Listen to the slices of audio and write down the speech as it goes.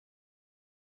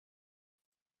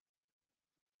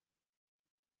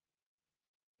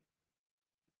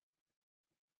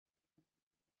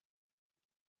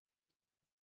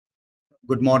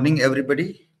Good morning,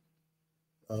 everybody.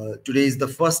 Today is the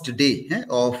first day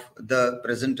of the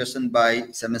presentation by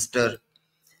semester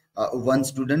 1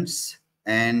 students,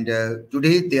 and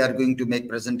today they are going to make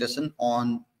presentation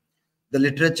on the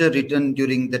literature written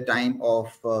during the time of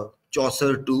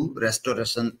Chaucer to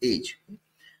Restoration Age.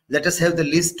 Let us have the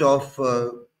list of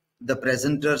the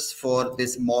presenters for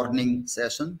this morning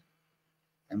session.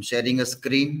 I'm sharing a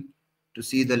screen to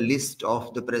see the list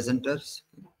of the presenters.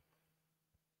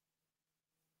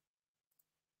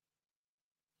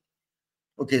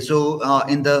 Okay, so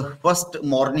in the first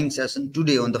morning session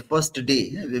today, on the first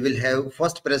day, we will have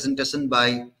first presentation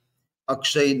by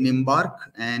AKSHAY NIMBARK,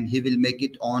 and he will make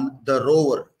it on The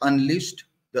Rover Unleashed,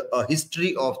 the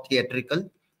history of theatrical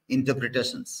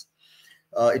interpretations.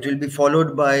 It will be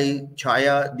followed by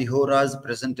CHHAYA DIHORA's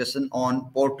presentation on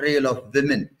Portrayal of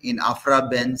Women in Aphra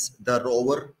Behn's The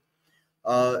Rover.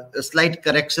 A slight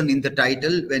correction in the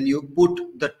title. When you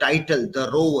put the title, The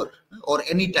Rover, or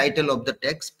any title of the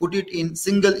text, put it in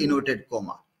single inverted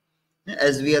comma,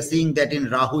 as we are seeing that in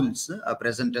Rahul's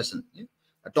presentation,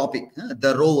 a topic,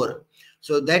 The Rover.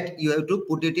 So that you have to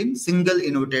put it in single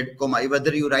inverted comma,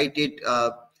 whether you write it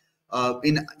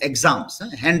in exams,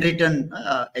 handwritten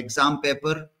exam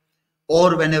paper,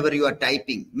 or whenever you are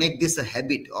typing. Make this a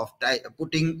habit of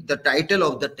putting the title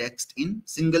of the text in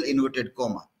single inverted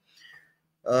comma.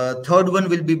 Third one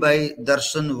will be by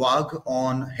DARSHAN VAGH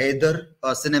on Haider,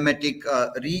 a cinematic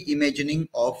reimagining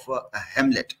of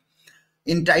Hamlet.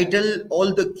 In title,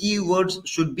 all the keywords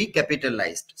should be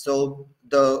capitalized. So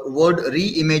the word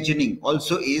reimagining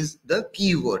also is the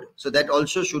keyword. So that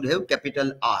also should have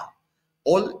capital R.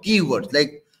 All keywords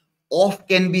like off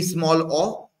can be small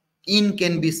o, in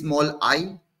can be small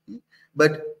I,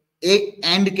 but a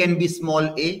and can be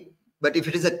small a. But if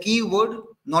it is a keyword,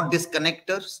 not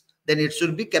disconnectors, then it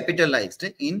should be capitalized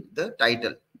in the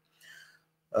title.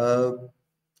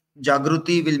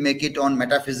 JAGRUTI will make it on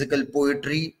metaphysical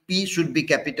poetry. P should be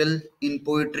capital in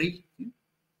poetry.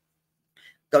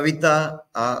 KAVITA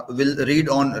will read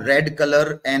on red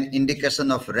color and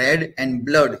indication of red and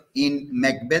blood in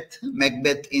Macbeth.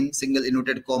 Macbeth in single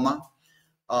inverted comma.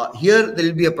 Here there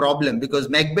will be a problem because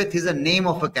Macbeth is a name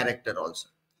of a character also.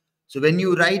 So when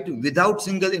you write without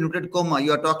single inverted comma,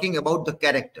 you are talking about the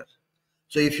character.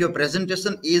 So if your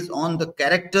presentation is on the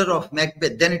character of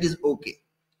Macbeth, then it is okay.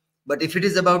 But if it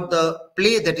is about the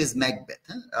play that is Macbeth,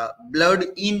 blood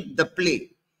in the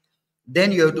play,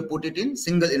 then you have to put it in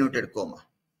single inverted comma.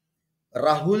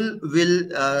 Rahul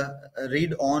will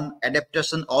read on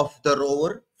adaptation of The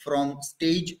Rover from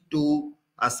stage to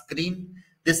a screen.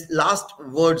 This last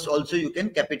words also you can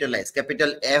capitalize.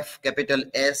 Capital F, capital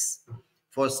S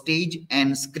for stage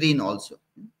and screen also.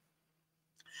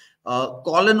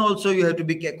 Colon also you have to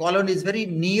be, colon is very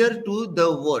near to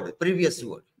the word, previous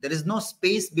word. There is no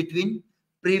space between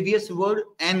previous word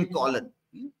and colon.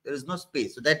 There is no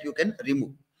space, so that you can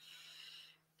remove.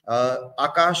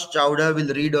 AKASH CHAVDA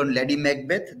will read on Lady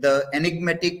Macbeth, the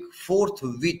enigmatic fourth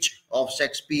witch of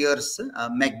Shakespeare's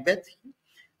Macbeth.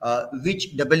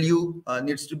 Which W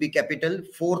needs to be capital,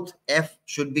 fourth F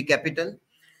should be capital.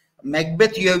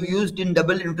 Macbeth you have used in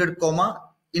double inverted comma.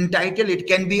 In title, it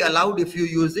can be allowed if you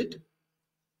use it.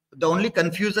 The only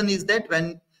confusion is that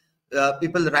when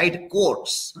people write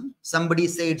quotes, somebody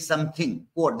said something,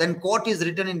 quote, then quote is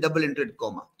written in double inverted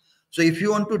comma. So if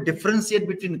you want to differentiate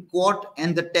between quote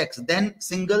and the text, then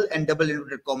single and double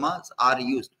inverted commas are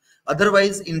used.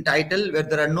 Otherwise, in title, where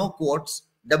there are no quotes,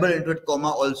 double inverted comma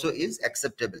also is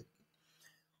acceptable.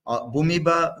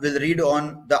 BHUMIBA will read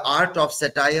on the art of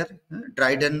satire,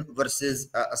 Dryden versus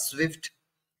Swift.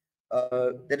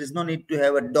 There is no need to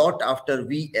have a dot after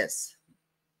VS.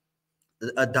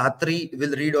 DHATRI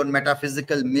will read on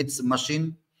metaphysical myths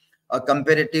machine, a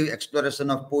comparative exploration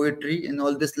of poetry. In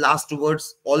all these last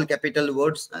words, all capital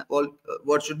words, all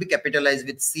words should be capitalized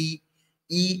with C,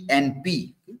 E, and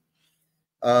P.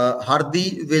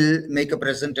 Hardi will make a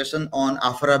presentation on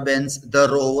Aphra Behn's The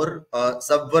Rover, a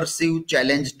subversive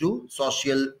challenge to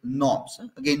social norms.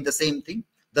 Again, the same thing.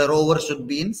 The Rover should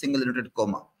be in single inverted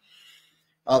comma.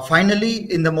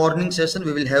 Finally, in the morning session,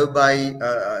 we will have by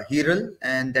Haider,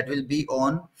 and that will be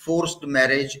on forced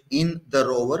marriage in The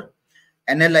Rover,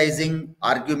 analyzing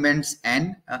arguments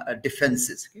and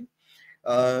defenses. Okay?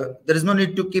 There is no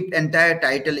need to keep entire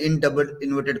title in double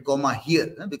inverted comma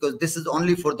here, because this is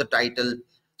only for the title.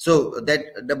 So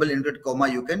that double inverted comma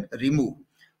you can remove.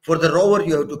 For The Rover,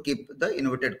 you have to keep the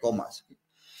inverted commas.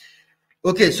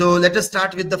 Okay, so let us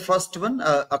start with the first one.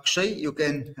 AKSHAY, you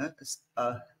can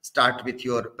start with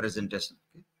your presentation.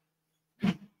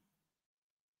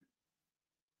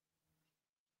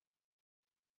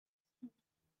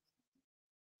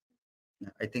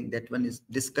 I think that one is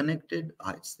disconnected.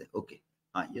 It's there. Okay.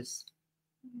 Yes.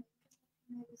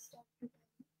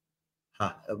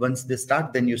 Once they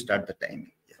start, then you start the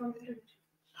timing.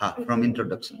 From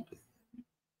introduction.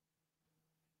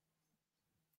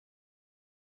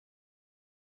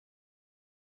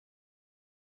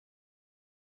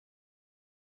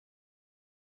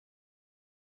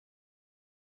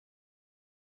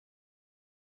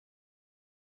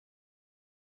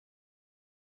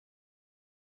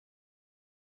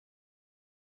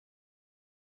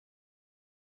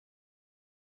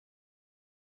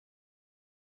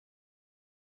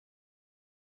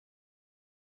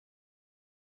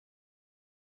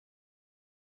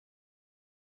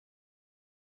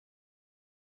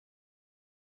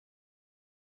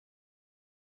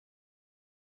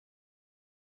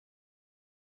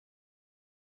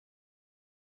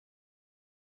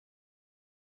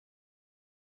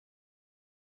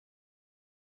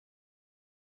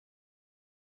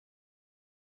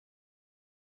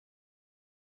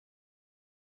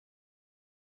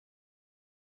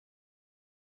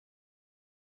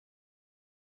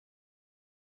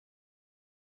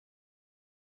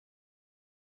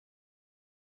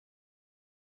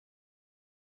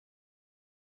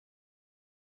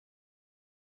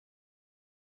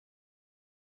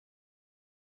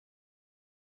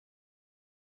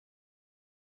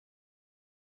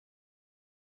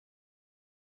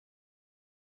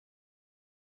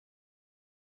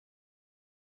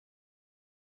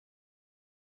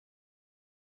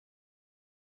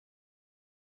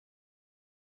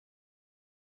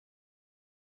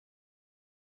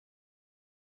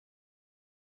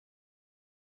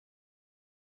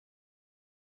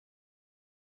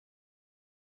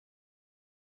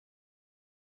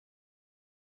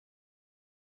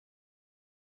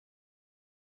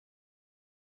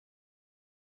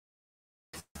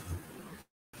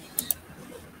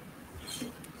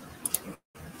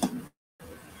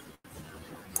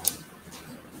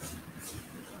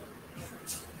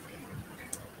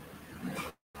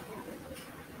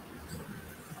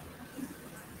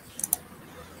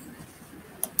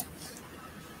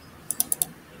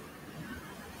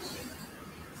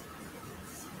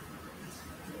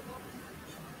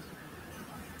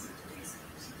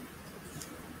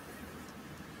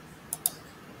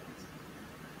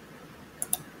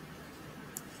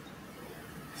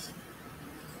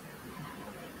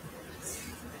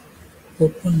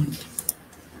 Open.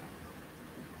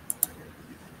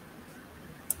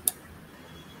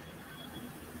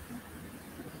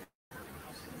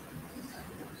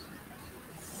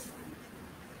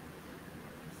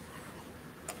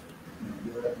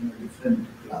 You are in a different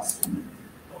classroom.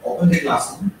 Open the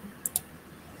classroom.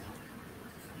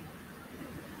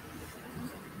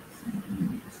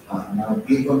 Now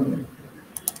click on that.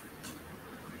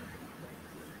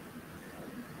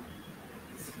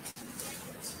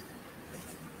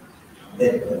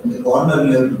 In the corner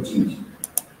you have to change.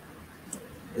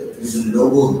 There is a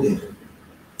logo there.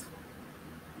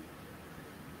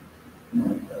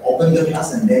 No, open the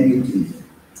class and then you change.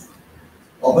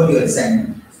 Open your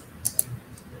assignment.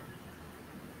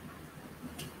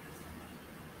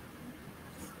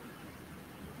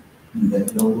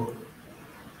 That logo.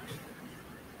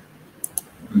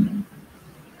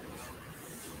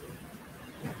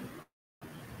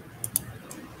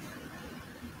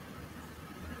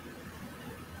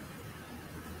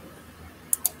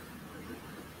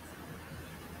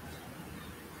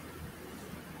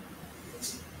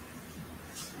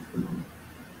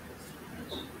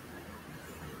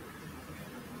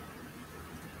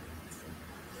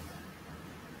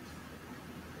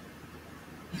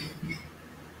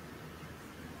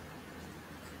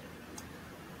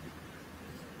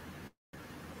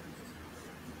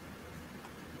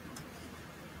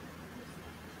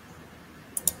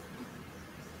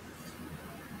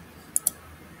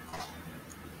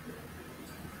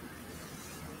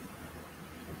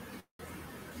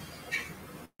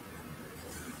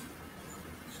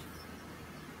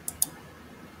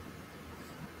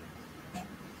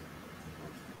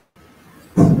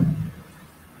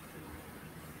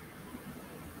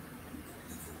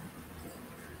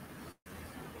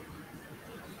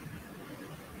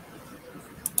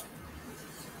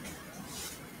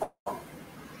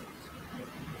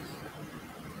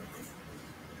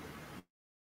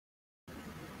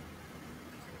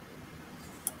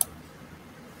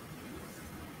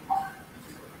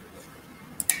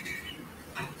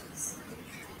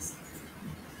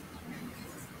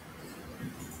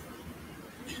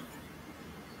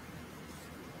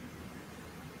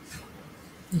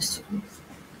 Yes.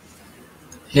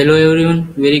 Hello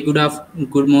everyone. Very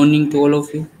good morning to all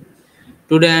of you.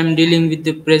 Today I am dealing with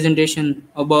the presentation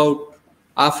about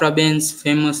Aphra Behn's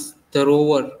famous The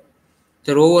Rover.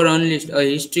 The Rover Unleashed, a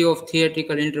history of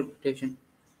theatrical interpretation.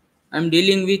 I am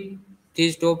dealing with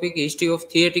this topic, history of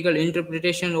theatrical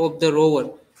interpretation of The Rover.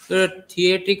 The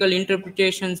theatrical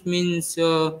interpretations means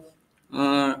a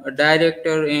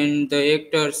director and the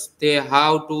actors, they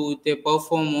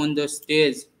perform on the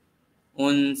stage,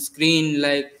 on screen,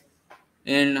 like,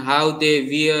 and how they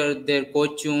wear their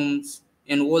costumes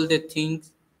and all the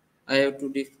things I have to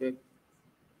describe.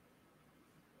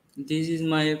 This is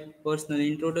my personal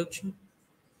introduction.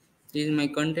 This is my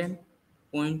content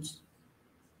points.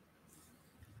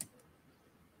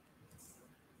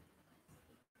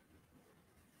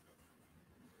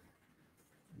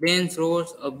 Behn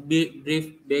throws a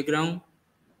brief background.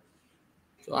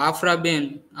 So Aphra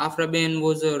Behn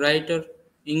was a writer,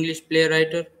 English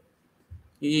playwright.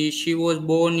 She was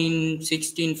born in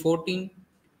 1614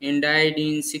 and died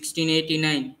in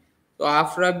 1689. So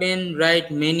Aphra Behn write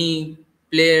many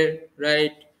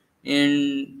playwright,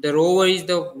 and The Rover is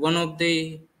the one of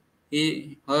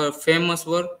her famous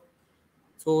work.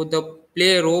 So the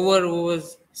play Rover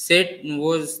was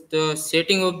the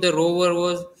setting of the Rover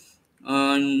was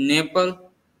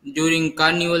Nepal during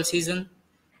carnival season.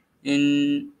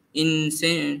 It's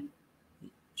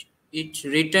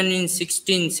written in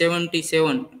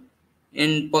 1677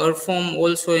 and performed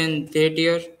also in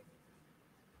theater.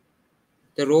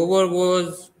 The Rover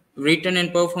was written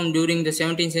and performed during the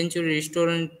 17th century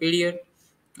Restoration period,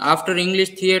 after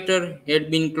English theatre had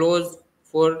been closed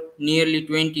for nearly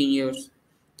 20 years.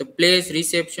 The play's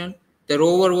reception, The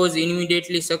Rover was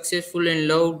immediately successful and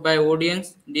loved by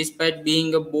audience despite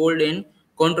being a bold and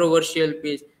controversial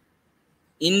piece.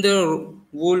 In the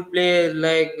whole play,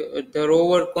 like the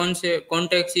Rover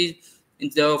context is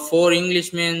the four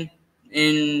Englishmen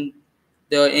and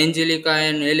the Angelica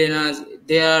and Helena's,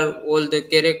 they are all the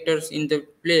characters in the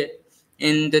play,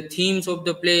 and the themes of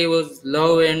the play was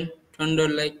love and thunder.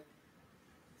 Like,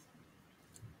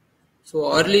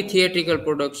 so early theatrical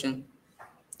production,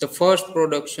 the first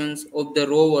productions of the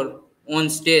Rover on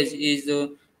stage is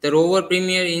the Rover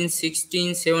premiere in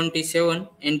 1677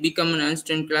 and become an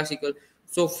instant classical.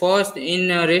 So first in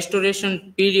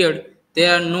Restoration period, they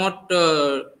are not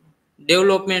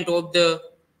development of the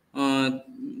uh,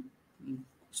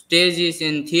 stages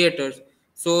and theaters.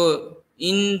 So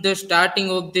in the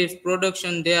starting of this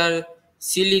production, there are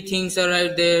silly things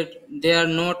arrive there. They are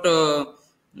not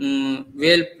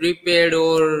well prepared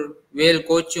or well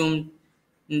costumed.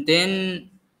 Then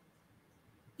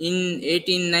in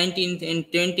 18th, 19th and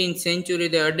 20th century,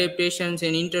 the adaptations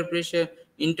and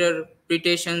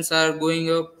interpretations are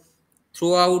going up.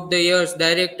 Throughout the years,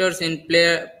 directors and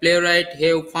playwrights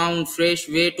have found fresh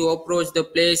way to approach the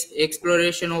play's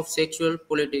exploration of sexual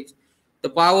politics. The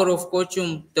power of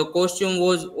costume. The costume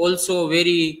was also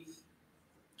very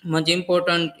much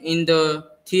important in the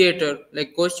theater.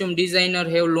 Like, costume designer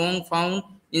have long found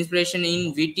inspiration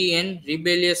in witty and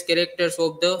rebellious characters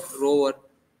of the Rover.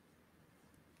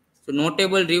 So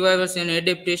notable revivals and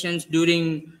adaptations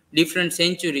during different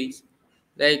centuries,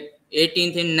 like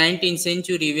 18th and 19th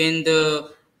century, when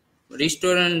the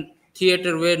restaurant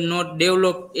theater were not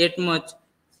developed yet much.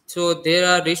 So there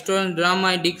are restaurant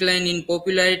drama decline in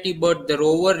popularity, but the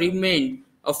Rover remained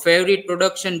a favorite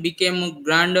production, became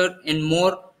grander and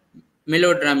more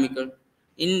melodramatical.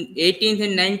 In 18th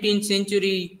and 19th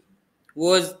century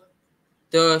was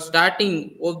the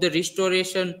starting of the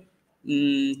restoration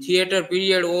theater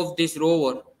period of this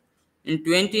Rover. In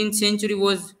 20th century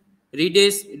was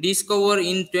rediscovered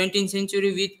in 20th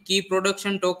century with key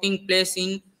production taking place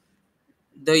in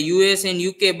the US and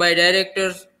UK by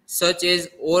directors such as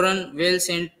Orson Welles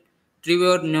and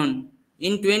Trevor Nunn.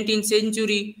 In 20th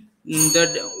century,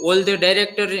 all the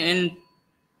directors and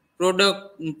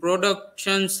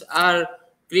productions are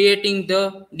creating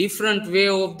the different way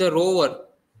of the Rover.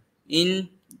 In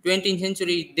 20th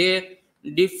century, they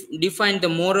defined the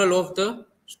moral of the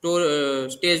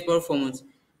stage performance.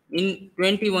 In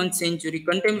 21st century,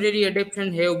 contemporary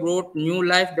adaptation have brought new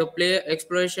life the play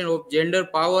exploration of gender,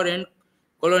 power, and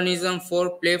colonialism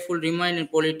for playful remind and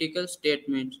political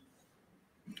statements.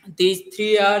 These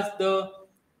three are the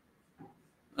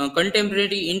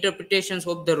contemporary interpretations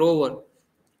of the Rover.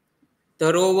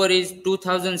 The Rover is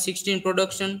 2016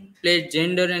 production, played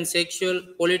gender and sexual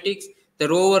politics. The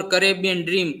Rover Caribbean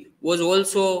Dream was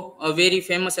also a very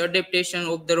famous adaptation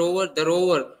of the Rover. The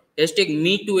Rover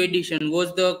 #MeToo edition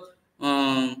was the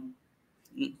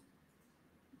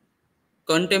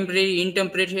contemporary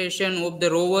interpretation of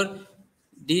the Rover.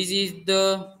 This is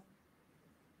the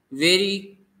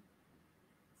very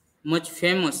much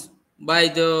famous by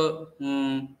the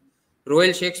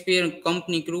Royal Shakespeare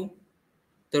Company crew.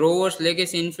 The Rover's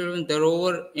legacy influenced the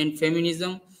Rover and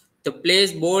feminism. The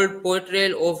play's bold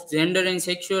portrayal of gender and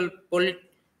sexual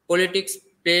politics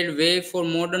paved way for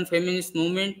modern feminist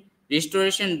movement.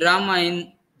 Restoration drama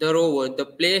in the Rover. The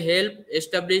play helped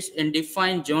establish and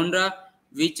define genre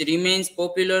which remains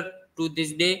popular to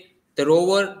this day. The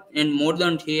Rover and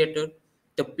modern theatre.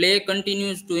 The play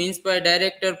continues to inspire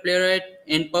director, playwright,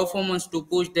 and performers to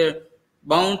push their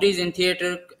boundaries in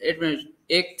theatre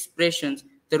expressions.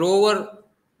 The Rover,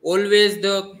 always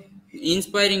the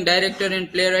inspiring director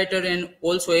and playwright and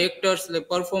also actors, the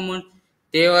performers,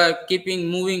 they are keeping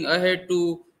moving ahead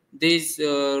to this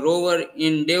Rover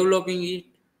in developing it.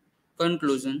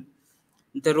 Conclusion.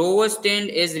 The Rover stand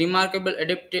as remarkable,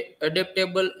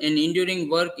 adaptable, and enduring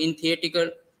work in theatrical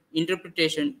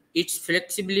interpretation. Its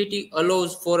flexibility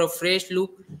allows for a fresh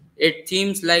look at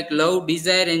themes like love,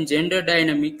 desire, and gender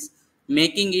dynamics,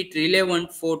 making it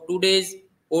relevant for today's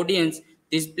audience.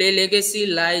 This play legacy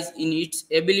lies in its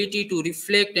ability to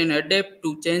reflect and adapt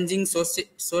to changing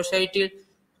societal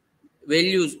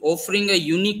values, offering a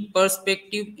unique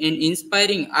perspective and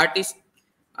inspiring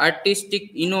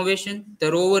artistic innovation.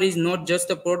 The Rover is not just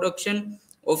a production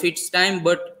of its time,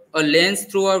 but a lens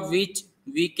throughout which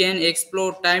we can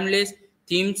explore timeless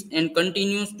themes and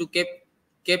continues to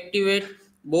captivate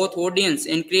both audience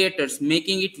and creators,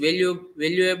 making it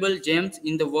valuable gems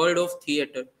in the world of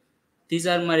theater. These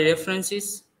are my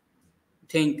references.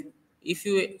 Thank you. If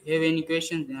you have any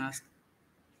questions, then ask.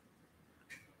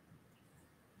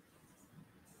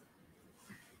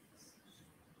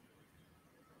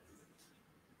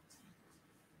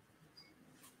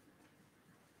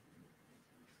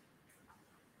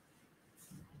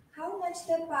 How much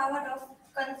the power of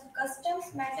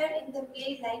customs matter in the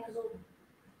play like Rover?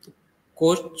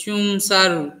 Costumes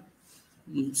are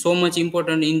so much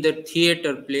important in the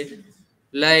theater play.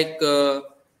 Like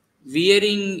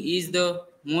wearing is the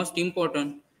most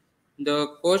important. The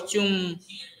costume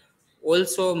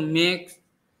also makes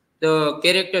the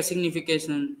character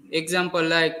signification. Example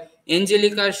like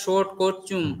Angelica's short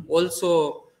costume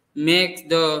also makes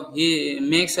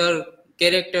her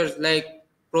characters like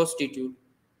prostitute.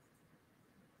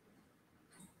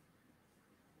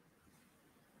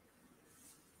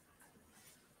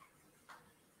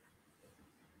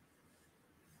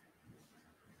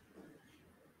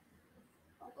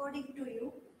 According to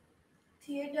you,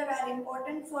 theater are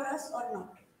important for us or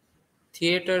not?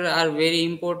 Theater are very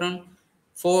important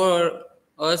for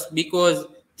us because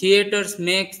theaters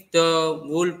makes the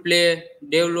whole play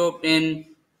developed and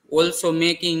also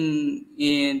making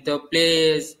the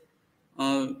plays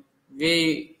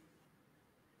very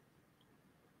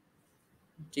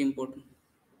important.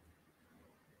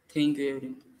 Thank you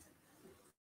everyone.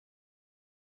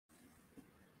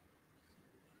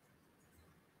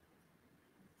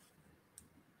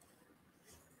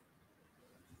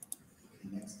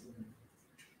 Next.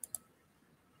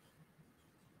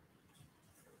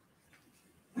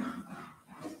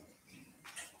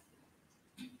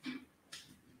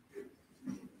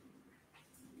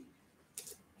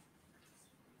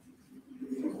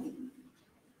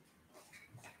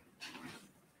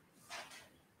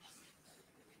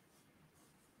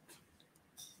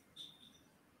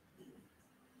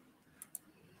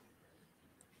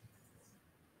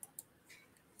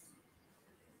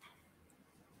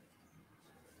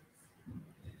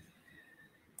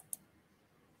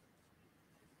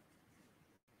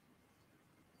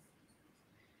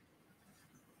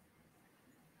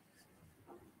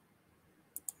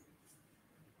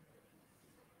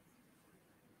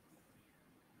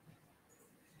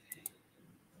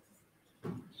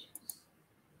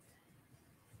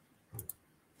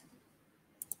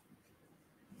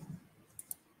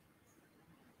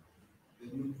 When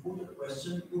you put a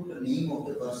question, put the name of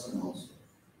the person also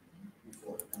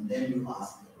before, and then you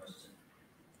ask the question.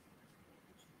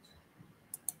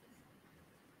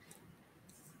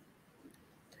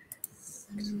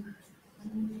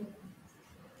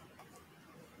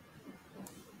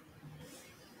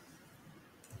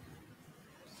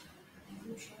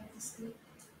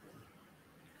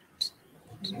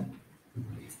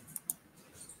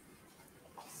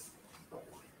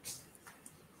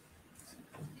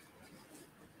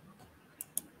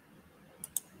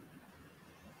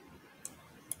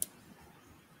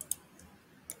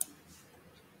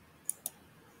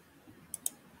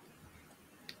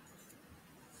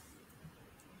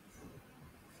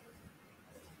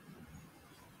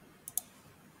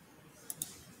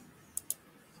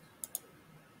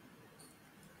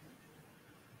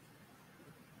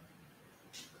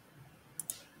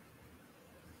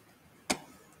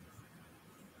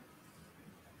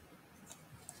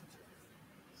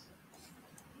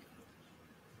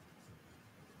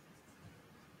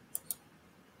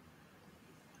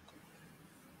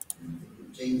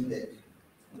 change that.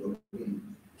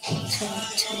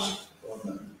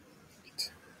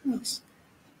 Yes.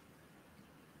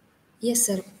 Yes,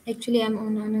 sir. Actually, I'm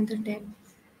on another tab.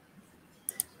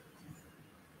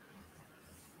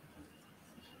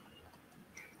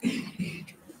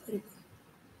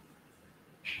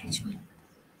 Which one?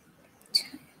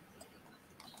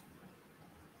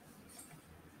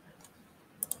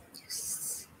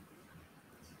 Yes.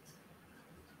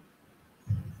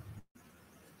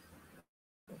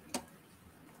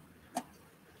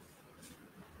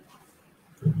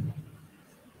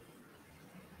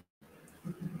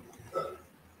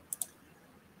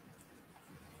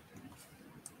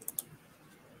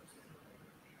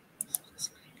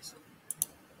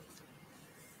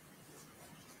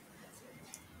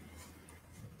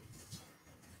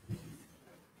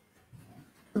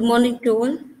 Good morning to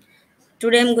all.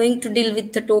 Today I'm going to deal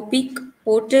with the topic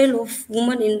Portrayal of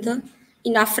Woman in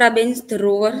Aphra Behn's The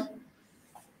Rover.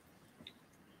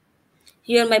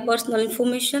 Here my personal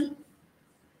information.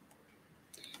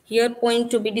 Here point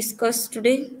to be discussed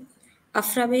today.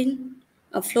 Aphra Behn,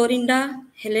 Florinda,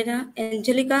 Helena,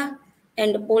 Angelica,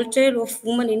 and Portrayal of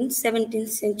Woman in 17th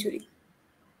century.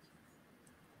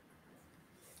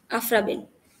 Aphra Behn.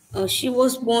 She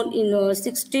was born in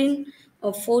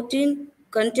 1614,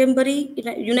 contemporary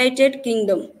United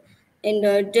Kingdom, and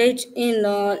died in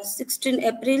 16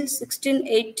 April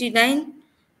 1689,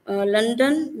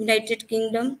 London, United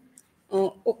Kingdom.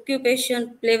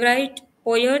 Occupation playwright,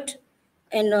 poet,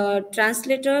 and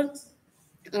translator.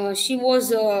 She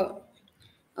was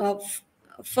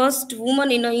first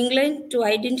woman in England to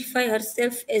identify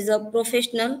herself as a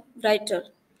professional writer.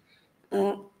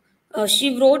 Uh,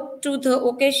 she wrote to the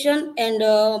occasion and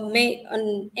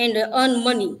earn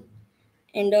money.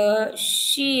 And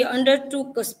she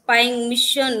undertook a spying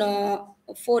mission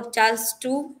for Charles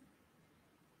II.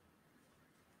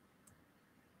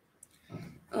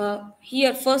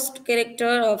 Here, first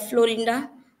character, Florinda.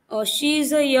 She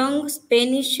is a young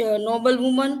Spanish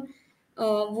noblewoman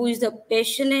who is a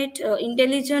passionate,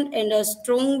 intelligent, and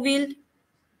strong-willed.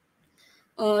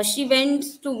 She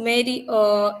went to marry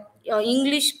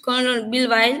English Colonel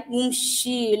Bilwyle, whom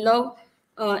she loved,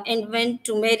 and went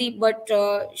to marry, but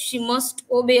she must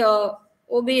obey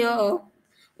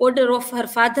order of her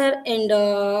father and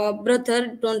brother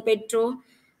Don Pedro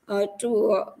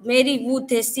to marry who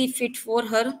they see fit for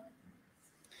her.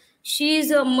 She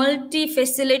is a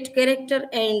multifaceted character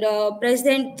and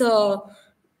present the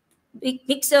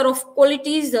mixture of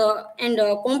qualities and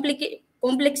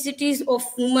complexities of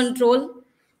human role.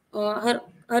 Her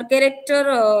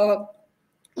character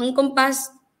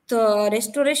encompassed the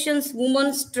restoration's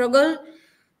woman's struggle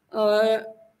uh,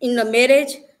 in the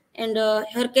marriage, and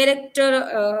her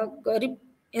character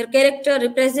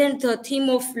represents the theme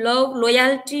of love,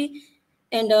 loyalty,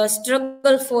 and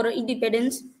struggle for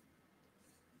independence.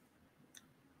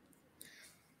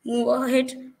 Move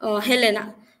ahead,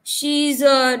 Helena. She is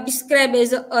described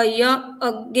as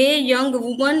a gay young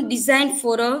woman designed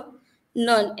for a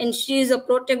nun, and she is a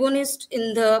protagonist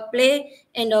in the play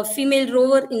and a female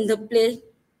rover in the play.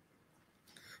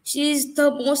 She is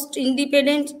the most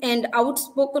independent and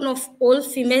outspoken of all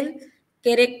female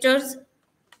characters.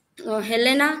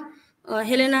 Helena,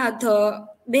 the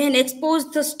Behn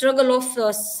exposed the struggle of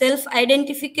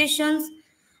self-identifications.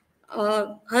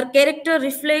 Her character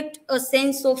reflects a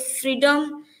sense of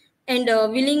freedom and a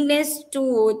willingness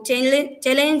to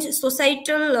challenge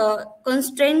societal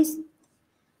constraints.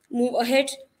 Move ahead.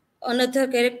 Another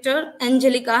character,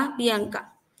 Angelica Bianca.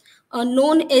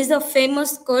 Known as a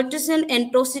famous courtesan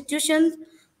and prostitution,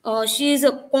 she is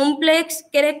a complex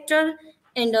character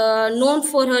and known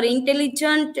for her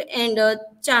intelligence and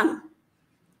charm.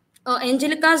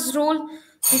 Angelica's role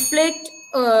reflects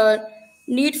a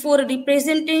need for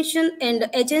representation and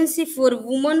agency for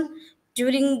women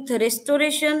during the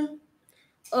restoration.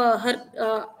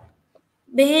 Her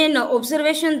Behn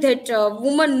observation that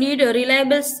women need a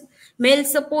reliable male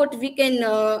support we can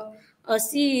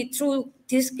see through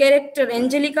this character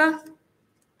Angelica.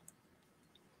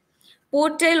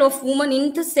 Portrayal of women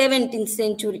in the 17th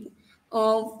century.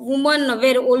 Women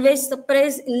were always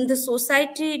suppressed in the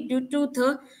society due to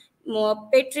the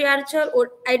patriarchal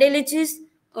or ideologies.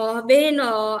 When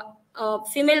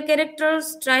female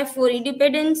characters strive for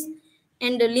independence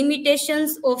and the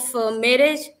limitations of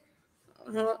marriage,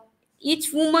 uh,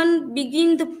 each woman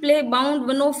begin the play bound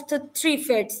one of the three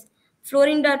fates: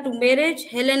 Florinda to marriage,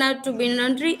 Helena to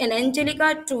nunnery, and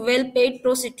Angelica to well-paid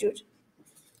prostitute.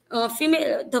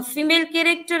 The female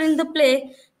character in the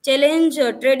play challenge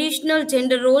traditional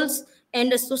gender roles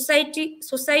and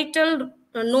societal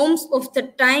norms of the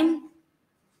time.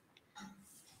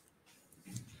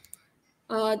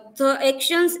 The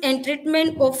actions and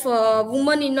treatment of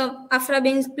women in Aphra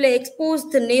Behn's play expose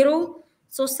the narrow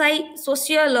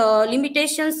social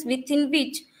limitations within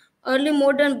which early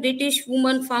modern British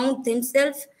women found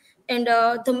themselves, and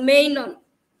the main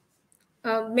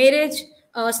marriage,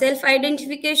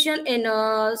 self-identification, and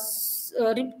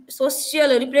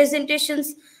social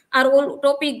representations are all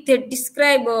topics that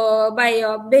describe by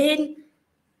Behn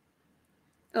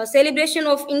celebration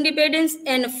of independence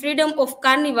and freedom of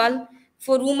carnival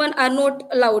for women are not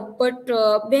allowed, but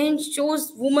Behn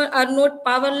shows women are not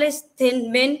powerless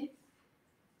than men.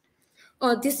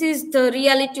 This is the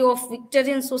reality of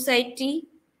Victorian society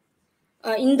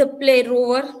in the play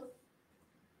Rover.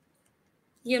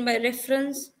 Here my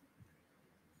reference.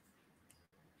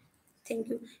 Thank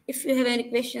you. If you have any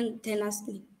question, then ask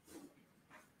me.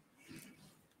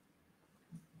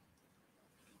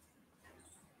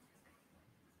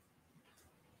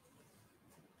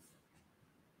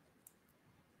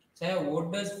 Chaya,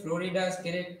 what does Florida's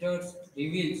characters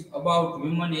reveals about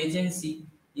women agency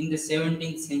in the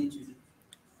 17th century?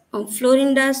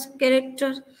 Florinda's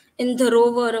character in the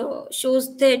Rover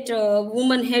shows that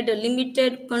women had a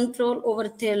limited control over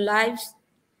their lives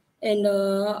and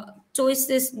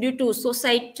choices due to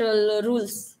societal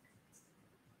rules.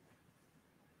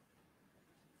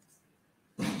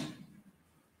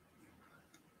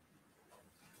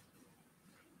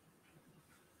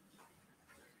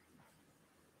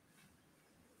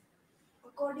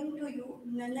 According to you,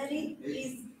 nunnery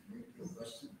is.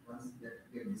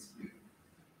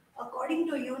 According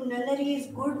to you, nunnery is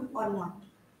good or not?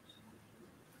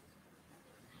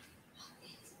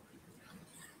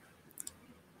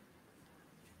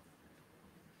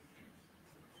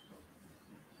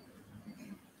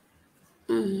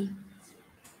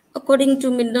 According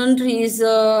to me, nunnery is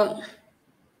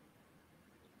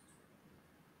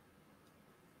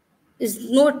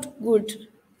not good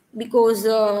because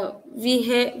we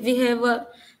have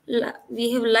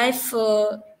life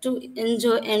to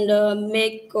enjoy and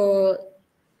make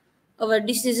our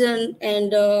decision,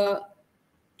 and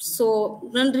so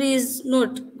nunnery is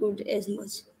not good as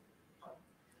much.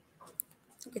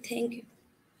 Okay, thank you.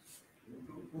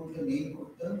 Put the name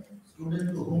of the student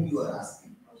to whom you are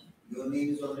asking. Your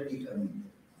name is already coming.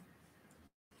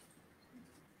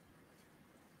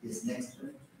 Yes, next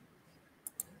one.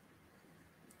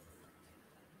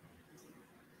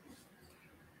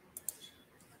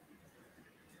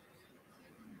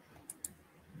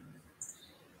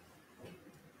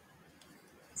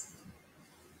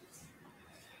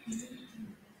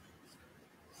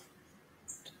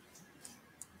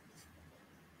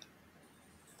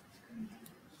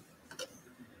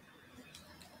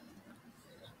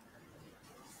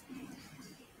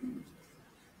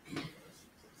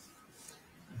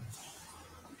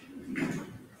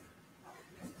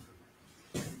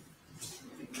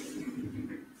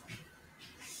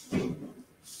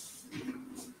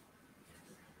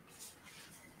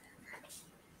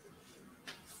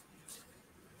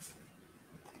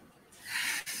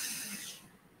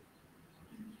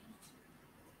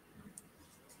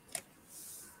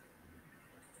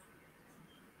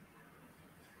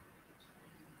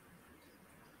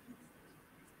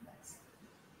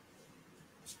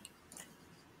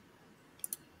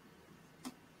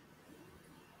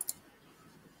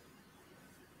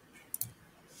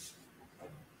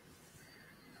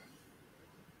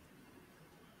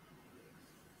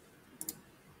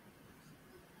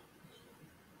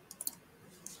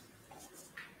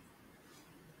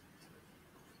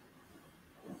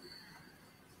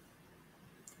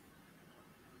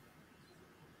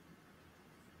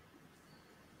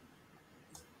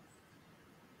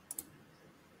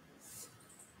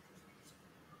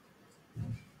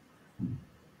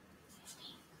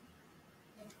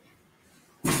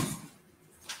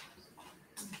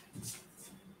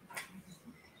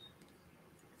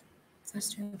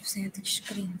 First, you have to share the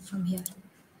screen from here.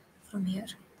 From here.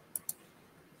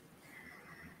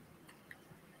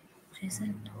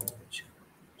 Present.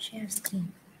 Share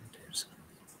screen.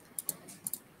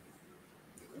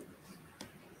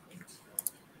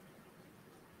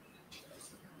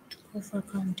 Go for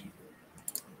counting.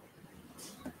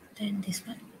 Then this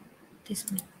one, this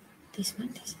one, this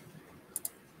one,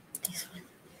 this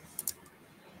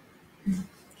one.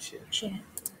 Share.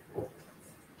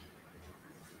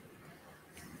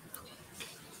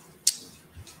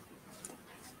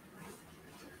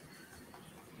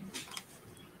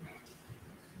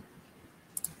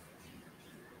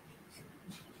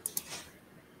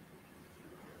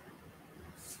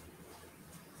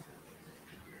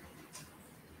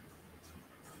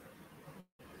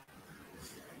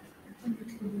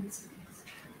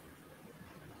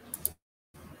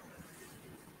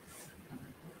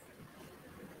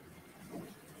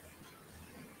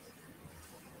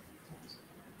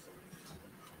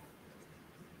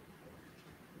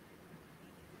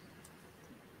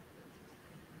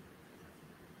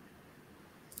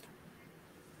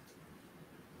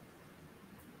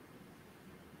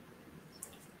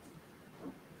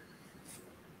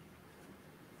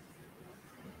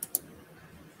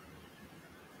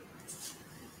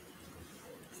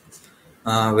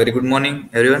 Very good morning,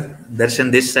 everyone.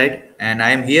 Darshan this side, and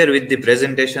I am here with the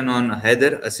presentation on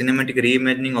Haider, a cinematic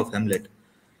reimagining of Hamlet.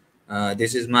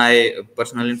 This is my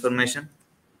personal information.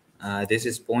 This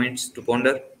is points to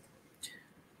ponder.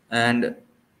 And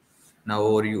now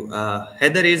over you.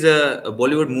 Haider is a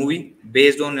Bollywood movie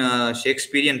based on a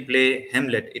Shakespearean play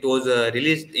Hamlet. It was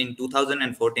released in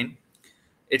 2014.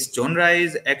 Its genre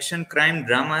is action, crime,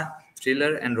 drama,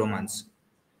 thriller, and romance.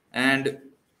 And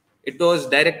it was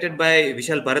directed by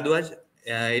Vishal Bharadwaj.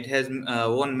 It has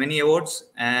won many awards,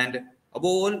 and above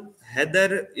all,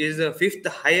 Haider is the fifth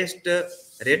highest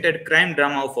rated crime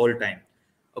drama of all time.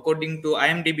 According to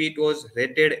IMDb, it was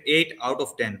rated 8 out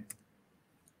of 10.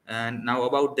 And now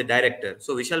about the director.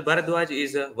 So Vishal Bharadwaj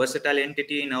is a versatile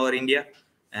entity in our India,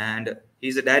 and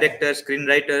he's a director,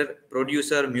 screenwriter,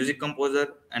 producer, music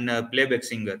composer, and a playback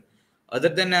singer. Other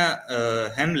than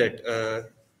Hamlet,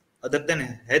 other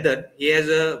than Haider, he has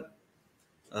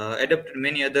adapted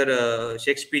many other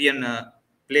Shakespearean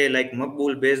play like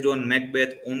Macbeth based on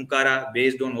Macbeth, Omkara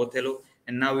based on Othello,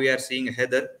 and now we are seeing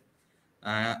Haider.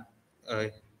 Uh, uh,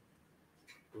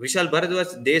 Vishal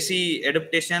Bharadwaj's Desi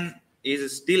adaptation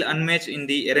is still unmatched in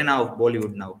the arena of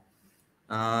Bollywood now.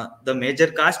 The major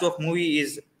cast of movie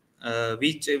is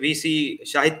which we see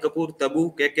Shahid Kapoor,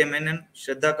 Tabu, KK Menon,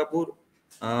 Shraddha Kapoor,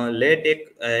 late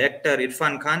actor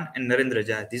Irfan Khan, and Narendra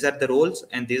Jha. These are the roles,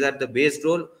 and these are the base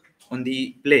role on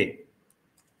the play.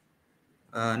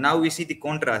 Now we see the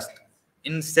contrast.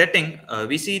 In setting,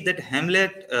 we see that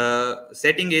Hamlet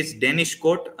setting is Danish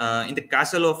court in the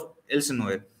castle of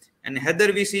Elsinore. And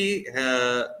Haider, we see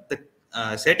the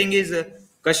setting is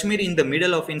Kashmir in the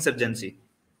middle of insurgency.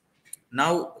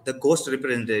 Now the ghost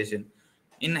representation.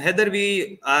 In Haider,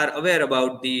 we are aware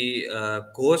about the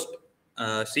ghost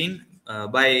scene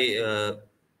by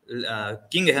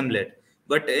King Hamlet.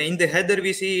 But in the Haider,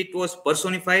 we see it was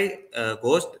personified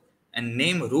ghost and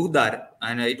named Ruhdar,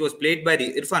 and it was played by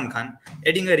the Irfan Khan,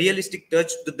 adding a realistic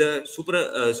touch to the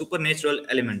supernatural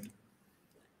element.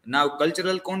 Now,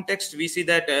 cultural context, we see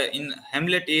that in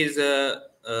Hamlet is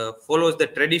follows the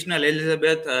traditional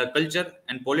Elizabeth culture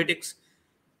and politics,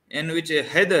 in which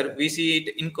Haider, we see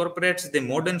it incorporates the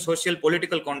modern social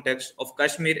political context of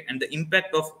Kashmir and the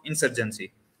impact of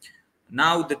insurgency.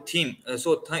 Now the theme,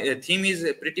 theme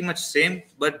is pretty much same,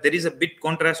 but there is a bit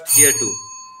contrast here too.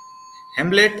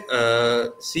 Hamlet,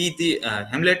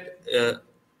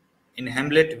 in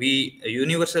Hamlet, we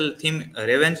universal theme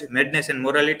revenge, madness, and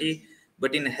morality.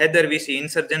 But in Haider, we see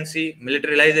insurgency,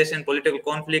 militarization, political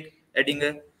conflict, adding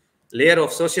a layer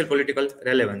of social political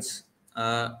relevance.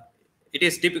 It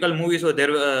is typical movie, so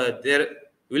there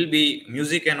will be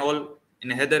music and all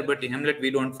in Haider, but in Hamlet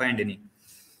we don't find any.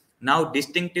 Now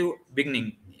distinctive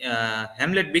beginning.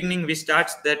 Hamlet beginning, we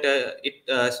starts that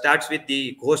it starts with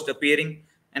the ghost appearing,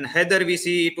 and Haider we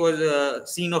see it was a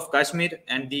scene of Kashmir,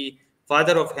 and the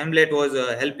father of Hamlet was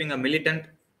helping a militant,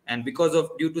 and because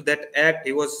of due to that act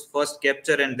he was first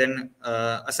captured and then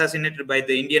assassinated by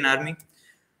the Indian army.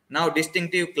 Now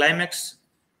distinctive climax.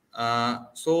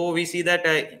 So we see that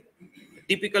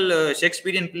typical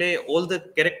Shakespearean play, all the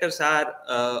characters are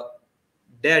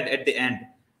dead at the end.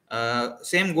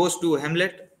 Same goes to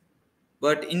Hamlet,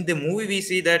 but in the movie we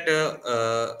see that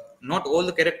not all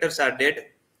the characters are dead.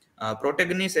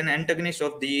 Protagonists and antagonists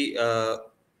of the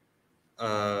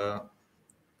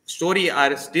story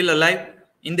are still alive.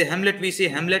 In the Hamlet, we see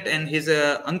Hamlet and his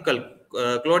uncle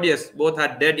Claudius both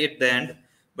are dead at the end.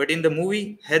 But in the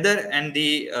movie, Haider and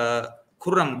the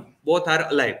Khurram both are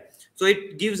alive. So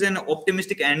it gives an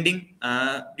optimistic ending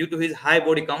due to his high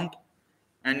body count,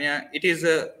 and it is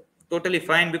totally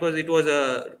fine because it was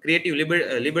a creative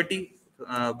liberty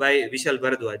by Vishal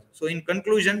Bharadwaj. So in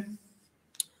conclusion,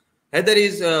 Haider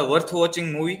is a worth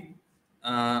watching movie,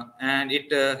 and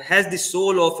it has the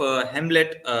soul of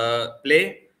Hamlet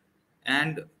play,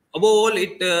 and above all,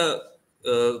 it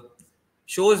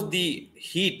shows the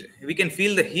heat. We can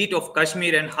feel the heat of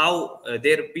Kashmir and how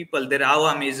their people, their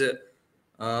Awam, is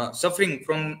suffering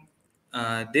from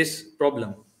this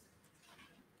problem.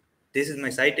 This is my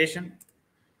citation.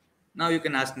 Now you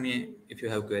can ask me if you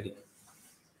have query.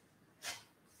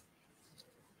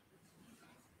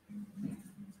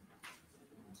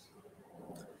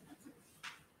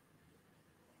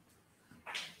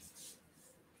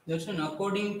 Darshan,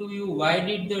 according to you, why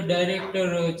did the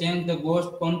director change the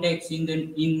ghost context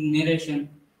in narration?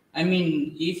 I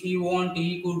mean, if he want,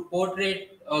 he could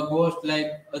portray a ghost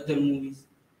like other movies.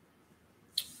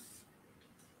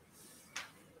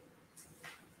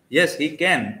 Yes, he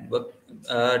can, but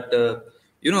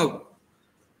you know,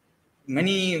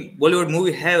 many Bollywood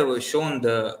movies have shown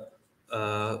the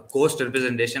ghost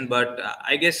representation, but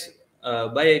I guess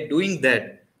by doing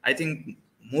that, I think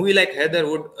movie like Haider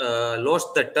would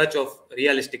lost the touch of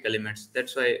realistic elements.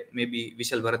 That's why maybe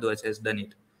Vishal Bharadwaj has done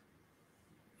it.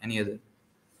 Any other?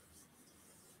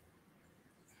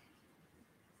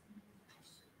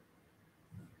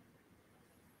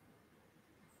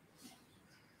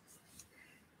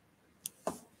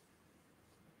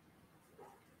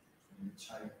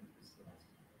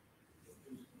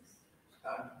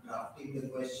 Start drafting the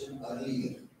question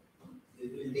earlier.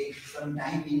 It will take some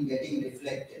time in getting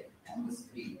reflected on the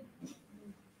screen.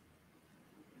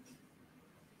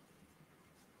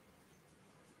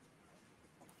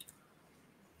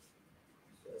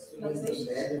 So as soon as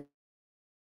the bell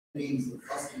rings, the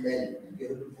first bell, you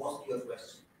have to post your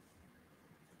question.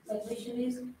 My question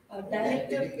is, That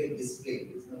director. delicate display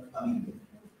is not coming here.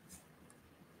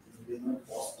 It is not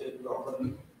posted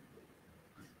properly.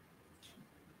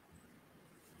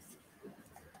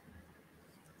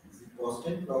 Is it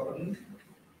posted properly?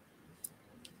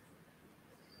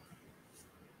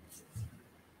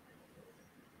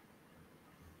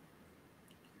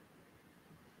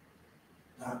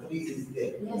 DHATRI is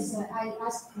there. Yes, sir. I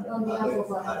asked on behalf of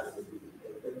her.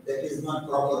 That is not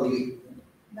properly.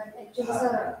 But actually,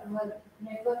 sir, our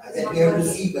network is That not we have to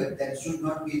working. see, but that should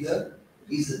not be the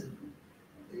reason.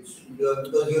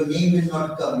 Because your name will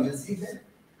not come. You'll see that.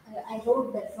 I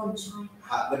wrote that from China.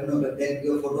 But no, but then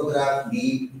your photograph,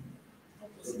 name.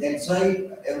 So that's why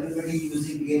everybody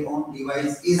using their own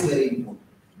device is very important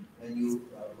when you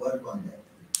work on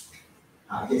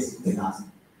that. Yes, you can ask.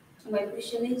 My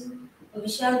question is,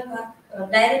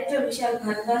 director Vishal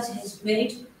Bharadwaj has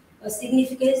made a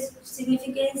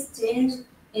significant change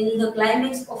in the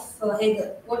climax of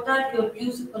Haider. What are your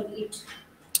views on it?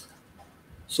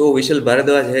 So Vishal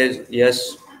Bharadwaj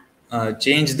has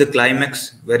changed the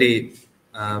climax very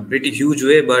pretty huge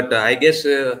way, but I guess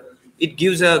it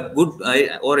gives a good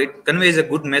or it conveys a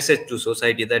good message to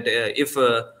society that if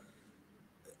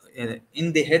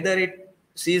in the Haider it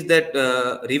sees that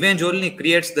revenge only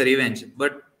creates the revenge,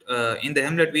 but in the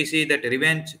Hamlet we see that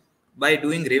revenge, by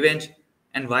doing revenge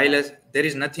and violence there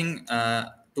is nothing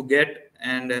to get,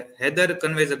 and Haider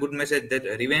conveys a good message that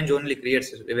revenge only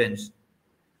creates revenge.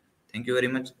 Thank you very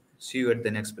much. See you at the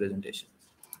next presentation.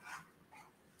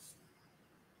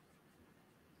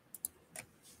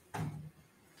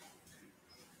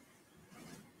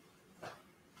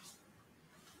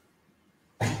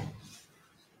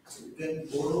 You can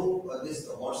borrow this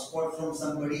hotspot from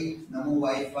somebody, Namo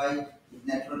Wi-Fi,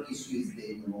 network issue is there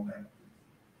in the mobile.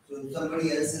 So if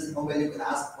somebody else's mobile, you can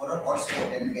ask for a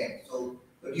hotspot and get. So,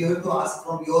 but you have to ask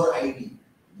from your ID.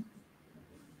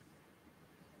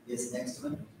 Yes, next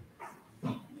one.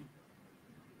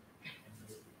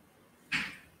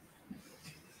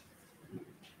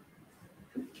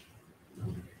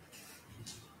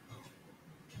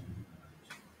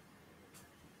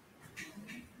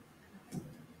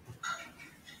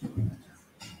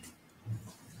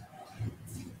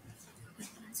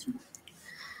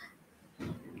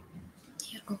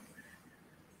 Here, go.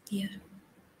 Here.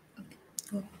 Okay,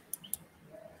 go.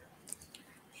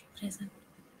 Present.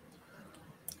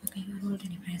 Okay, you are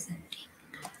already present.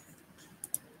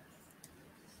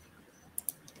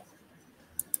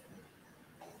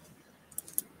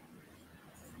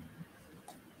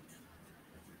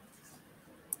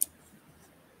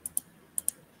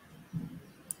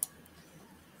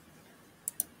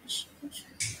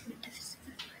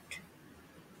 Metaphysical poetry.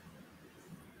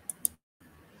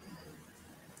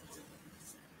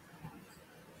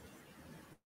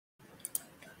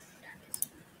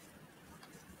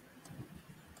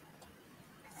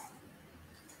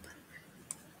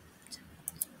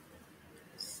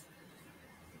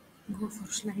 Go for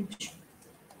slideshow.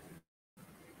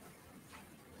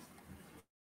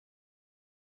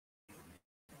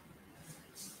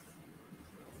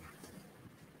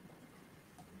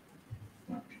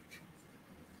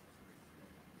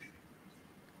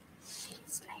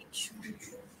 Slideshow.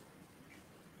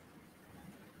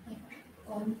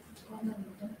 On a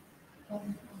little.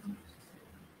 On.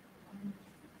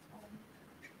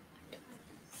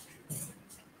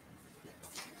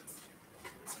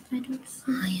 I don't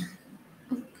see. Yeah.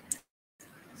 Okay.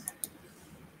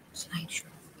 Slideshow.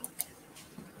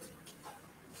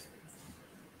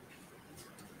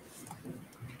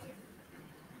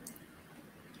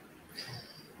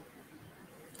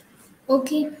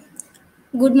 Okay.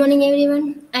 Good morning,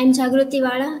 everyone. I'm JAGRUTI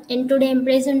and today I'm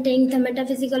presenting the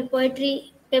Metaphysical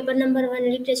Poetry, paper number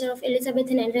 1, Literature of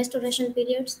Elizabethan and Restoration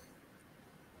Periods.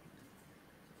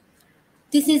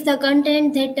 This is the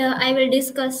content that I will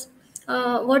discuss.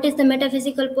 What is the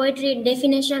metaphysical poetry?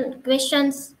 Definition,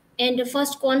 questions, and the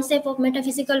first concept of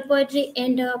metaphysical poetry,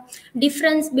 and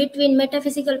difference between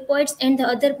metaphysical poets and the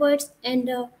other poets, and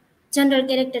general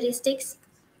characteristics.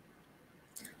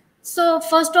 So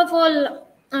first of all,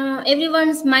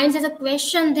 everyone's minds has a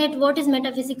question that what is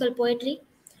metaphysical poetry?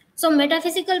 So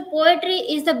metaphysical poetry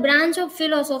is the branch of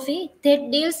philosophy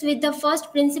that deals with the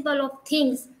first principle of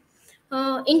things,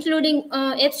 including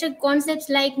abstract concepts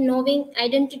like knowing,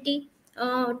 identity,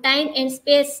 time and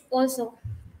space also.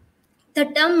 The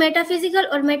term metaphysical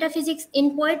or metaphysics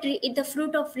in poetry is the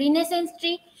fruit of Renaissance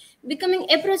tree, becoming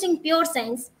approaching pure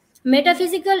science.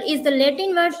 Metaphysical is the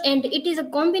Latin word and it is a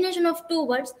combination of two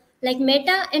words like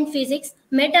meta and physics.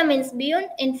 Meta means beyond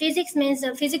and physics means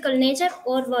physical nature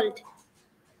or world.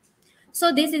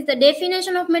 So this is the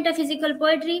definition of metaphysical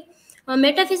poetry.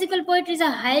 Metaphysical poetry is a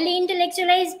highly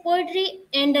intellectualized poetry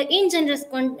and ingenuous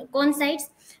concepts.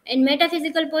 And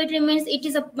metaphysical poetry means it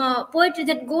is a poetry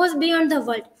that goes beyond the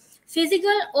world,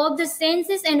 physical of the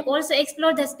senses, and also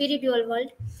explore the spiritual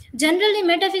world. Generally,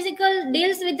 metaphysical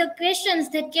deals with the questions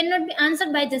that cannot be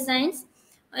answered by the science,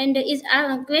 and is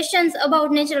questions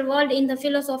about natural world in the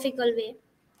philosophical way.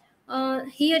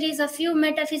 Here is a few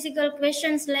metaphysical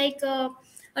questions like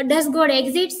does God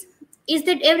exist? Is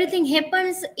that everything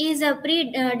happens is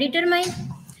predetermined?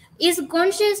 Is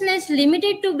consciousness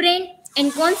limited to brain?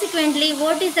 And consequently,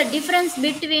 what is the difference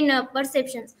between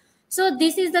perceptions? So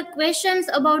this is the questions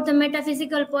about the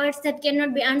metaphysical poets that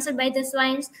cannot be answered by the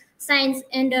science,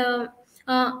 and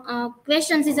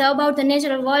questions is about the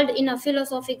natural world in a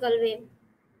philosophical way.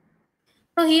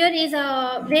 So here is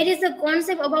where is the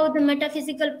concept about the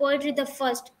metaphysical poetry?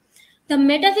 The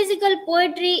metaphysical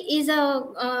poetry is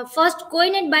first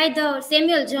coined by the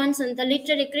Samuel Johnson, the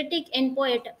literary critic and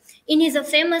poet, in his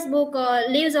famous book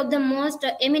Lives of the Most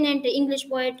Eminent English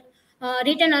Poet,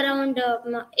 written around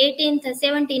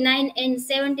 1879 and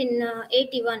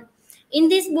 1781. In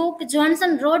this book,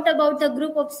 Johnson wrote about the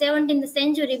group of 17th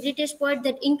century British poets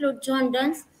that include John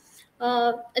Donne,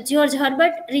 George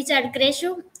Herbert, Richard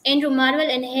Crashaw, Andrew Marvell,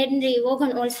 and Henry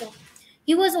Vaughan also.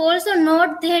 He was also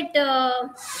not that the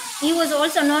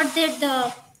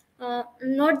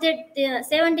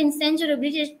 17th century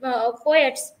British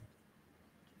poets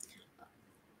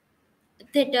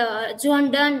that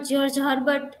John Donne, George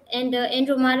Herbert, and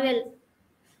Andrew Marvell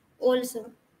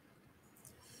also.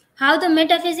 How the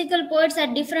metaphysical poets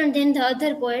are different than the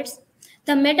other poets?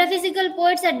 The metaphysical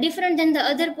poets are different than the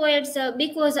other poets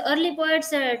because early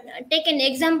poets take an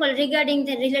example regarding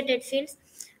the related fields,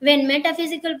 when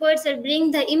metaphysical poets bring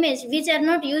the image which are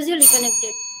not usually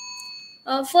connected.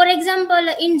 For example,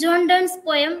 in John Donne's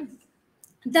poem,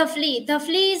 the flea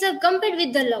is compared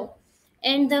with the love,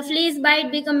 and the flea's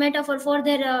bite become metaphor for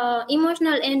their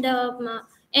emotional and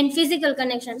physical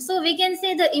connection. So we can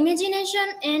say the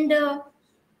imagination and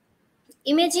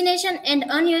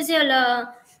unusual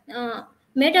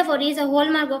metaphor is a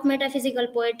hallmark of metaphysical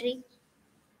poetry.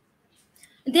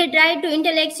 They try to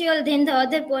intellectual than the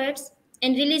other poets,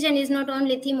 and religion is not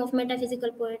only theme of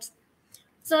metaphysical poets.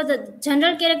 So the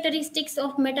general characteristics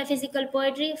of metaphysical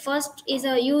poetry, first is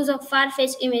a use of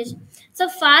far-fetched image. So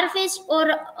far-fetched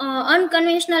or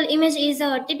unconventional image is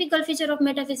a typical feature of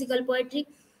metaphysical poetry,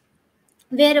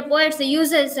 where poets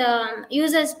uses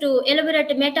to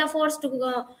elaborate metaphors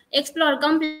to explore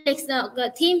complex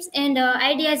themes and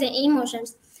ideas and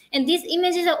emotions. And these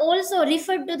images are also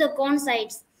referred to the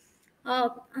concepts.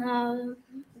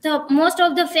 The most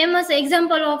of the famous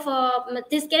example of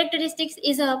these characteristics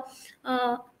is a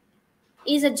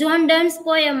John Donne's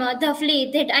poem "The Flea"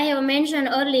 that I have mentioned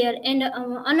earlier, and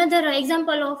another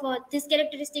example of these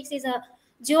characteristics is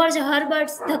George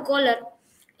Herbert's "The Collar."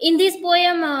 In this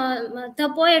poem, the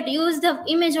poet used the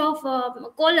image of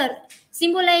collar,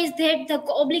 symbolize that the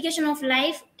obligation of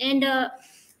life, and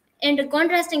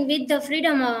contrasting with the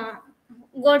freedom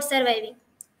God surviving.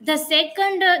 The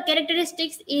second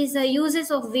characteristics is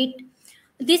uses of wit.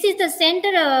 This is the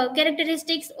center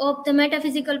characteristics of the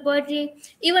metaphysical poetry.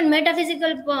 Even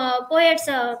metaphysical poets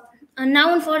are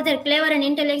known for their clever and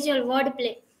intellectual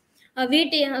wordplay.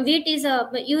 Wit is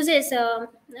uses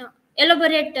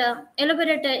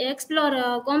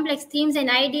explore complex themes and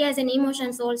ideas and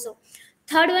emotions also.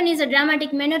 Third one is a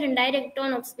dramatic manner and direct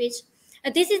tone of speech.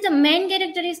 This is the main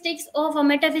characteristics of a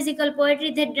metaphysical poetry,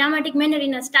 that dramatic manner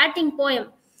in a starting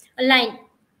poem in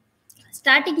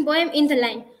the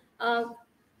line.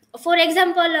 For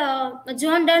example,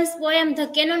 John Donne's poem "The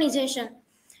Canonization."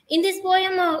 In this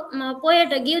poem, poet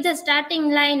gives the starting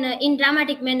line in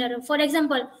dramatic manner. For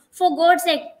example, "For God's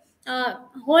sake,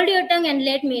 hold your tongue and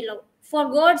let me love." For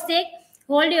God's sake,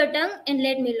 hold your tongue and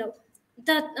let me love.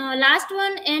 The last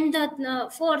one and the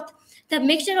fourth, the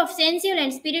mixture of sensual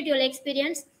and spiritual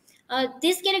experience.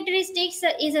 This characteristics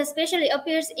is especially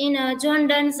appears in John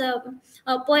Donne's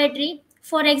poetry.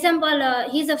 For example,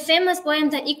 his a famous poem,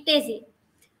 The Ictesi.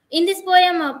 In this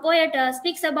poem, a poet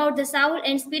speaks about the soul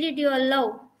and spiritual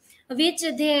love, which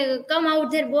they come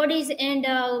out their bodies and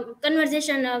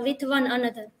conversation with one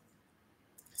another.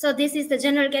 So this is the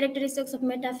general characteristics of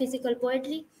metaphysical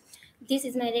poetry. This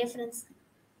is my reference.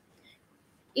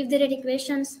 If there are any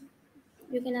questions,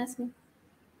 you can ask me.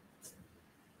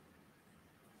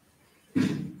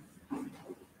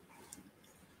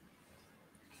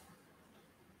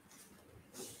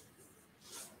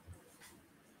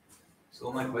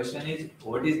 So my question is,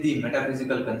 what is the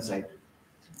metaphysical conceit?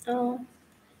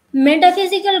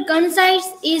 Metaphysical concepts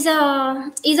is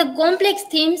a complex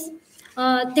themes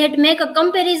that make a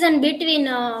comparison between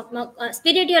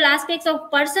spiritual aspects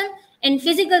of person and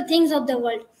physical things of the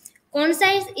world.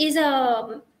 Concepts is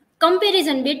a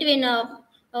comparison between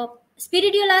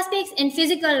spiritual aspects and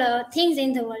physical things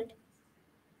in the world.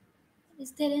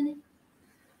 Is there any?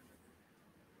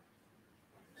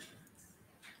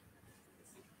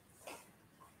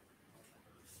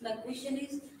 My question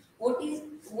is,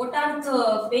 what are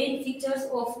the main features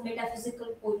of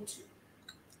metaphysical poetry?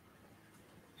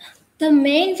 The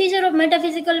main feature of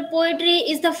metaphysical poetry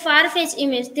is the far-fetched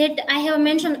image that I have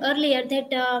mentioned earlier,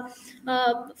 that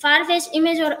far-fetched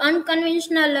image or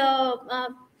unconventional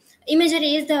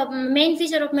imagery is the main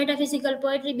feature of metaphysical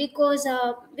poetry, because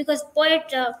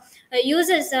poet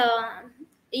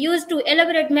use to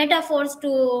elaborate metaphors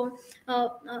to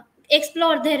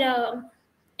explore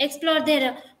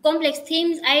their complex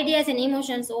themes, ideas, and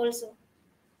emotions also.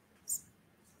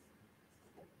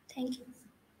 Thank you.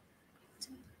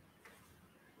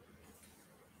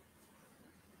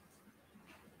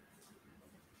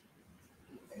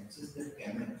 Access the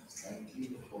camera slightly,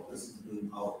 the focus is going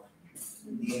out.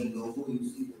 Near logo, you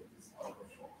see that it's out of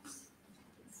focus.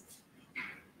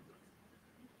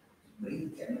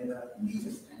 Bring camera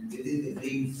near and within the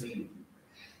green frame.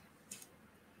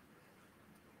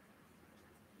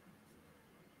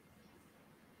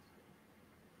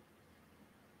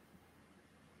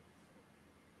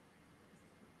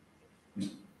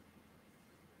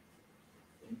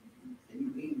 Can you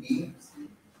bring me?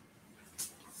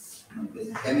 No, there's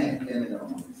a camera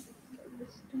on.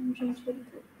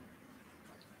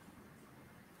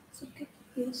 It's okay.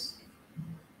 Yes.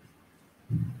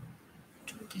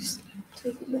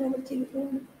 The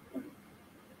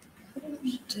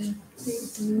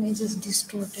image is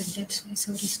distorted, that's why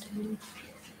sorry styling.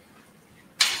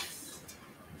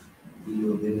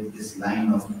 Below there is this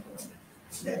line of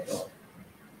laptop.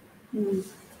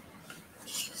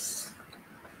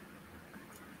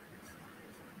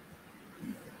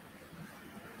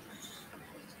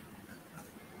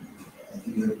 I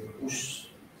think you have to push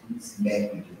things back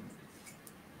into it.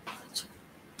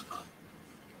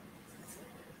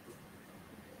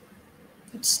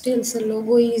 But still the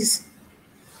logo is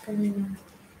coming on.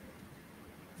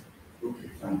 Okay,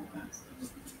 fine.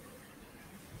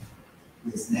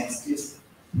 This next is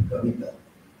KAVITA.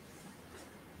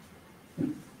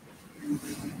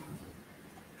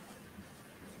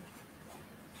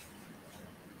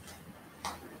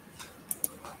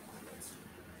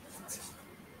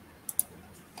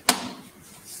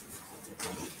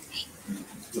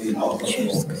 Going out of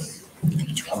focus.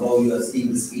 Above you are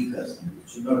seeing the speakers. It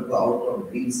should not go out of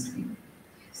green screen.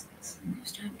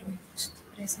 Start doing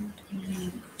present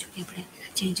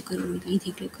change करो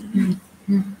इधर click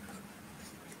करो.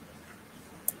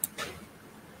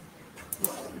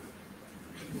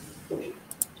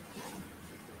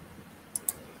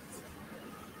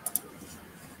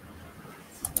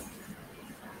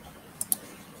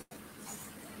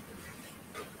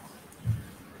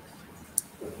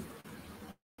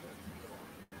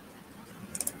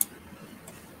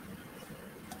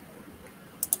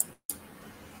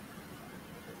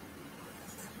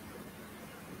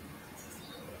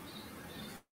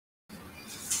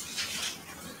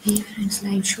 Here in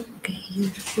slideshow, okay, you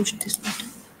push this button.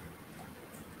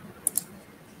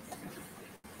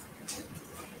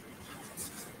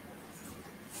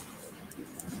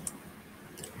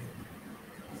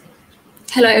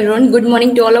 Hello everyone, good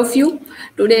morning to all of you.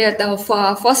 Today at the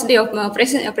first day of my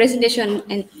presentation,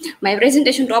 and my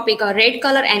presentation topic are red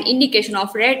color and indication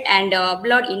of red and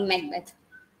blood in Macbeth.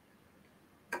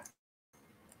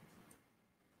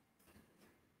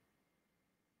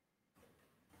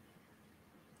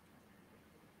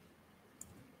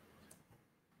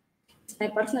 My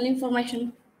personal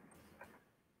information,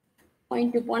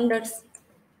 point to ponders,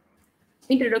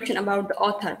 Introduction about the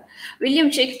author.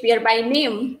 William Shakespeare, by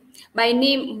name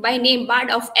Bard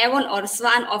of Avon or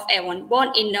Swan of Avon,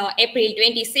 born in April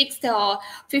 26,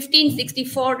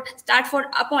 1564,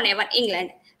 Stratford-upon-Avon,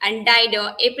 England, and died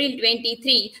April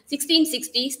 23,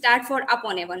 1660,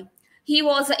 Stratford-upon-Avon. He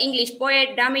was an English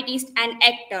poet, dramatist, and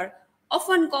actor,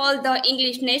 often called the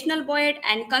English national poet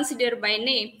and considered by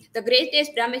name the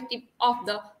greatest dramatist of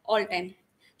the all time.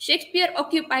 Shakespeare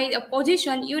occupied a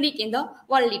position unique in the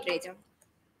world literature.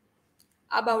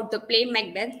 About the play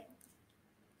Macbeth.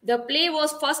 The play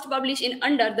was first published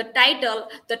under the title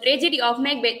The Tragedy of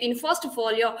Macbeth in first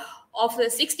folio of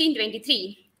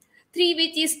 1623. Three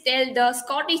witches tell the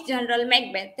Scottish general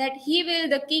Macbeth that he will be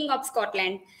the king of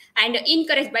Scotland, and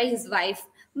encouraged by his wife,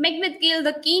 Macbeth kill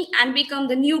the king and become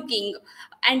the new king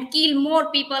and kill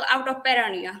more people out of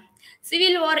paranoia.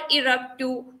 Civil war erupt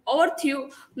to overthrow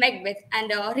Macbeth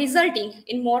and resulting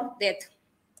in more death.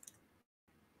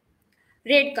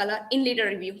 Red color in liter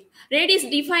review. Red is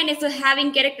defined as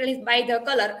having characterized by the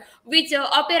color which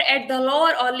appear at the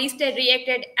lower or listed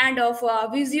reacted end of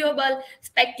visible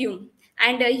spectrum,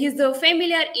 and is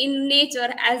familiar in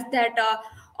nature as that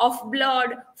of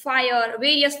blood, fire,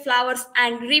 various flowers,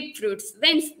 and ripe fruits.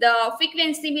 Whence the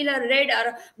frequent similar red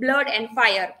are blood and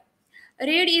fire.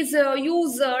 Red is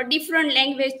use different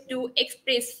language to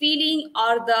express feeling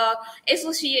or the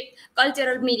associate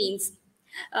cultural meanings.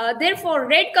 Therefore,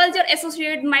 red culture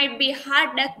associated might be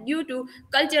hard due to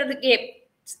cultural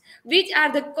gaps, which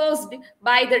are caused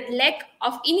by the lack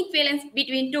of equivalence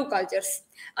between two cultures,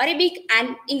 Arabic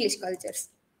and English cultures.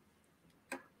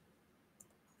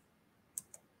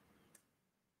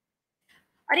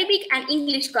 Arabic and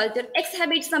English culture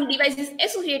exhibit some devices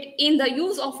associated in the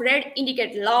use of red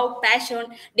indicate love, passion,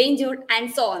 danger,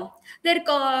 and so on. Their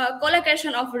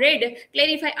collocation of red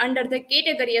clarify under the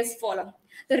category as follows.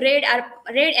 The red are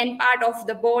red and part of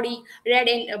the body, red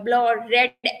and blood,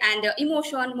 red and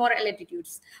emotion, moral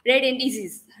attitudes, red and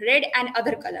disease, red and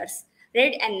other colors,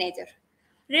 red and nature.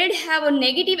 Red have a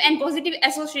negative and positive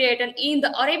association in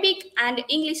the Arabic and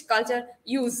English culture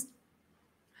use.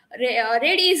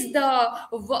 Red is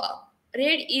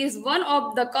one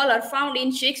of the color found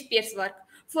in Shakespeare's work.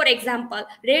 For example,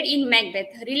 red in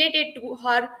Macbeth related to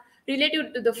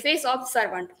the face of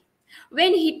servant.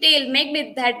 When he tells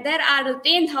Macbeth that there are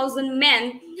 10,000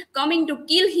 men coming to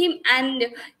kill him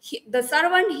and the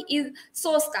servant is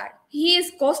so scared, he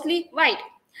is ghostly white.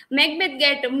 Macbeth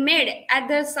gets mad at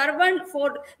the servant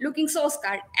for looking so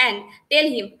scared and tell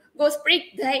him, go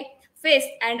prick thy face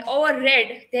and over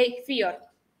red they fear.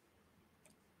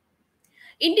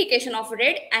 Indication of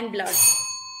red and blood.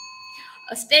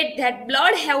 State that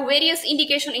blood have various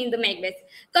indication in the Macbeth.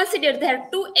 Consider there are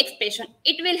two expressions.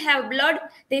 It will have blood,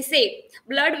 they say.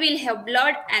 Blood will have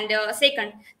blood, and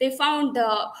second, they found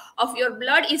of your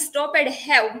blood is stopped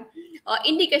have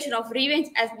indication of revenge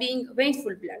as being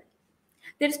vengeful blood.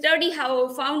 Their study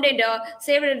have founded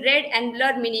several red and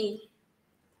blood meaning.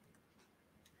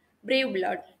 Brave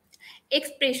blood.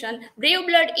 Expression brave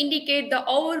blood indicate the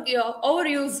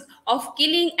overuse of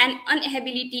killing and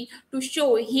inability to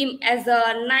show him as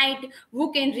a knight who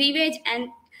can revenge and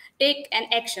take an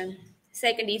action.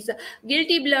 Second is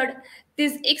guilty blood.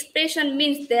 This expression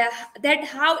means that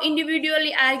how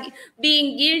individually are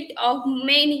being guilty of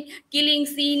many killing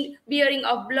seen bearing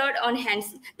of blood on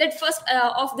hands. That first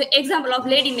of the example of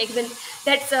Lady Macbeth,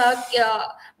 that's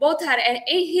both her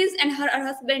his and her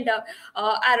husband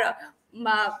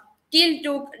are killed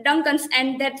to Duncan's,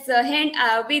 and that's hand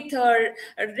with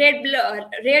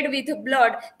red with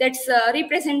blood. That's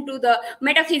represent to the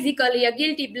metaphysically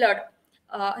guilty blood.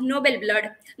 Noble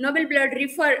blood. Noble blood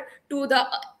refer to the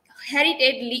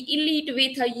heritedly elite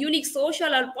with a unique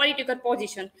social or political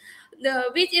position,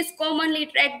 which is commonly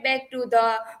tracked back to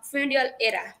the feudal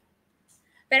era.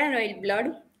 Paranoid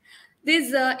blood.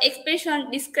 This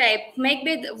expression describes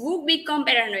Macbeth who become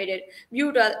paranoid,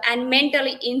 brutal, and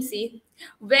mentally insane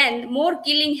when more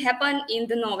killing happen in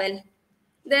the novel.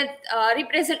 That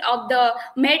represent of the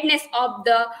madness of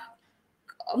the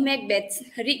Macbeth's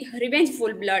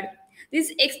revengeful blood.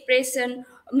 This expression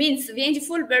means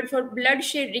vengeful blood for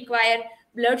bloodshed require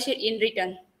bloodshed in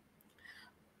return.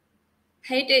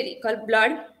 Theatrical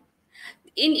blood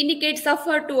indicates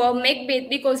suffer to a Macbeth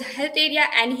because hysteria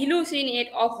and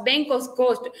hallucinate of Banquo's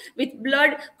ghost with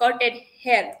blood-coated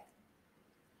hair.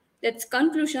 That's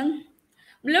conclusion.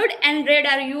 Blood and red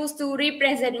are used to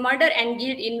represent murder and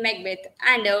guilt in Macbeth,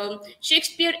 and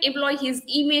Shakespeare employed his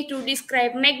image to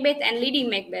describe Macbeth and Lady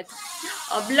Macbeth.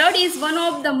 Blood is one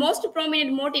of the most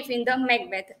prominent motifs in the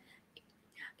Macbeth.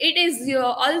 It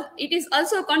is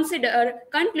also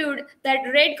conclude that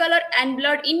red color and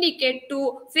blood indicate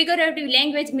to figurative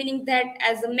language, meaning that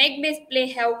as the Macbeth play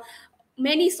have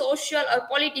many social or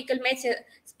political messages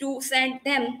to send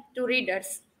them to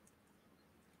readers.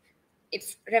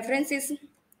 Its references,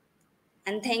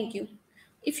 and thank you.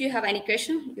 If you have any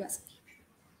question, you ask me.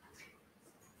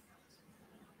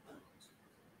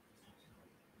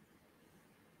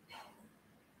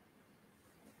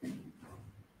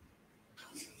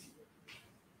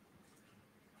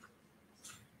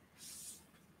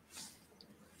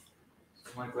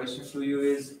 My question to you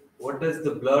is, what does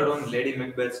the blood on Lady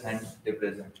Macbeth's hand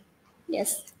represent?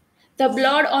 Yes. The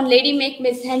blood on Lady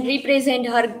Macbeth's hand represent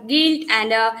her guilt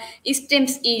and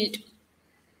esteem's yield.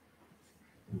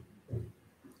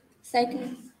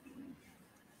 Second.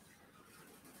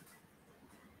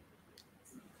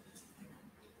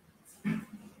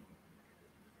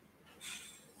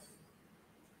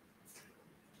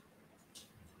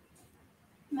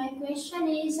 My question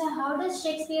is, how does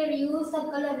Shakespeare use the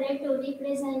color red to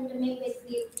represent Macbeth's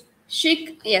guilt?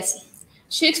 Yes.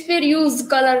 Shakespeare used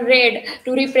color red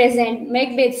to represent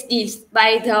Macbeth's guilt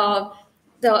by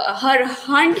her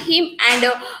hunt him and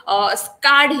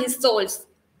scarred his souls.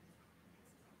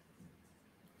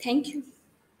 Thank you.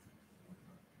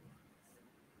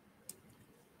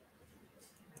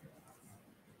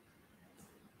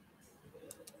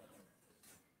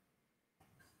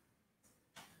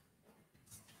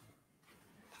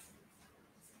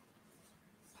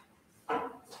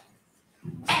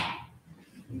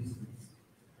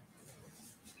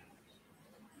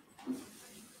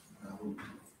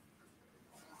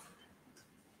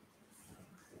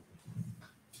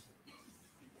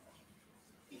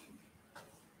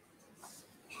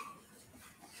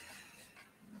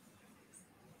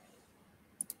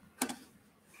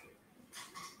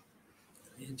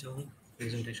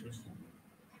 Presentation.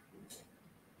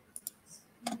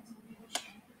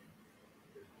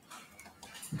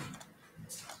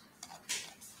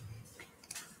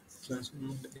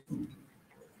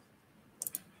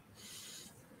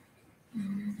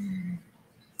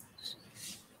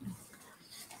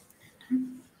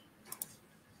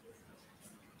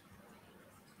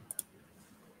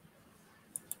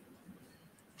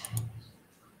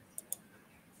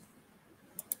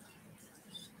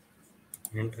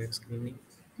 And try screening.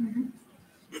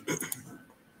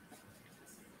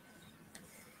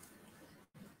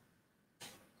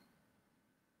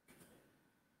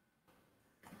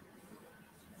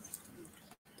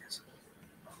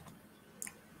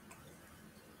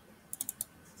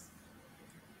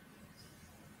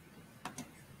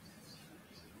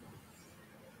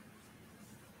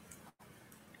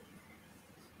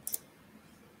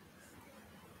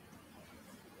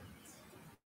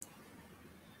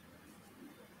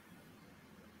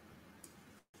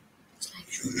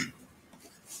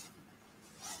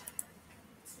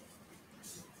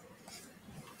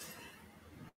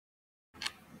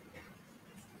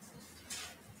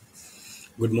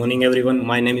 Good morning, everyone.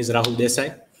 My name is Rahul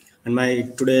Desai,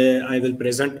 and today I will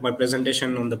present my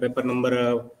presentation on the paper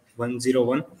number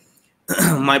 101.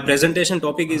 My presentation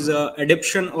topic is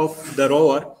adaptation of the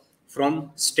Rover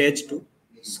from stage to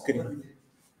screen.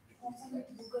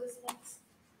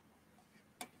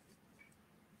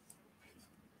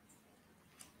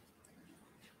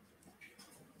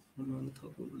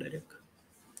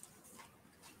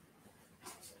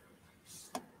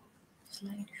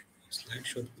 Slide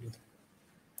show.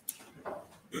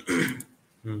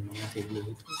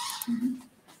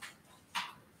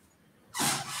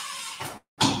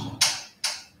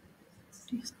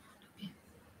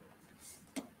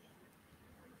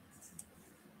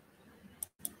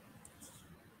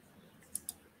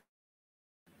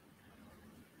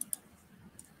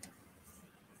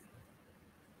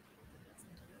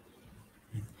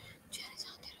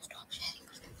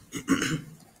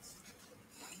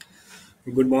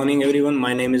 Good morning, everyone.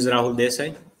 My name is Rahul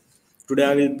Desai. Today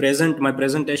I will present my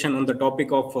presentation on the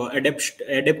topic of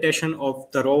adaptation of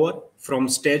the Rover from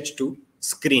stage to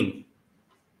screen.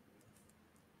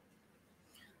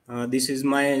 This is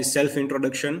my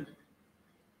self-introduction.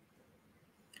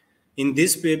 In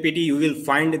this PPT, you will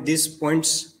find these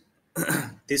points.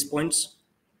 These points.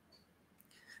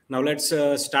 Now let's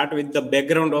start with the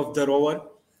background of the Rover.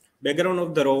 Background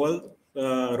of the Rover.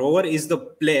 Rover is the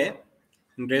play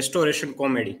restoration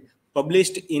comedy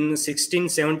published in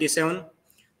 1677.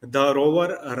 The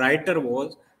Rover writer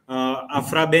was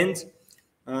Aphra.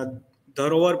 The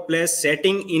Rover play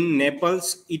setting in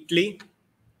Naples, Italy.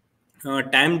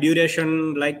 Time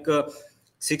duration like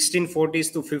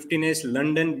 1640s to 15s,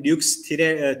 London Duke's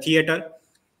Theatre.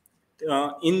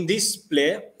 In this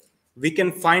play, we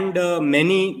can find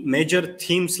many major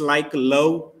themes like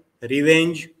love,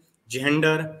 revenge,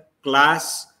 gender,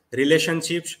 class,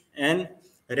 relationships, and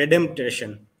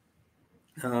redemption.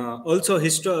 Also,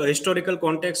 historical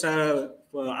context.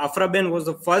 Aphra Behn was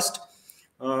the first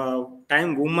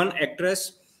time woman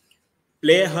actress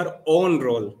play her own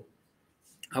role.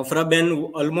 Aphra Behn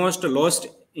almost lost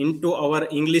into our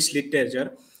English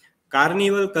literature.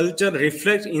 Carnival culture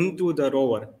reflects into the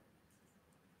Rover.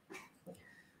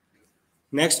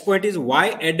 Next point is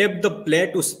why adapt the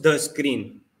play to the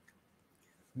screen?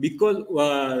 Because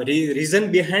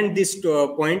reason behind this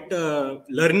point,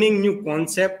 learning new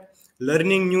concept,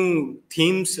 learning new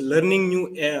themes, learning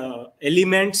new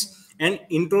elements, and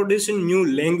introducing new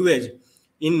language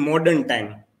in modern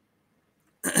time.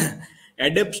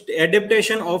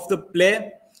 Adaptation of the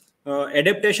play,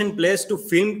 adaptation plays to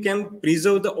film can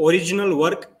preserve the original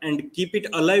work and keep it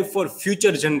alive for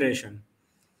future generation.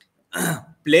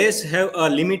 Plays have a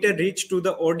limited reach to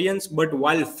the audience, but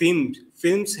while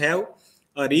films have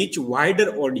a reach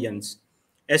wider audience,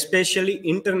 especially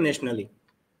internationally,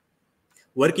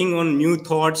 working on new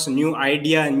thoughts, new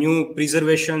idea, new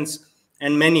preservations,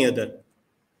 and many other.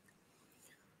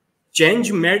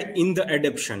 Change made in the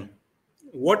adaptation.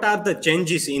 What are the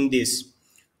changes in this?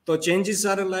 So changes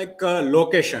are like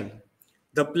location.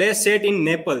 The play set in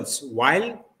Naples,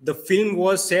 while the film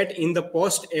was set in the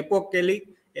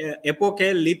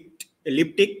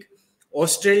post-apocalyptic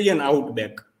Australian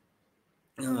outback.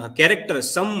 Characters,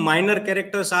 some minor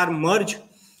characters are merged,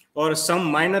 or some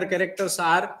minor characters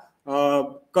are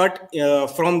cut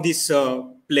from this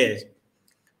play.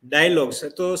 Dialogues.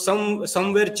 So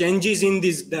somewhere changes in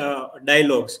these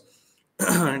dialogues.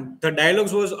 The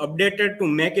dialogues was updated to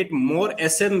make it more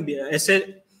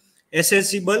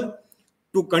accessible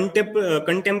to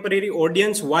contemporary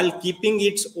audience while keeping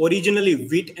its originally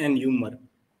wit and humor.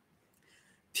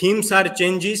 Themes are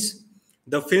changes.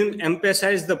 The film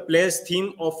emphasized the play's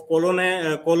theme of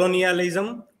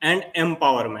colonialism and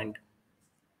empowerment.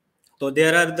 So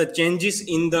there are the changes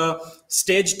in the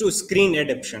stage to screen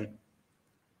adaptation.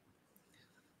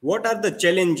 What are the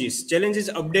challenges? Challenges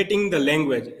updating the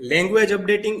language. Language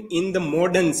updating in the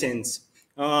modern sense.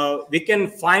 We can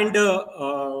find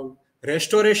a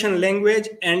restoration language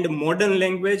and modern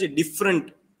language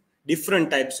different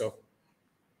types of.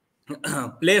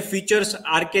 Play features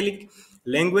archaic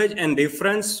language and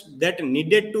reference that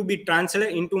needed to be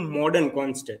translated into modern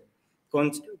context.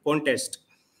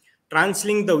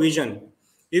 Translating the vision.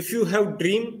 If you have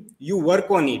dream, you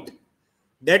work on it.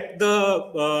 That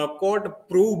the quote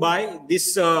proved by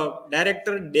this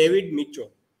director David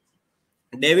Mitchell.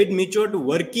 David Mitchell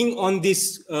working on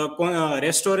this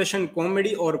restoration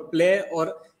comedy or play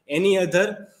or any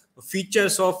other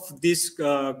features of this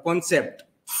concept.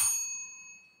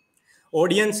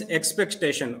 Audience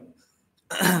expectation.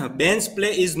 Behn's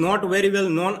play is not very well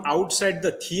known outside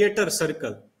the theater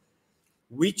circle,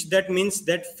 which that means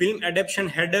that film adaptation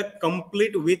had a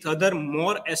complete with other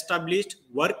more established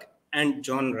work and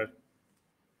genre.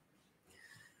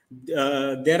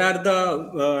 There are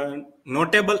the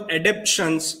notable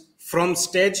adaptations from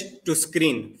stage to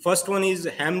screen. First one is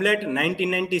Hamlet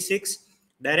 1996,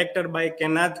 directed by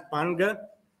Kenneth Branagh.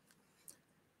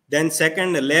 Then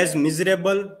second, Les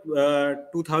Miserables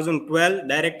 2012,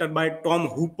 directed by Tom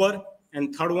Hooper.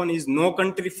 And third one is No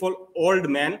Country for Old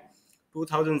Men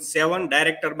 2007,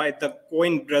 directed by the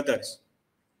Coen brothers.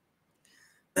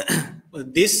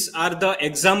 These are the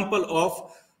example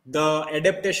of the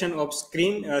adaptation of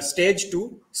stage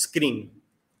to screen.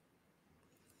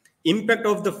 Impact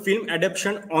of the film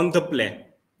adaptation on the play.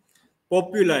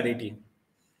 Popularity.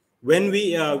 When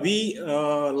we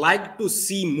like to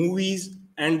see movies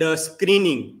and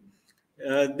screening,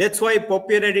 that's why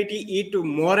popularity it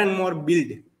more and more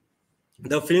build.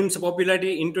 The film's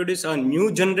popularity introduce a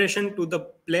new generation to the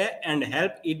play and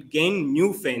help it gain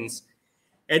new fans.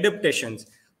 Adaptations.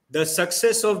 The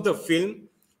success of the film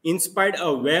inspired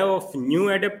a wave of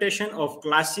new adaptation of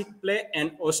classic play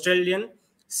and Australian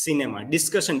cinema.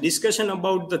 Discussion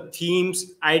about the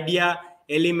themes, idea,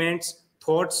 elements,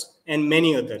 thoughts, and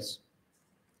many others.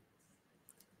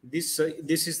 This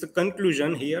is the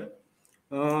conclusion here.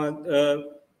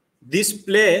 This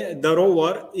play, The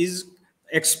Rover, is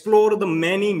explore the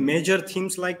many major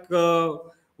themes like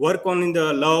work on in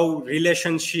the love,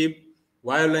 relationship,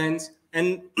 violence,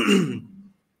 and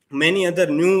many other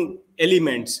new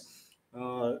elements.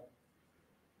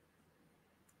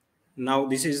 Now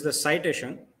this is the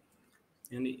citation,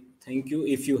 and thank you.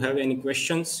 If you have any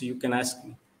questions, you can ask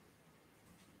me.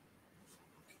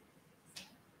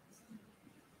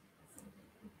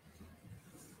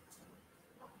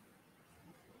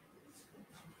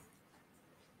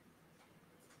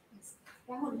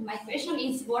 Rahul, my question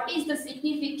is, what is the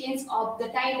significance of the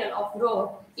title of Rover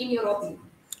in your opinion?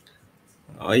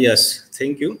 Yes,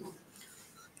 thank you.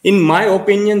 In my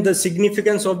opinion, the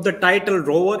significance of the title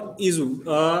Rover is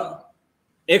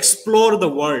explore the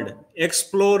world,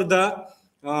 explore the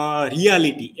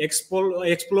reality,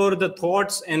 explore the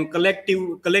thoughts and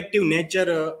collective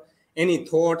nature, any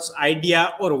thoughts,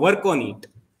 idea, or work on it.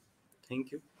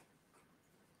 Thank you.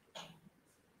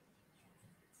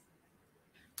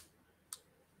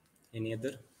 Any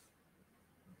other?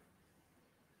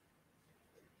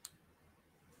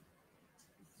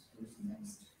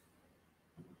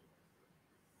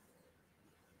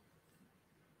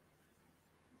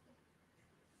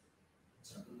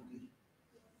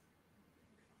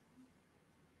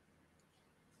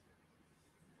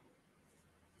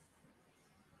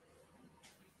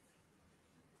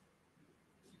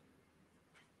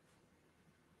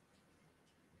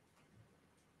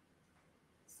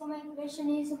 So my question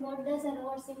is, what does a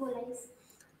rover symbolize?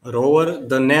 Rover,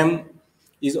 the name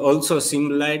is also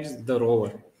symbolized the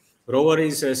rover. Rover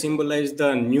is symbolized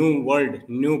the new world,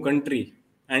 new country,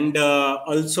 and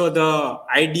also the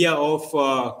idea of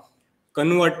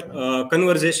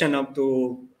conversation of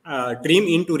to dream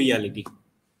into reality.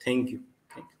 Thank you.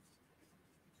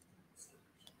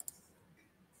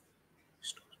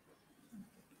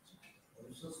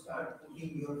 Also start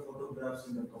putting your photographs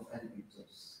in the profile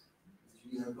pictures,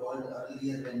 which we have told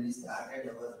earlier when we started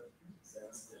our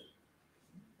semester.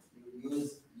 You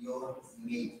use your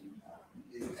image.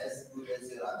 It is as good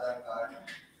as your Aadhaar card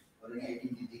or an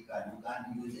identity card. You can't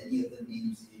use any other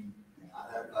names in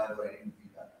Aadhaar card or identity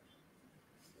card.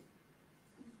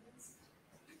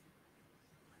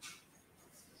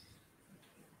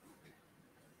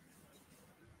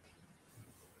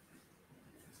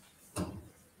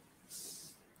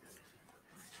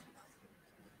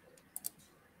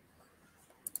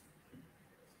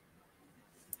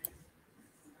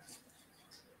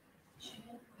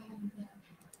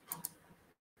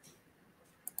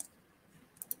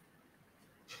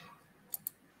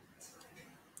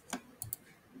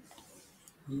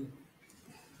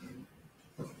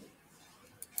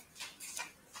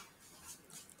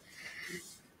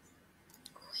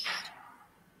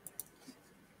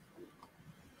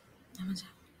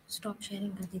 Stop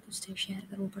sharing कर दी तो step share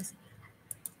करो ऊपर से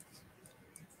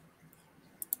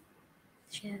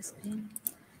share screen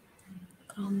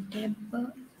Chrome tab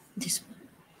this one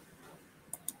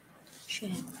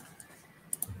share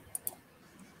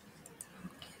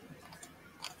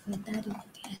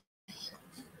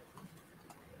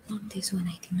not this one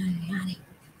I think no यार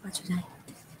पाछू जाए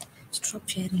stop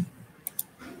sharing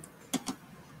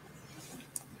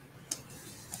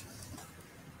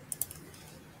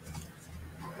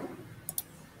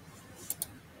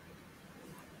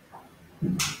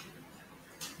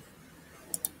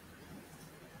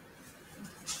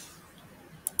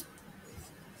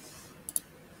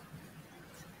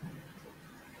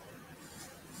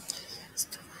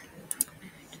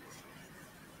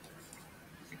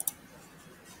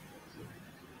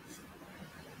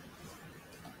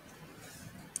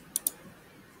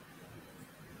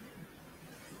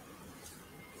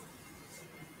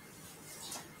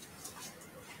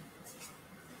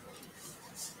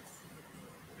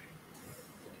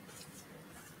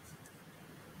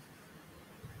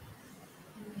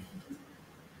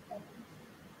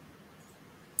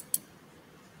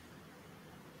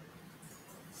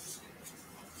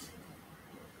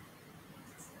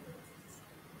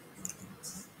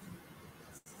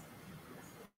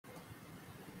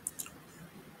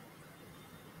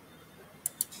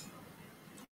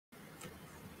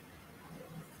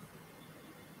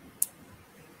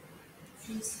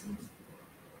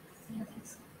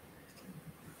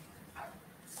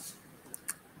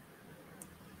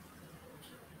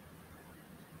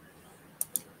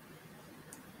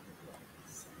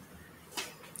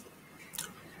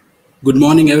Good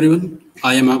morning, everyone.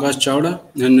 I am Akash CHAVDA,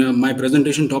 and my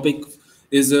presentation topic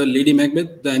is Lady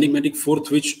Macbeth, the enigmatic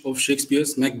fourth witch of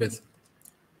Shakespeare's Macbeth.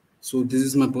 So this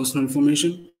is my personal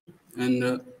information,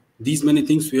 and these many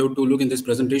things we have to look in this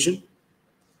presentation.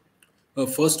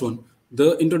 First one,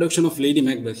 the introduction of Lady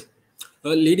Macbeth.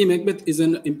 Lady Macbeth is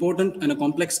an important and a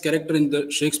complex character in the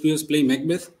Shakespeare's play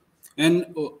Macbeth, and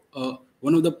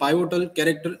one of the pivotal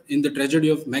character in the tragedy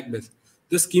of Macbeth.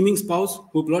 The scheming spouse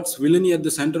who plots villainy at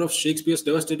the center of Shakespeare's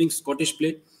devastating Scottish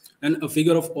play, and a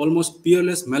figure of almost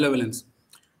peerless malevolence.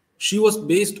 She was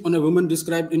based on a woman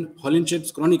described in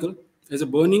Holinshed's Chronicle as a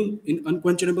burning in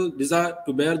unquenchable desire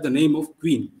to bear the name of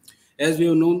Queen. As we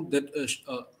have known that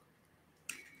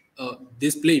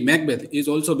this play, Macbeth, is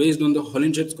also based on the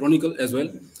Holinshed's Chronicle as well.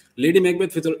 Lady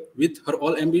Macbeth, with her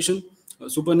all ambition,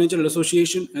 supernatural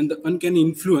association, and the uncanny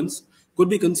influence could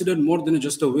be considered more than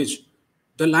just a witch.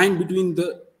 The line between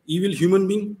the evil human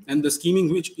being and the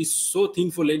scheming witch is so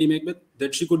thin for Lady Macbeth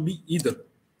that she could be either.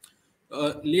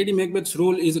 Lady Macbeth's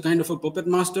role is a kind of a puppet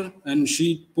master, and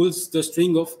she pulls the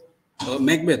string of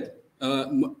Macbeth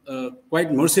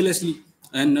quite mercilessly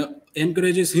and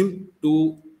encourages him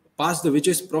to pass the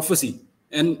witch's prophecy.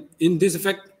 And in this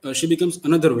effect, she becomes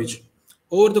another witch.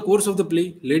 Over the course of the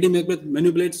play, Lady Macbeth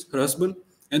manipulates her husband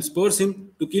and spurs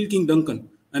him to kill King Duncan,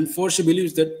 and for she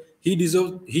believes that he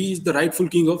is the rightful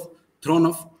king of throne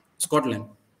of Scotland.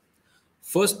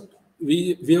 First,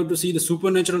 we have to see the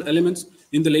supernatural elements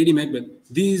in the Lady Macbeth.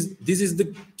 This is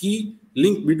the key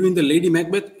link between the Lady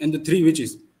Macbeth and the three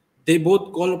witches. They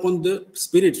both call upon the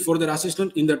spirits for their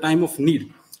assistance in the time of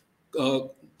need.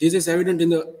 This is evident in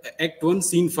the Act 1,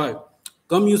 Scene 5.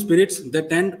 Come, you spirits that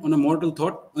tend on a mortal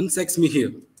thought, unsex me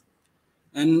here.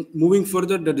 And moving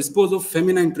further, the dispose of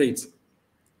feminine traits.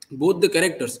 Both the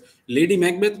characters, Lady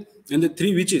Macbeth and the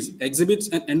three witches, exhibits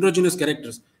an androgynous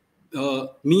characters,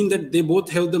 mean that they both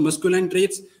have the masculine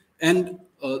traits and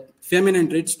feminine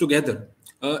traits together.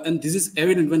 And this is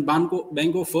evident when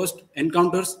Banquo first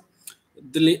encounters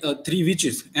the three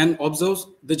witches and observes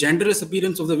the genderless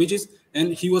appearance of the witches,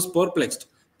 and he was perplexed.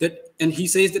 And he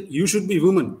says that you should be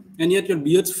woman, and yet your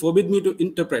beards forbid me to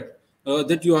interpret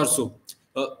that you are so.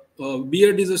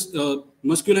 Beard is a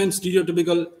masculine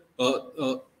stereotypical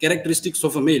characteristics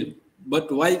of a male,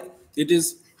 but why it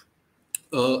is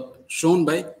shown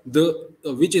by the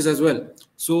witches as well.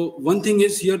 So one thing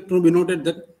is here to be noted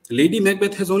that Lady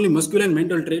Macbeth has only masculine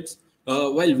mental traits,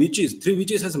 while three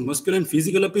witches has a masculine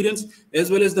physical appearance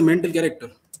as well as the mental character.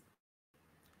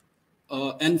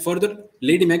 And further,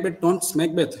 Lady Macbeth taunts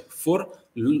Macbeth for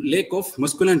lack of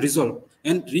masculine resolve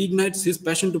and reignites his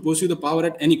passion to pursue the power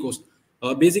at any cost.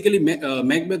 Basically,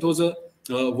 Macbeth was a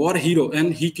war hero,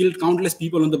 and he killed countless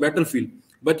people on the battlefield,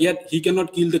 but yet he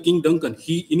cannot kill the King Duncan.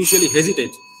 He initially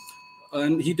hesitates,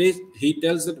 and he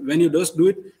tells that when you just do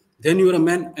it, then you are a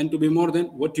man, and to be more than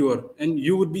what you are, and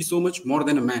you would be so much more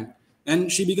than a man.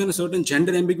 And she began a certain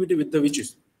gender ambiguity with the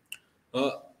witches.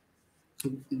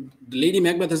 Lady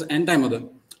Macbeth is anti-mother.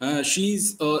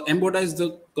 She's embodies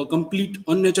the complete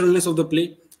unnaturalness of the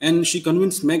play, and she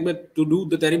convinced Macbeth to do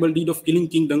the terrible deed of killing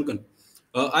King Duncan.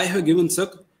 I have given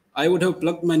suck. I would have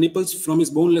plucked my nipples from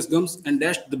his boneless gums and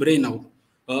dashed the brain out.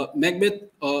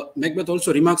 Macbeth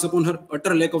also remarks upon her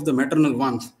utter lack of the maternal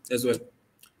warmth as well.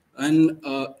 And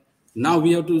now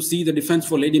we have to see the defense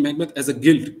for Lady Macbeth as a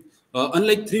guilt.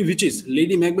 Unlike three witches,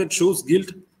 Lady Macbeth shows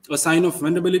guilt, a sign of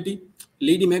vulnerability.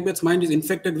 Lady Macbeth's mind is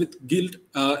infected with guilt,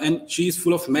 and she is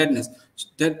full of madness.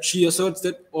 That she asserts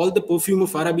that all the perfume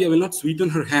of Arabia will not sweeten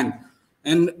her hand.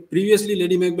 And previously,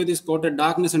 Lady Macbeth is caught at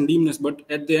darkness and dimness, but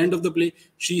at the end of the play,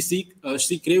 she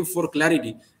craves for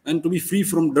clarity and to be free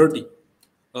from dirty.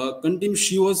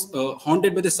 She was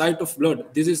haunted by the sight of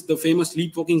blood. This is the famous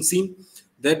sleepwalking scene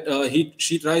that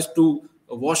she tries to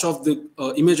wash off the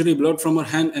imaginary blood from her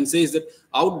hand and says that,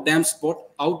 out damn spot,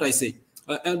 out I say.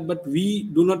 But we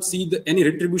do not see any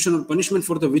retribution or punishment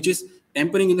for the witches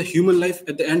tampering in the human life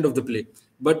at the end of the play.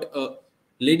 But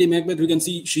Lady Macbeth, we can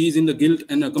see she is in the guilt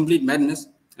and a complete madness.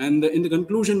 And in the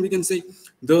conclusion, we can say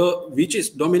the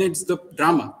witches dominates the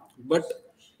drama,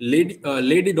 but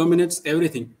Lady dominates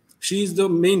everything. She is the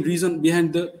main reason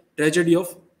behind the tragedy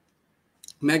of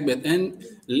Macbeth. And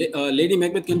Lady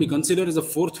Macbeth can be considered as a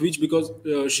fourth witch because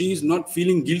she is not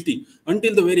feeling guilty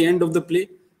until the very end of the play.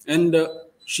 And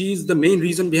she is the main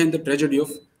reason behind the tragedy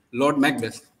of Lord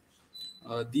Macbeth.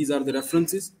 These are the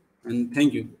references. And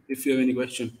thank you. If you have any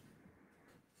question.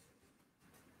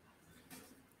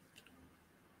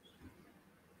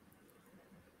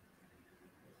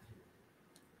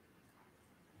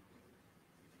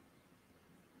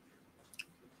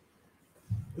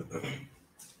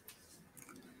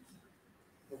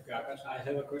 Okay, Akash, I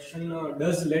have a question.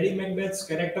 Does Lady Macbeth's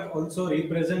character also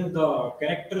represent the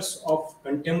characters of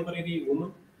contemporary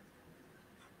women?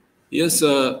 Yes,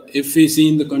 if we see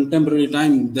in the contemporary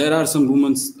time, there are some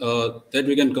women that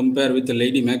we can compare with the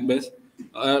Lady Macbeth.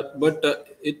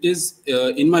 But it is,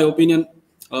 in my opinion,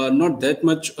 not that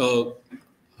much,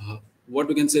 what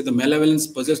we can say, the malevolence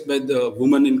possessed by the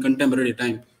woman in contemporary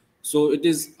time. So it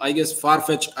is, I guess,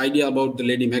 far-fetched idea about the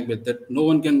Lady Macbeth that no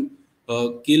one can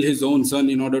kill his own son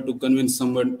in order to convince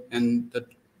someone, and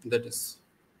that is.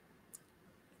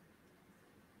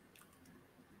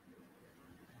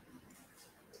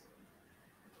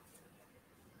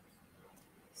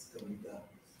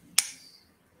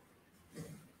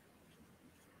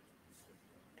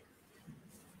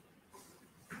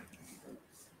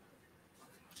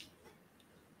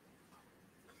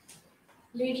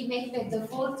 Lady Macbeth, the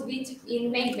fourth witch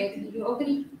in Macbeth. You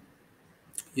agree?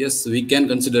 Yes, we can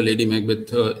consider Lady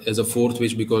Macbeth as a fourth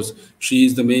witch because she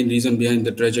is the main reason behind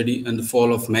the tragedy and the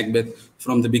fall of Macbeth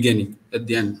from the beginning at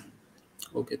the end.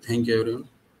 Okay, thank you, everyone.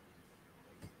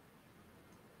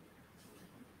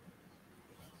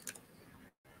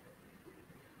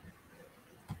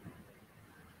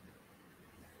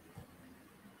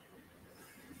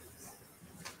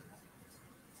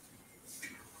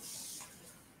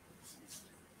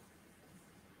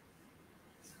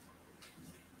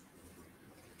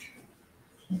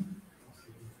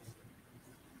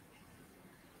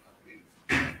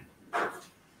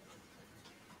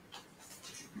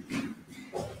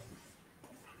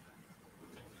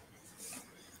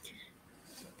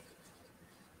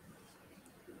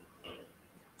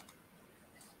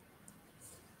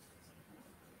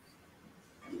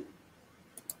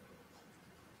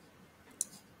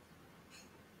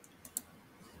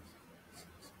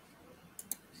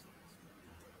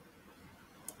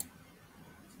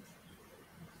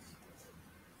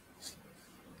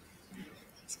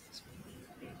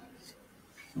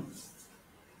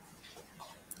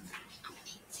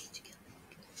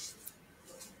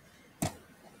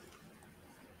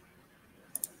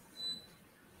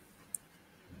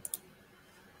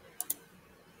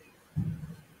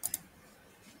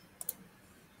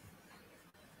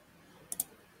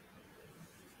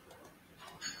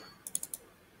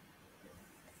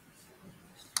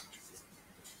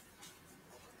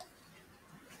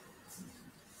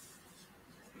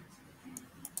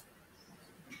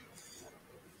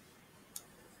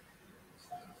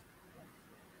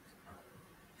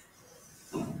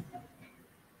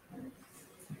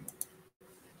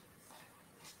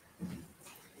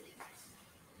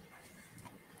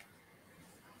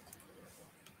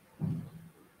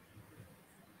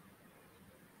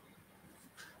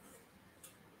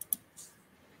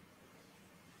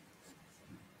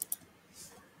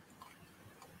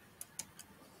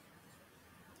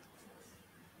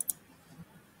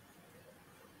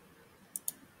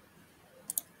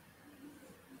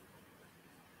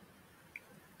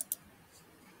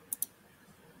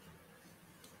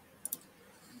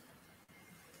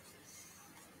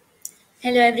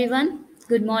 Hello everyone,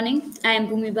 good morning. I am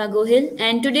BHUMIBA GOHIL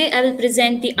and today I will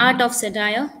present the art of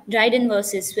satire, Dryden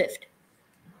versus Swift.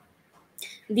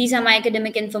 These are my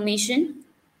academic information.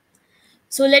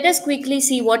 So let us quickly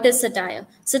see what is satire.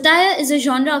 Satire is a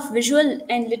genre of visual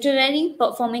and literary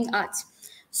performing arts.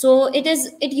 So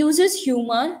it uses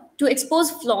humor to expose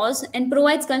flaws and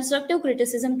provides constructive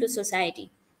criticism to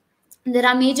society. There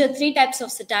are major three types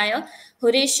of satire: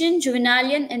 Horatian,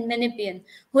 Juvenalian, and Menippean.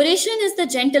 Horatian is the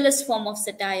gentlest form of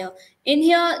satire. In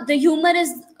here, the humor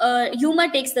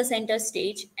takes the center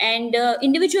stage, and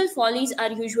individual follies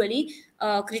are usually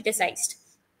criticized.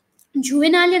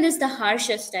 Juvenalian is the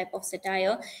harshest type of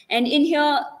satire, and in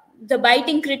here, the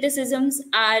biting criticisms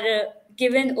are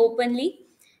given openly.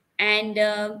 And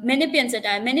Menippean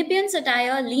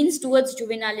satire leans towards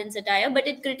Juvenalian satire, but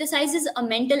it criticizes a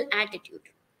mental attitude.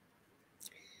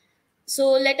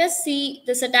 So let us see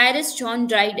the satirist John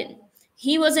Dryden.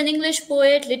 He was an English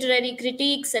poet, literary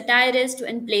critic, satirist,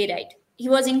 and playwright. He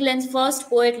was England's first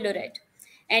poet laureate.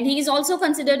 And he is also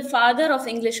considered father of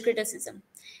English criticism.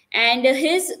 And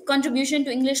his contribution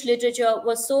to English literature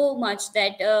was so much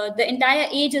that the entire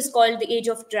age is called the Age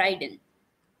of Dryden.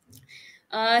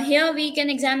 Here we can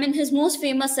examine his most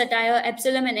famous satire,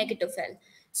 Absalom and Achitophel.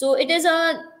 So it is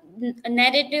a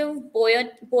narrative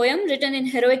poem written in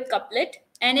heroic couplet,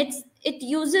 and it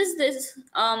uses this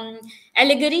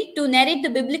allegory to narrate the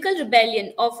biblical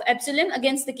rebellion of Absalom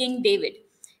against the king David.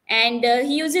 And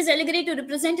he uses allegory to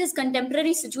represent his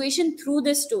contemporary situation through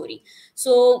this story.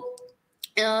 So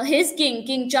his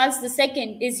King Charles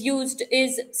II,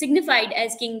 is signified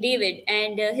as King David,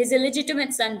 and his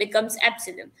illegitimate son becomes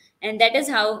Absalom. And that is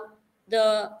how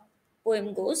the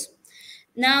poem goes.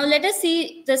 Now let us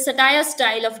see the satire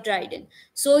style of Dryden.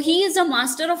 So he is a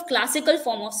master of classical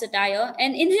form of satire,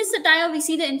 and in his satire we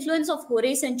see the influence of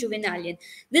Horace and Juvenalian.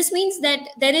 This means that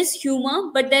there is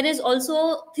humor, but there is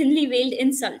also thinly veiled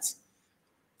insults.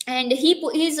 And he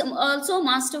is also a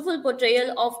masterful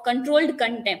portrayal of controlled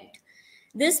contempt.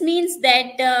 This means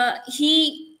that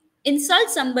he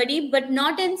insults somebody, but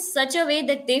not in such a way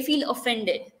that they feel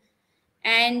offended.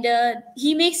 And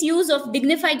he makes use of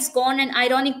dignified scorn and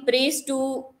ironic praise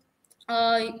to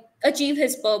achieve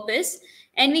his purpose.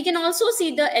 And we can also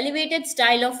see the elevated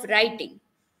style of writing.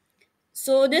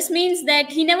 So this means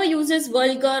that he never uses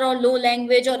vulgar or low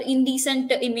language or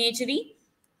indecent imagery.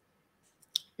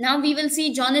 Now we will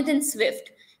see Jonathan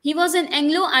Swift. He was an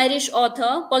Anglo-Irish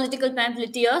author, political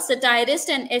pamphleteer, satirist,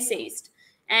 and essayist.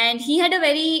 and he had a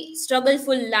very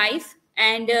struggleful life.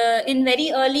 And in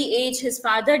very early age, his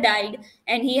father died,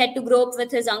 and he had to grow up with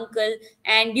his uncle.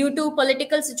 And due to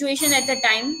political situation at the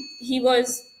time, he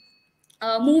was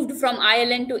moved from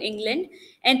Ireland to England.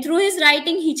 And through his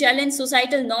writing, he challenged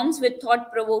societal norms with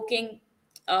thought-provoking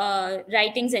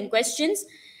writings and questions.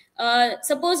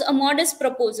 Suppose a modest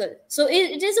proposal. So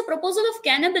it is a proposal of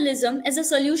cannibalism as a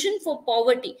solution for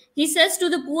poverty. He says to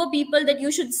the poor people that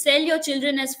you should sell your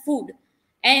children as food.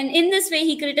 And in this way,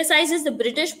 he criticizes the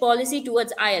British policy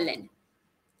towards Ireland.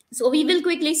 So we will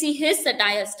quickly see his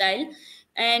satire style.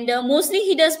 And mostly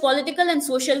he does political and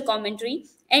social commentary.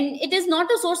 And it is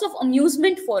not a source of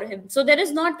amusement for him. So there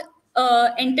is not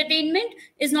entertainment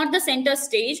is not the center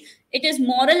stage. It is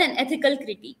moral and ethical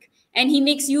critique. And he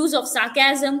makes use of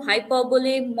sarcasm,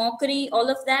 hyperbole, mockery,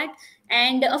 all of that.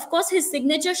 And of course, his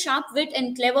signature sharp wit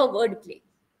and clever wordplay.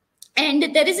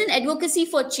 And there is an advocacy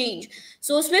for change.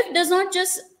 So Swift does not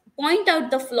just point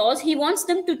out the flaws, he wants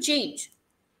them to change.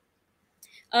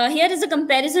 Here is a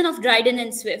comparison of Dryden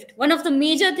and Swift. One of the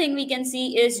major thing we can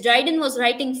see is Dryden was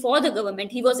writing for the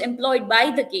government. He was employed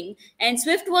by the king, and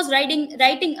Swift was writing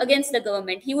against the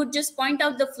government. He would just point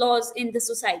out the flaws in the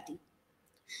society.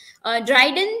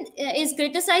 Dryden is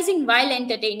criticizing while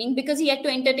entertaining because he had to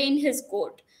entertain his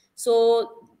court.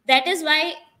 So that is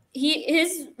why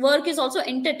his work is also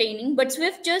entertaining, but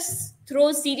Swift just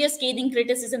throws serious scathing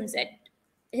criticisms at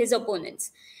his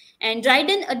opponents. And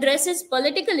Dryden addresses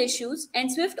political issues,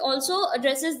 and Swift also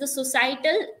addresses the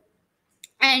societal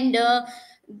and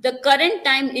the current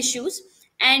time issues.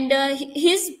 And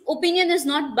his opinion is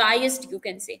not biased, you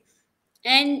can say.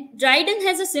 And Dryden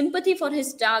has a sympathy for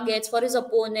his targets, for his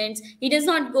opponents. He does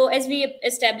not go, as we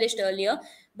established earlier,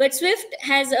 but Swift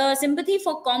has a sympathy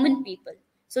for common people.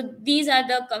 So these are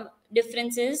the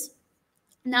differences.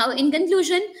 Now, in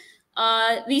conclusion,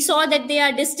 we saw that they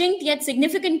are distinct yet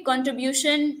significant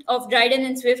contribution of Dryden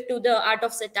and Swift to the art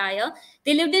of satire.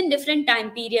 They lived in different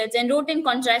time periods and wrote in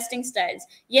contrasting styles,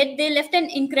 yet they left an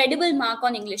incredible mark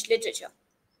on English literature.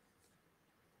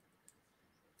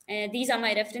 These are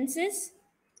my references,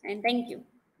 and thank you.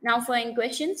 Now for any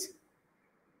questions.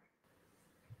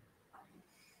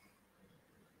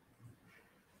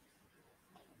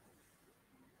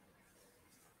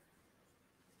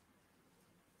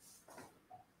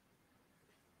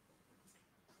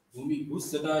 Bhumi,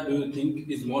 whose satire do you think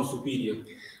is more superior?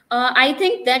 I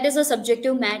think that is a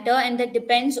subjective matter, and that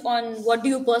depends on what do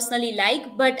you personally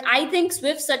like. But I think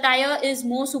Swift's satire is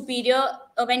more superior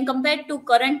when compared to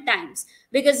current times,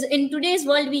 because in today's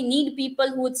world we need people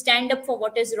who would stand up for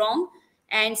what is wrong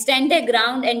and stand their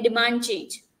ground and demand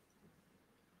change.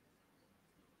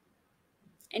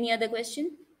 Any other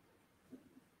question?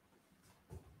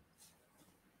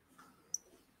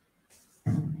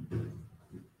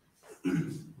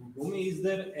 Bhumi, is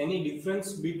there any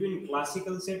difference between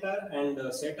classical satire and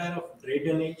satire of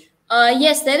Dryden age?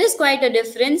 Yes, there is quite a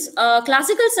difference.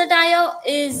 Classical satire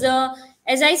is,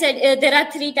 as I said, there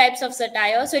are three types of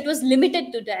satire, so it was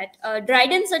limited to that.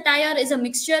 Dryden satire is a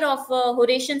mixture of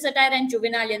Horatian satire and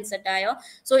Juvenalian satire.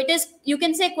 So it is, you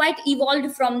can say, quite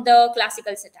evolved from the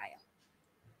classical satire.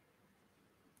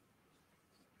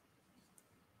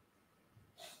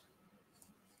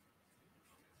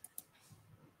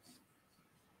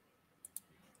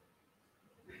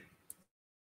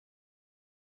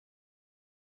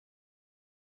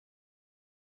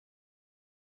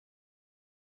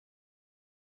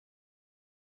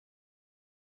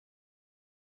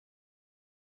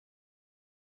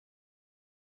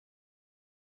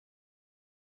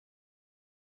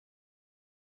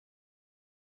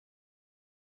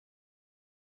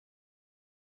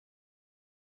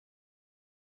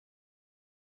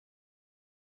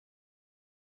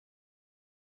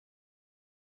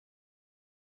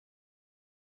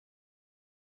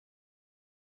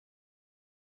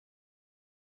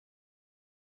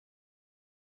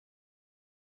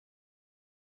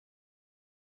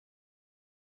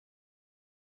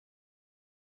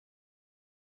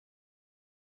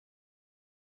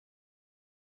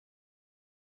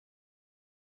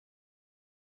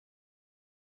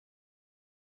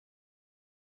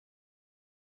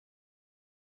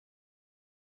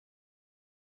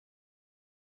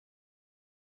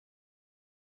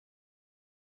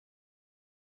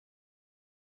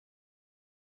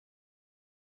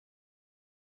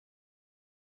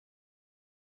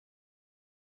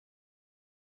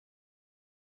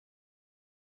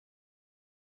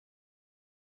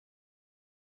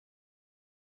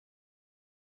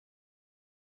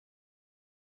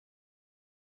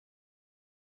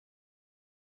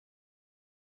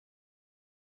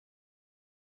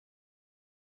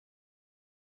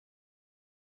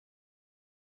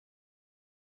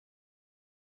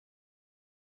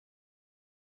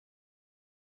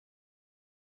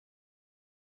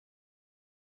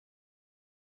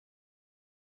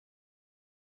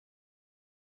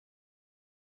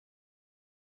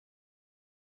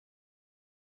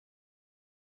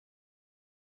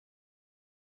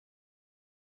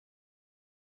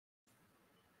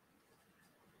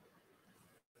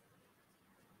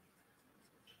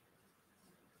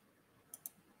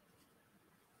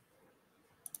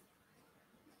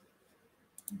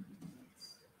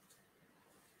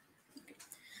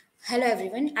 Hello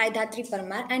everyone, I Dhatri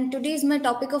Parmar, and today's my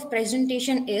topic of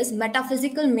presentation is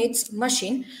Metaphysical Meets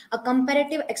Machine, a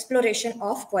comparative exploration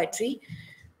of poetry.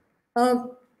 Uh,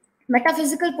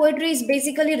 Metaphysical poetry is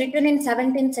basically written in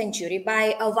 17th century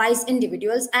by wise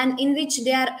individuals, and in which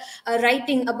they are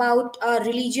writing about a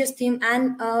religious theme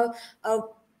and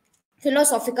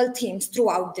philosophical themes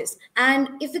throughout this.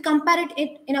 And if we compare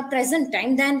it in a present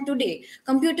time, then today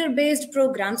computer based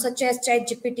programs such as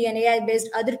ChatGPT and AI based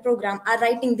other program are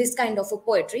writing this kind of a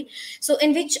poetry. So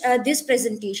in which this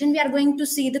presentation we are going to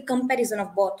see the comparison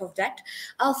of both of that.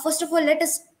 First of all, let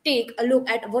us take a look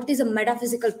at what is a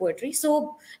metaphysical poetry.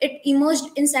 So it emerged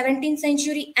in 17th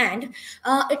century, and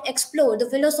it explored the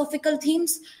philosophical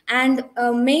themes, and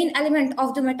main element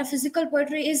of the metaphysical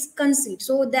poetry is conceit.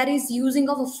 So there is using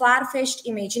of a far-fetched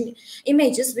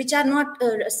images which are not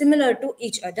similar to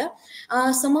each other.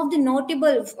 Some of the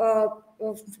notable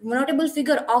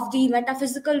figure of the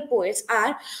metaphysical poets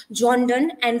are John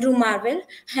Donne, Andrew Marvell,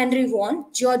 Henry Vaughan,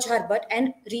 George Herbert,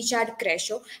 and Richard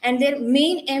Crashaw. And their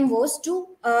main aim was to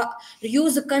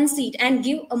use a conceit and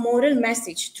give a moral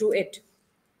message through it.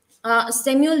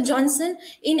 Samuel Johnson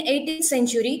in 18th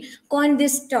century coined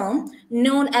this term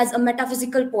known as a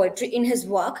metaphysical poetry in his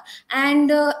work,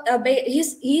 and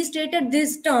he stated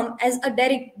this term as a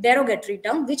derogatory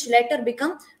term which later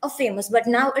became a famous, but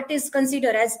now it is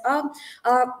considered as a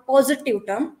positive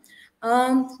term.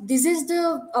 This is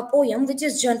a poem which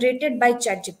is generated by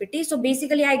ChatGPT. So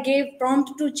basically, I gave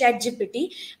prompt to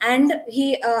ChatGPT, and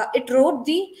it wrote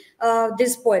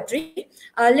this poetry.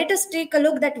 Let us take a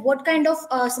look at what kind of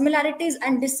similarities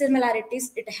and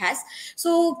dissimilarities it has.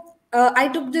 So I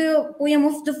took the poem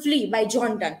of The Flea by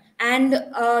John Donne, and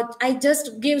I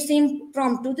just gave same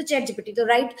prompt to the ChatGPT to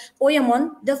write poem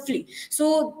on The Flea.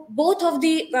 So both of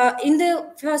the in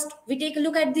the first we take a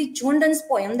look at the John Donne's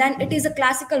poem, then it is a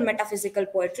classical metaphysical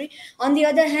poetry. On the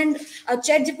other hand, a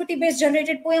ChatGPT based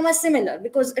generated poem are similar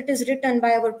because it is written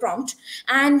by our prompt,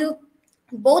 and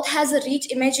both has a rich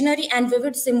imaginary and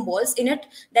vivid symbols in it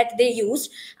that they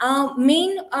used.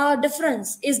 Main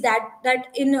difference is that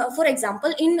in for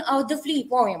example, in The Flea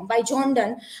poem by John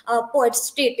Donne, poet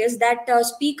states that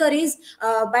speaker is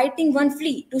biting one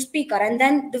flea to speaker, and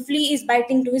then the flea is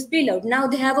biting to his beloved. Now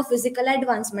they have a physical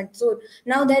advancement, so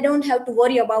now they don't have to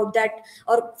worry about that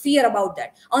or fear about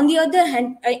that. On the other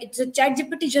hand, it's a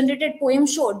ChatGPT generated poem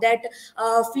showed that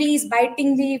flea is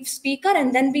biting the speaker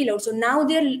and then beloved. So now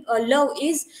their love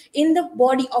is in the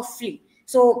body of flea.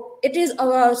 So it is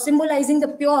symbolizing the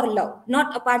pure love,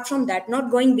 not apart from that, not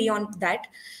going beyond that.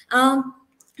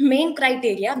 Main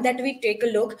criteria that we take a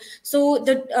look. So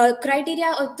the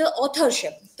criteria of the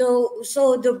authorship. So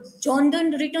the John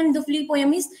Donne written The Flea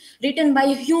poem is written by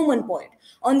a human poet.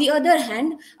 On the other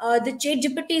hand, the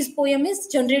ChatGPT's poem is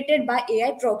generated by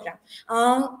AI program.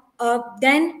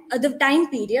 Then the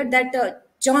time period that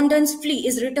John Donne's Flea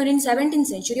is written in 17th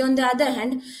century. On the other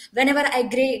hand, whenever I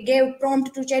gave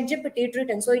prompt to ChatGPT, it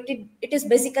written. So it is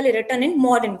basically written in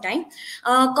modern time.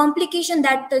 Complication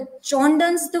that John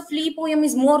Donne's The Flea poem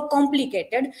is more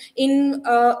complicated in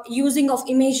using of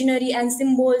imaginary and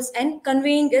symbols and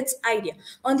conveying its idea.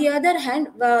 On the other hand,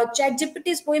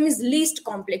 ChatGPT's poem is least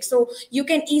complex. So you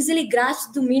can easily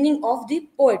grasp the meaning of the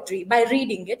poetry by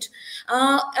reading it.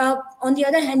 On the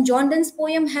other hand, John Donne's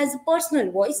poem has a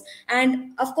personal voice, and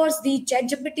of course the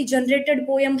ChatGPT generated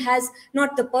poem has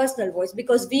not the personal voice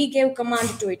because we gave command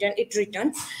to it and it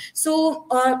returned. So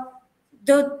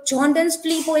the John Donne's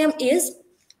Flea poem is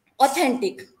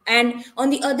authentic, and on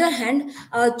the other hand,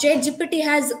 ChatGPT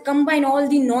has combined all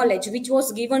the knowledge which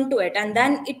was given to it, and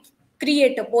then it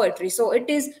create a poetry. So it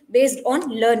is based on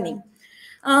learning.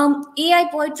 AI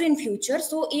poetry in future.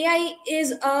 So AI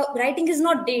is writing is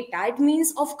not data. It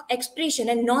means of expression,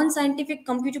 and non-scientific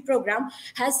computer program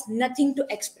has nothing to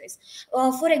express.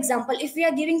 For example, if we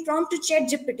are giving prompt to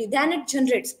ChatGPT, then it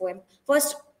generates poem.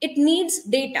 First, it needs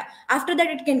data. After that,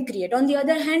 it can create. On the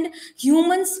other hand,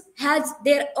 humans have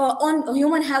their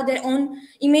own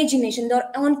imagination, their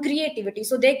own creativity,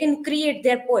 so they can create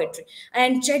their poetry.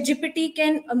 And ChatGPT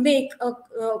can make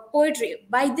poetry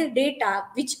by the data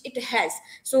which it has.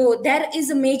 So there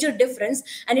is a major difference,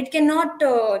 and it cannot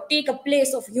take a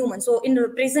place of human. So in the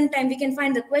present time, we can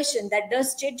find the question that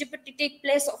does ChatGPT take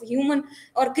place of human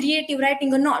or creative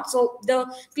writing or not? So the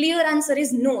clear answer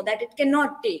is no, that it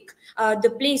cannot take the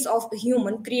place of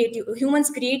humans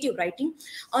creative writing.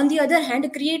 On the other hand,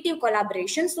 creative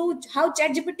collaboration. So how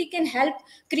ChatGPT can help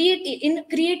create in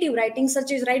creative writing,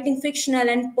 such as writing fictional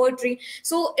and poetry.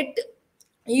 So it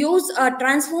use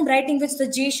transform writing with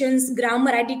suggestions,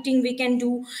 grammar editing we can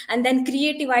do, and then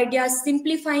creative ideas,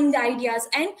 simplifying the ideas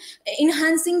and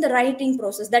enhancing the writing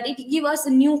process, that it give us a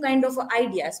new kind of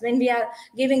ideas when we are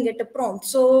giving it a prompt.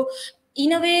 So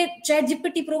in a way,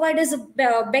 ChatGPT provides us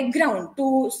a background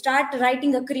to start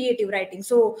writing a creative writing.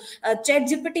 So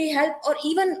ChatGPT help, or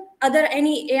even other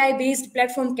any AI based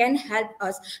platform can help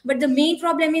us. But the main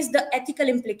problem is the ethical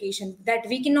implication, that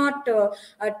we cannot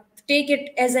take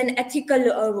it as an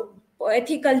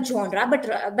ethical genre,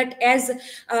 but as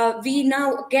we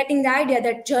now getting the idea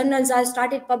that journals are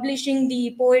started publishing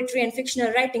the poetry and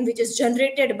fictional writing which is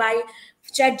generated by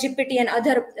ChatGPT and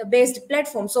other based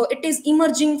platforms. So it is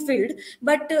emerging field,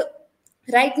 but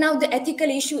right now the ethical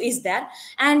issue is there,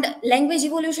 and language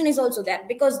evolution is also there,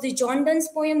 because the John Donne's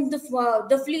poem the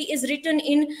Flea is written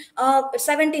in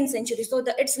 17th century, so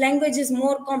its language is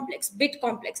more complex, bit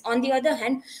complex. On the other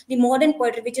hand, the modern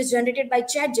poetry which is generated by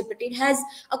ChatGPT, it has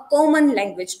a common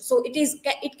language, so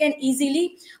it can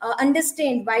easily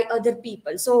understand by other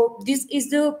people. So this is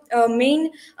the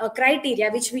main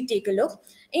criteria which we take a look.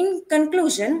 In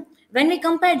conclusion, when we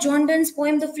compare John Donne's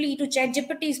poem The Flea to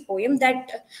ChatGPT's poem,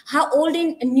 that how old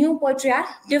and new poetry are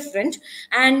different,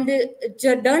 and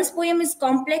Donne's poem is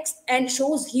complex and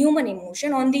shows human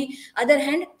emotion. On the other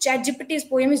hand, ChatGPT's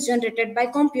poem is generated by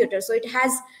computer, so it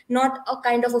has not a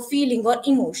kind of a feeling or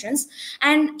emotions.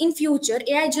 And in future,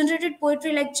 AI generated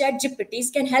poetry like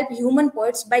ChatGPTs can help human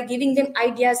poets by giving them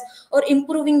ideas or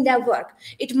improving their work.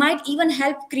 It might even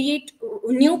help create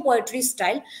new poetry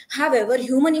style. However,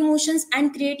 human emotions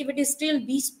and creativity still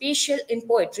be special in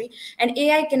poetry, and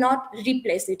AI cannot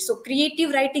replace it. So creative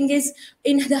writing is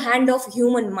in the hand of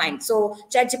human mind, so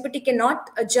ChatGPT cannot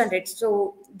generate.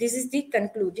 So this is the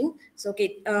concluding. So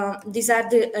okay, these are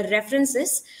the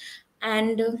references,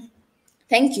 and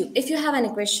thank you. If you have any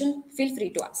question, feel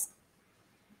free to ask.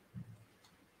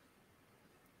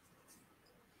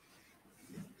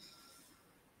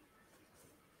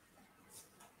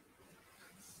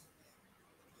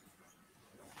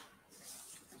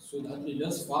 So that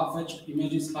does far-fetched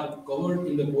images are covered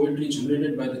in the poetry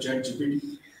generated by the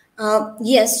ChatGPT?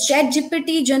 Yes,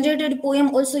 ChatGPT generated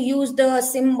poem also used the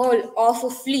symbol of a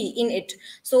flea in it.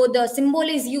 So the symbol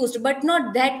is used, but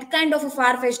not that kind of a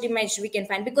far-fetched image we can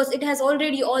find, because it has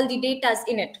already all the data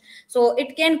in it. So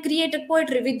it can create a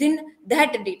poetry within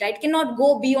that data. It cannot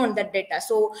go beyond that data.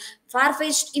 So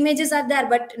far-fetched images are there,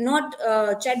 but not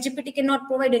ChatGPT cannot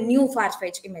provide a new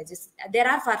far-fetched images. There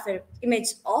are far-fetched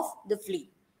images of the flea.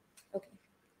 Okay.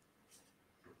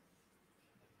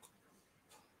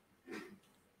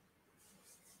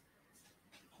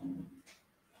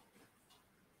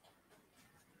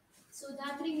 So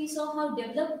Dhatri, we saw how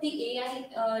developed the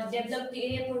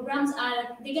AI programs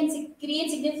are. They can create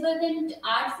significant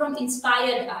art from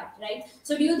inspired art, right?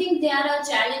 So do you think they are a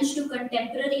challenge to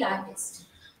contemporary artists?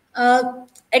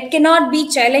 It cannot be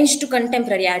challenged to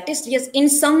contemporary artists. Yes, in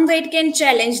some way it can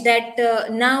challenge that.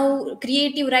 Now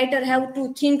creative writer have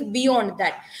to think beyond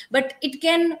that, but it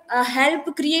can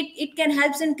help create. It can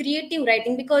help in creative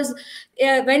writing, because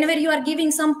whenever you are giving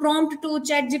some prompt to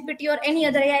ChatGPT or any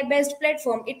other AI based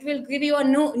platform, it will give you a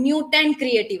new 10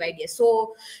 creative ideas.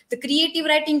 So the creative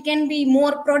writing can be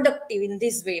more productive in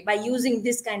this way by using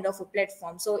this kind of a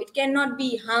platform. So it cannot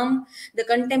be harm the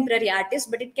contemporary artist,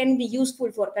 but it can be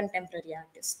useful for contemporary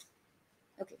artist.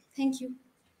 Okay, thank you.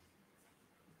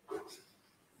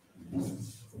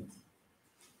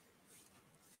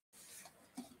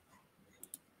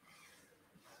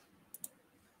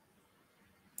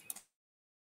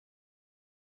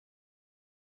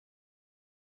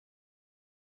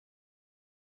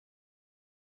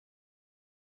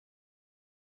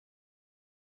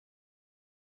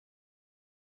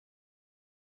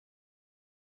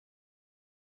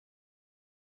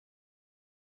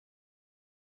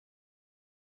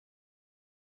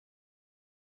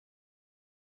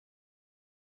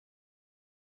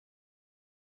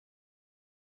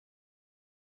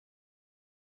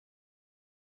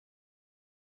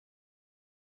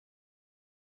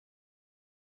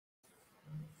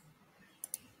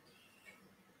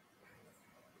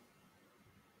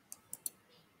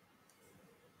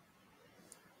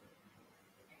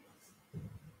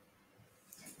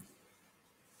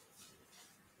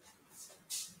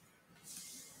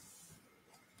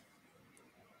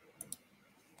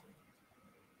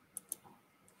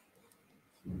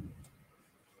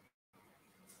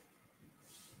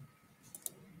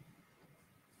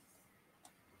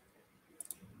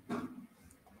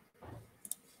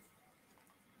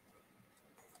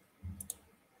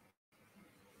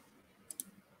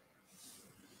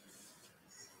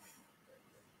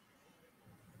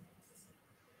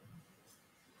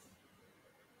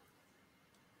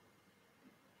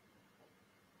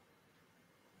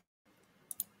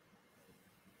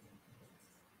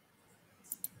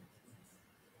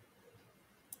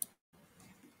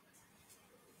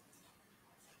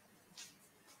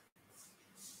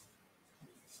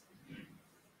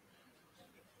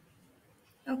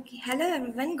 Okay, hello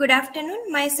everyone. Good afternoon.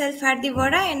 Myself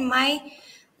DIHORA,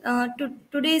 and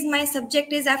today's my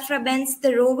subject is Aphra Behn's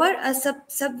The Rover, a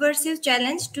subversive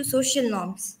challenge to social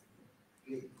norms.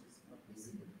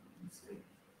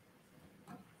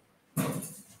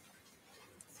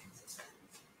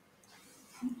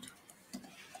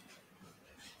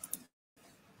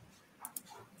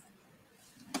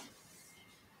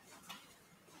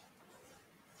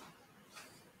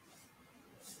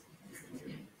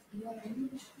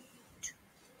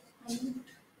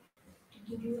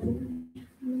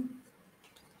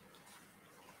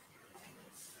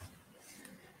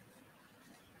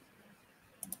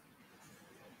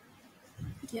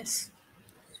 Yes.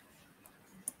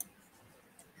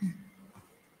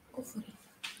 Go for it.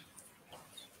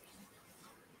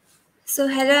 So,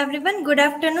 hello everyone. Good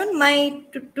afternoon.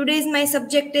 Today's my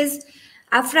subject is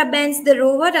Aphra Behn's The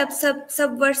Rover, a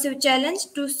subversive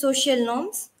challenge to social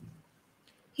norms.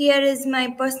 Here is my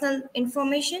personal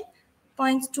information,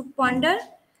 points to ponder.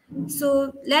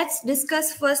 So let's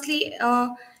discuss firstly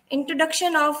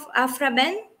introduction of Aphra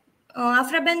Behn.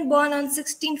 Aphra Behn, born on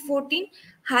 1614,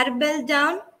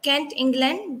 Harbeldown, Kent,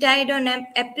 England, died on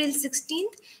April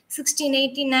 16th,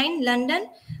 1689, London.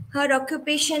 Her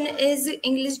occupation is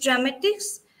English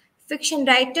dramatics, fiction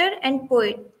writer, and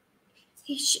poet.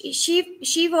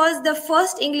 She was the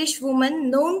first English woman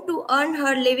known to earn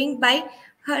her living by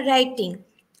her writing.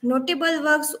 Notable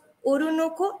works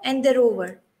Orunoko and The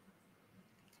Rover.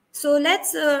 So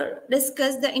let's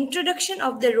discuss the introduction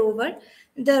of The Rover.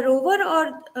 The Rover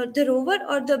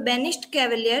or the Banished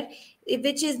Cavalier,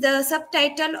 which is the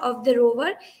subtitle of The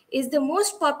Rover, is the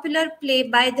most popular play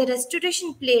by the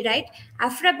Restoration playwright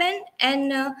Aphra Behn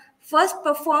and first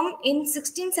performed in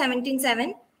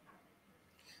 1677.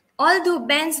 Although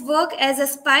Behn's work as a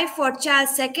spy for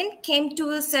Charles II came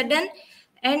to a sudden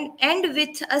end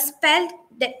with a spell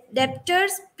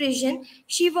debtor's prison,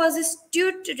 she was a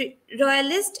astute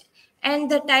royalist, and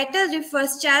the title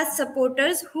refers Charles'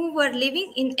 supporters who were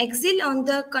living in exile on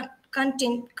the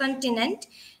continent.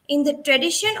 In the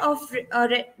tradition of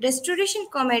Restoration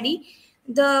comedy,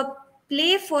 the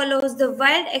play follows the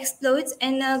wild exploits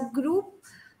and a group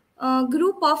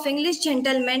of English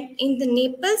gentlemen in the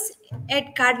Naples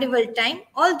at carnival time,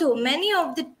 although many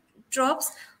of the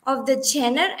tropes of the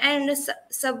genre and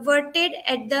subverted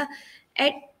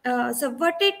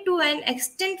subverted to an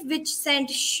extent which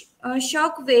sent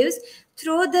shock waves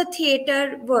through the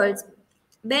theatre world.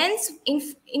 Behn's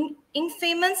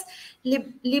infamous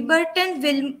Liberton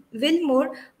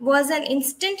Wilmore was an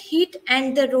instant hit,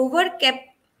 and the Rover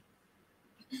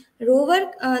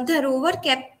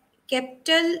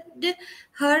captured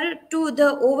her to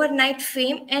the overnight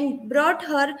fame and brought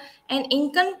her an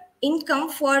income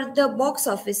for the box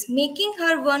office, making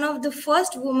her one of the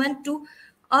first women to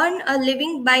earn a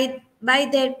living by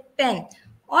their pen.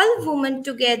 All women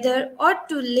together ought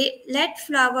to let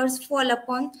flowers fall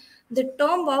upon the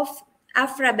tomb of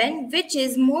Aphra Behn, which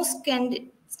is most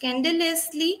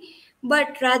scandalously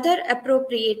but rather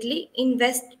appropriately in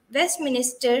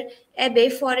Westminster Abbey,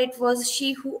 for it was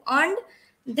she who earned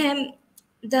them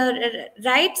the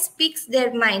right speaks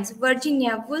their minds.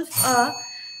 Virginia Woolf, A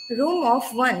Room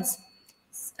of Ones.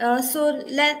 So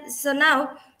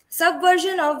now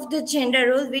subversion of the gender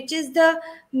role, which is the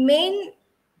main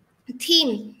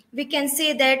theme, we can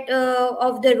say that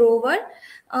of the Rover.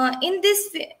 In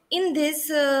this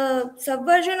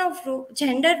subversion of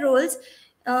gender roles,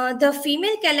 the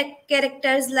female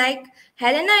characters like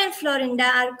Helena and Florinda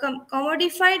are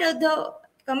commodified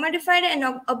and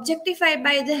objectified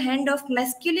by the hand of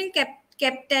masculine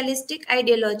capitalistic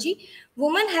ideology.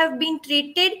 Women have been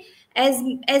treated as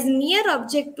mere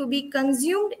object to be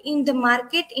consumed in the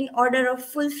market in order of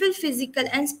fulfill physical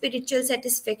and spiritual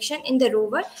satisfaction in the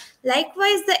Rover.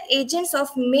 Likewise, the agents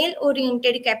of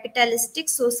male-oriented capitalistic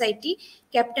society,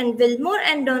 Captain Wilmore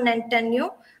and Don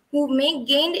Antonio, who may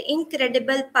gained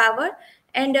incredible power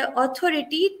and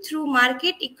authority through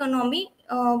market economy,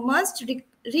 must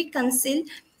reconcile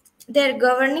their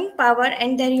governing power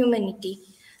and their humanity.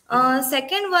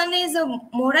 Second one is a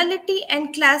morality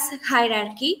and class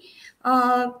hierarchy.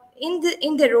 In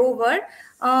the Rover,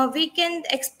 we can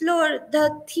explore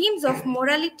the themes of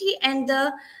morality and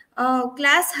the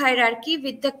class hierarchy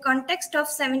with the context of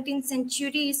 17th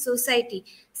century society.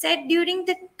 Set during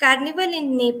the carnival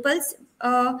in Naples,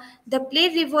 the play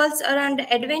revolves around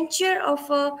the adventure of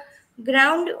a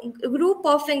group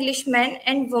of Englishmen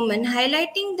and women,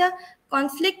 highlighting the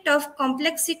conflict of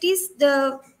complexities,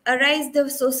 the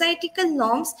societal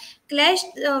norms clashed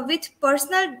with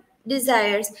personal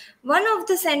desires. One of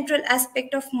the central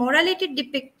aspects of morality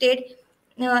depicted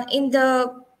in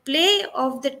the play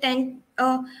of the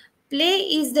Play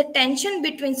is the tension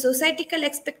between societal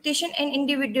expectation and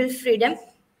individual freedom,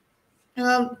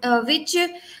 which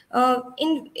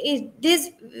in this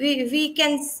we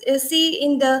can see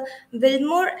in the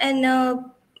Wilmore and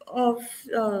of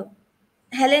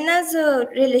Helena's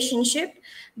relationship.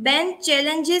 Behn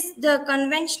challenges the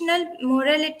conventional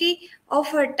morality of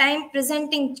her time,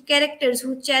 presenting characters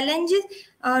who challenge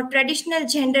traditional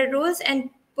gender roles and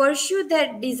pursue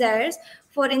their desires.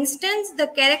 For instance, the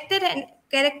character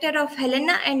of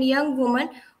Helena, and young woman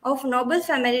of noble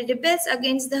family, rebels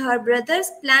against her brother's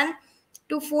plan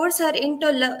to force her into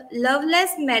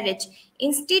loveless marriage.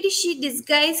 Instead, she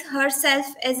disguises herself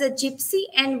as a gypsy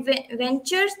and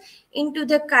ventures into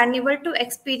the carnival to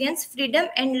experience freedom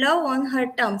and love on her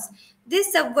terms.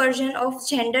 This subversion of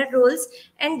gender roles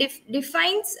and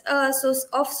defines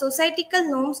of societal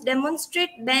norms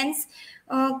demonstrate Behn's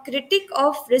critique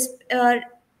of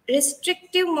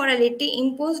restrictive morality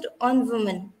imposed on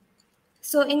women.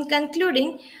 So, in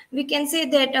concluding, we can say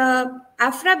that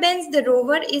Aphra Behn's The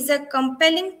Rover is a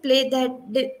compelling play that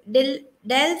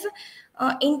delve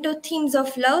into themes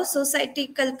of love, societal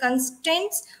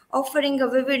constraints, offering a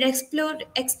vivid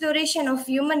exploration of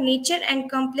human nature and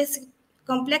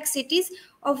complexities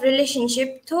of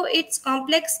relationship. Through its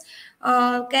complex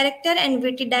character and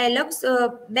witty dialogues,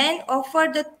 Behn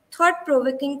offered the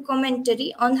thought-provoking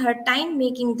commentary on her time,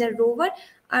 making The Rover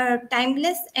a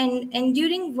timeless and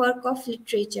enduring work of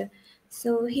literature.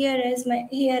 So here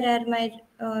are my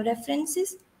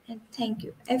references, and thank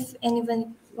you. If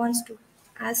anyone wants to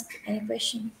ask any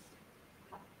question.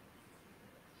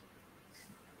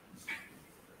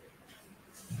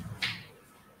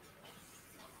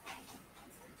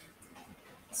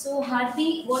 So,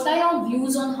 Harti, what are your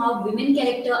views on how women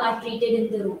characters are treated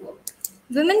in the Rover?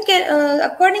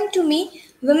 According to me,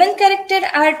 women characters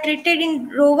are treated in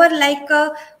Rover like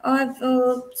a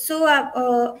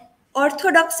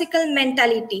orthodoxical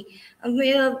mentality.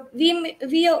 We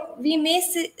may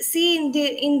see in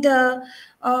the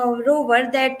Rover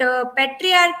that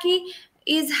patriarchy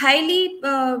is highly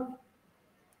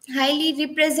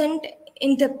represented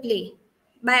in the play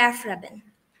by Aphra Behn.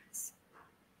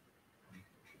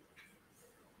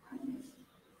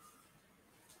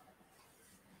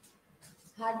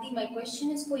 Hardi, my question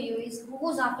is for you: who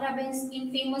was Aphra Behn's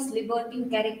infamous libertine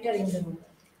character in the Rover?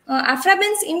 Aphra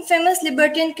Behn's infamous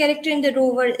libertine character in the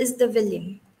Rover is the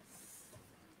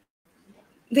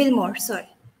Wilmore. Sorry.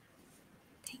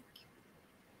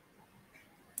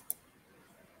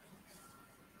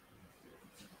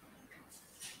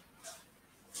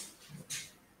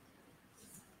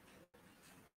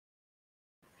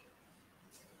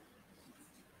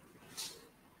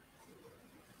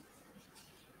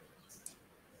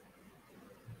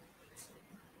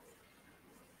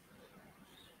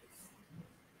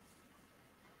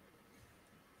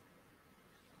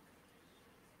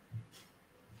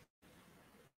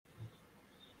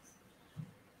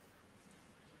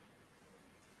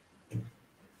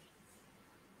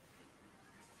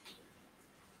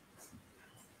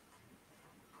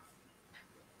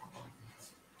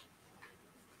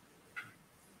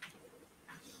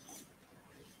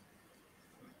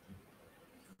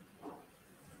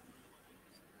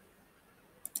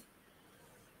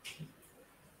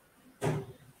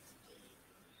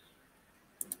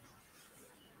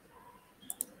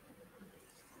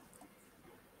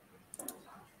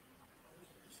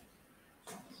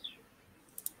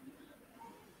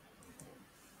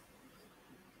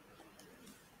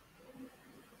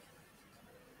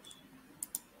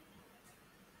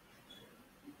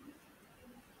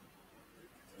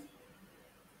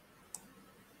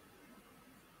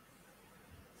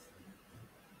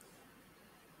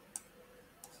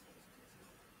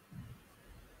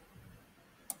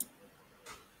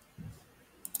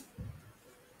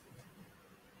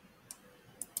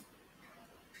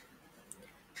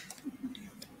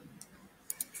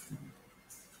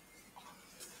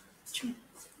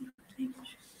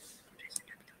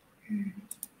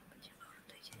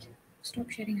 Stop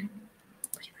sharing.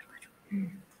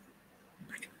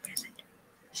 Present.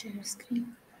 Share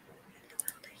screen.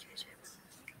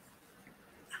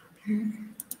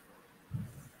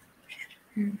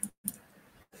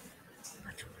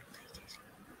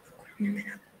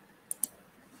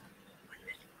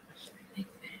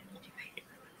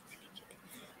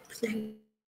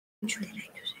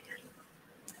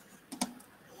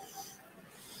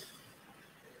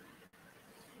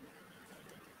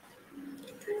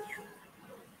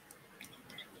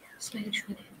 Slide show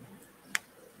they.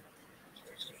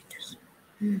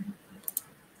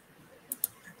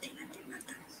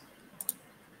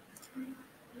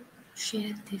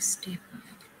 Share this step.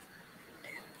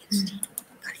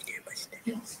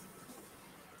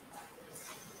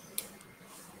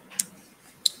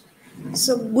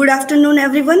 So, good afternoon,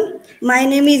 everyone. My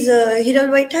name is Hiral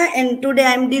Vaitha, and today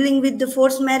I am dealing with the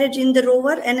forced marriage in the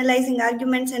Rover, analyzing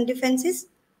arguments and defenses.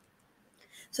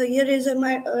 So, here is some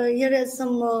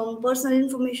personal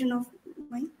information of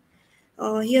mine.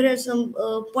 Here are some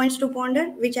points to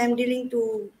ponder, which I am dealing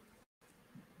to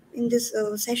in this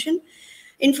session.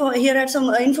 Here are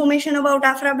some information about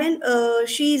Aphra Behn.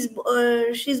 She's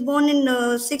born in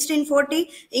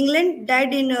 1640 England,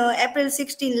 died in April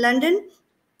 16 London,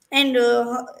 and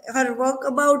her work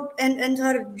about and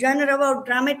her genre about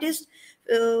dramatist.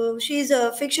 She's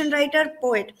a fiction writer,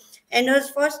 poet, and her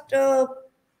first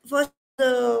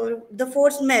the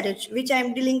forced marriage, which I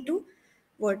am dealing to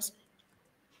words.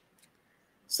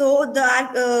 So the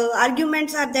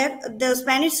arguments are there. The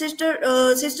Spanish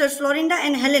sisters Florinda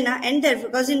and Helena and their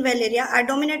cousin Valeria are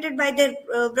dominated by their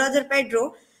brother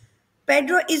Pedro.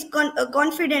 Pedro is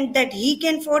confident that he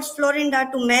can force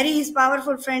Florinda to marry his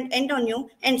powerful friend Antonio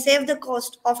and save the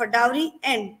cost of a dowry,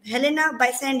 and Helena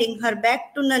by sending her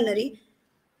back to nunnery.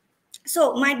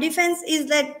 So my defense is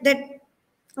that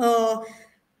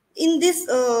in this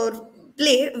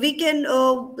play we can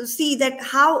see that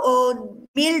how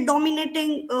male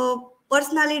dominating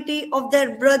personality of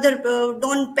their brother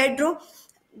Don Pedro,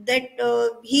 that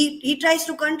he tries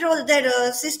to control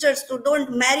their sisters to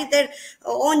don't marry their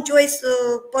own choice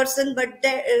person, but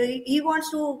he wants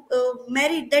to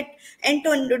marry that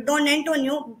Don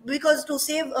Antonio because to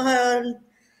save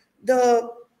the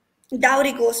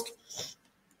dowry cost.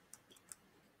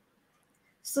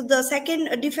 So the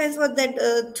second defense was that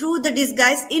through the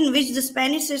disguise in which the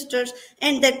Spanish sisters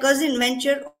and their cousin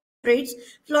venture on trades,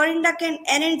 Florinda can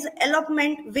arrange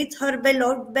elopement with her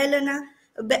beloved Belleville,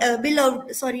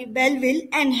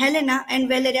 and Helena and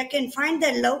Valeria can find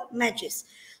their love matches.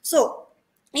 So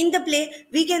in the play,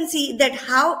 we can see that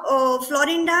how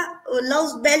Florinda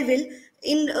loves Belleville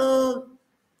in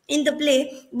the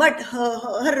play, but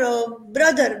her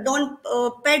brother Don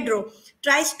Pedro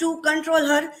tries to control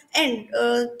her and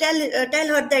tell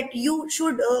her that you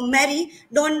should marry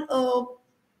Don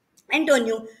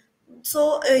Antonio.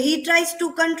 So he tries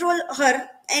to control her,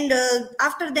 and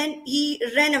after then he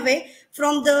ran away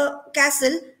from the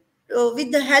castle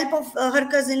with the help of her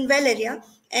cousin Valeria.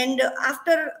 And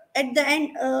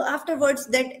afterwards,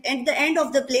 that at the end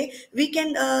of the play, we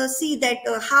can see that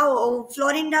how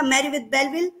Florinda marry with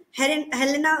Belleville,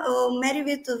 Helena marry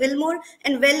with Wilmore,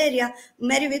 and Valeria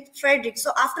marry with Frederick.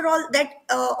 So after all that,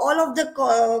 all of the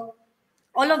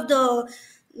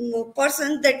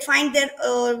persons that find their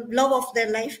love of their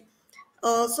life.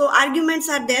 So arguments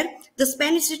are there. The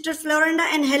Spanish sisters Florinda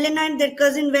and Helena and their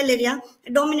cousin Valeria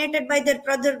dominated by their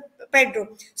brother Pedro.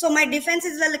 So my defense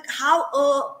is like how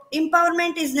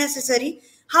empowerment is necessary,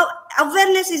 how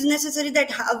awareness is necessary,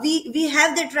 that we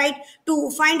have that right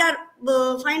to find our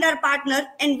partner,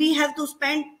 and we have to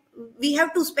spend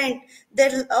our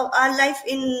life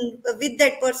with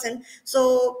that person.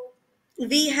 So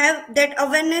we have that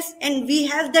awareness and we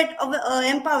have that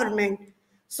empowerment,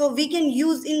 so we can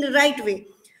use in the right way.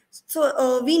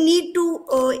 So we need to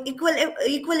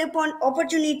equal upon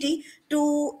opportunity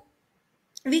to,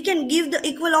 we can give the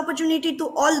equal opportunity to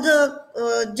all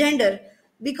the gender,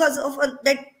 because of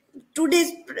that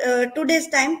today's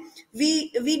time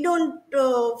we don't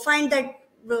find that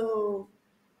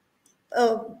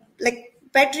like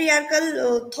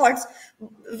patriarchal thoughts.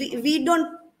 We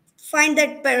don't find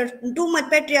that too much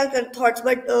patriarchal thoughts,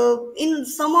 but in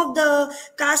some of the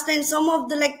caste and some of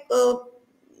the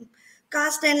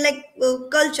caste and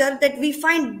culture, that we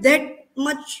find that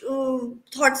much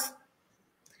thoughts.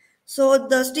 So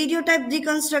the stereotype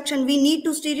deconstruction, we need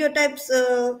to stereotypes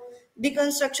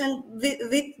deconstruction with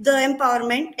the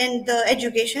empowerment and the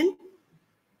education.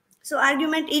 So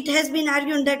argument, it has been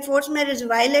argued that forced marriage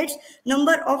violates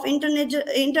number of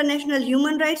international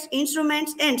human rights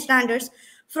instruments and standards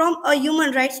from a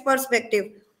human rights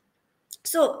perspective.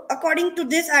 So according to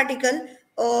this article,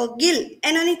 Gil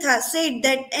and Anitha said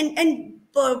that and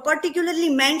particularly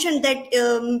mentioned that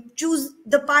choose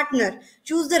the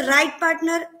right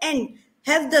partner and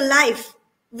have the life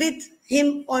with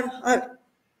him or her.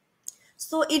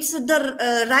 So it's the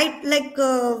right,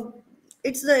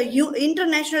 it's the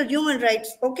international human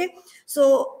rights. Okay,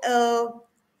 so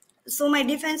so my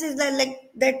defense is that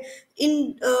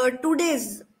in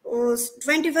today's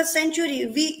 21st century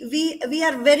we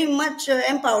are very much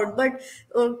empowered, but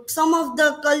some of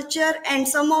the culture and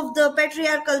some of the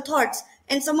patriarchal thoughts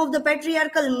and some of the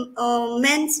patriarchal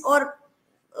men's or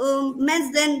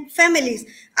men's then families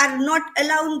are not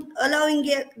allowing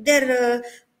their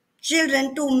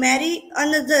children to marry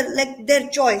another, like their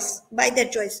choice, by their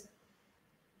choice.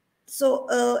 So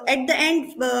at the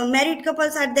end, married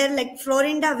couples are there, like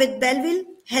Florinda with Belleville,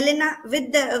 Helena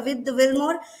with the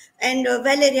Wilmore, and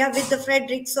Valeria with the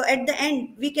Frederick. So at the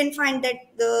end, we can find that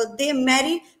they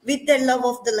marry with their love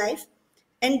of the life.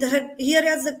 And here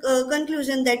is the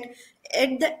conclusion that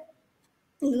at the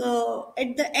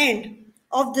end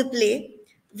of the play,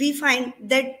 we find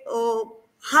that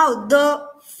how the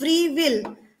free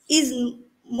will is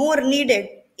more needed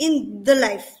in the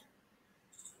life.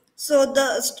 So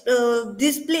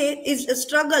this play is a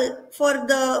struggle for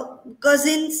the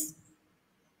cousins,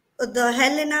 the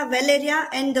Helena, Valeria,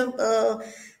 and the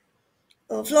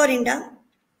Florinda,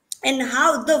 and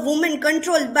how the women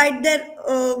controlled by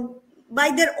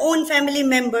their own family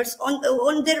members,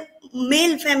 on their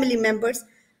male family members.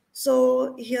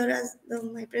 So here is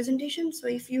my presentation. So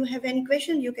if you have any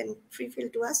question, you can feel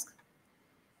to ask.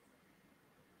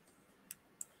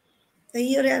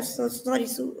 Here are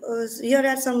here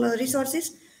are some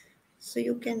resources, so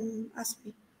you can ask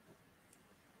me.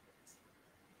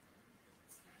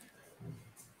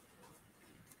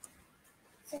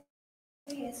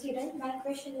 Yes, Hiran, my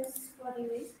question is for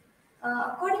you is,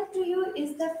 according to you,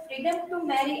 is the freedom to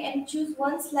marry and choose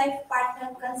one's life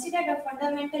partner considered a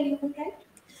fundamental human right?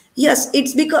 Yes,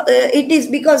 it is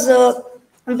because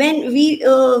when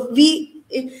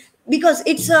because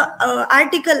it's a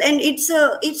article, and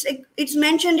it's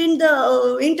mentioned in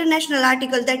the international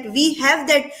article that we have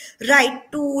that right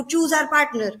to choose our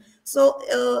partner. So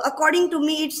according to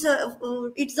me, it's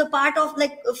a part of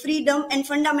like freedom and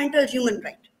fundamental human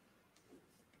right.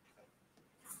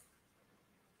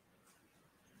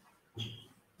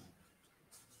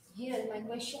 Here, my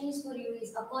question is for you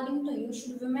is, according to you,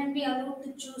 should women be allowed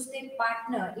to choose their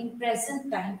partner in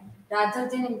present time rather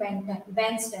than in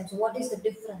Behn's time? So what is the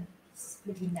difference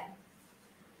between that?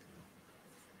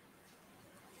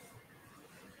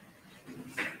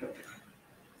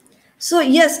 So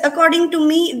yes, according to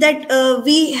me, that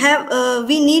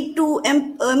we need to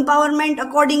empowerment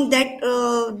according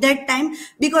that time,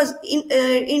 because in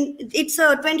it's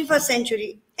a 21st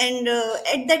century, and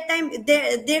at that time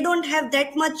they don't have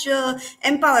that much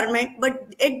empowerment,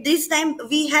 but at this time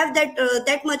we have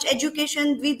that much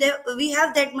education, we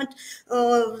have that much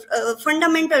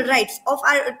fundamental rights of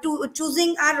our to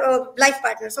choosing our life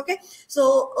partners. Okay,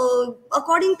 so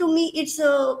according to me, it's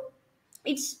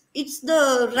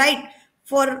the right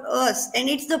for us, and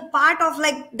it's the part of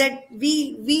like that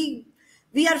we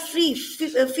are free,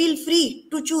 feel free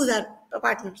to choose our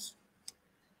partners.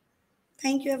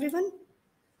 Thank you, everyone.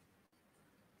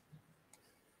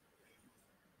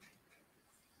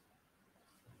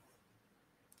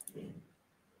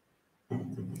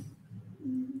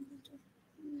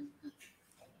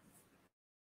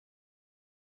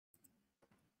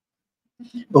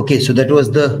 Okay, so that was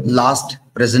the last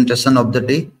presentation of the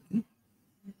day.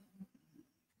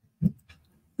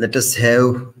 Let us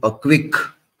have a quick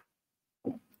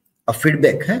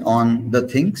feedback on the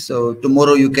thing. So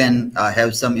tomorrow you can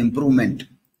have some improvement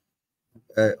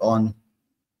on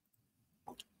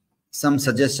some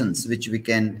suggestions which we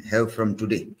can have from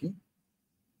today.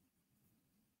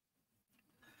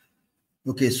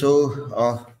 Okay,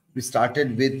 so we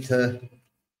started with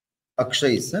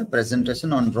Akshay's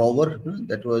presentation on Rover.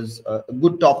 That was a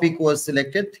good topic was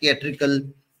selected, theatrical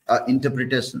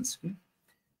interpretations.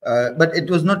 But it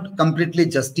was not completely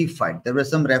justified. There was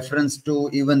some reference to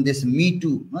even this Me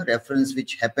Too reference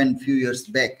which happened few years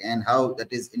back, and how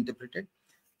that is interpreted.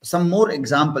 Some more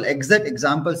exact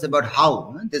examples about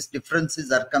how these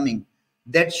differences are coming,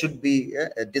 that should be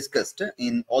discussed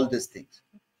in all these things.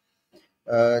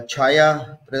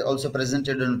 CHAYA also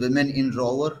presented on women in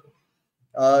Rover.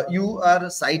 You are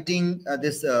citing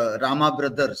this Rama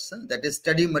Brothers, that is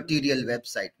study material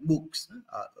website, books,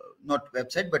 not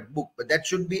website, but book, but that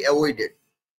should be avoided.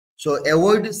 So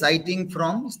avoid citing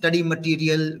from study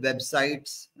material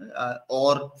websites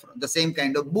or the same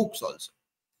kind of books also.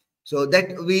 So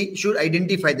that we should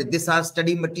identify that these are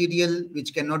study material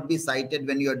which cannot be cited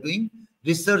when you are doing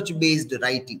research-based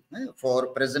writing for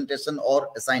presentation or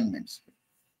assignments.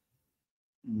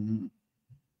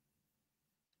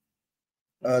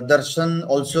 Darshan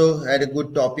also had a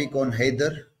good topic on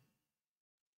Haider,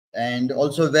 and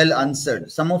also well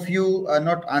answered. Some of you are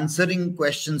not answering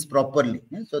questions properly.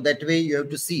 So that way you have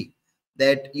to see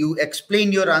that you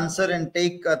explain your answer and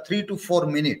take 3 to 4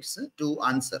 minutes to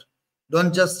answer.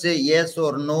 Don't just say yes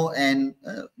or no, and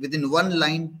within one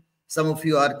line, some of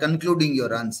you are concluding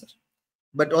your answer.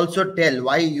 But also tell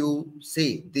why you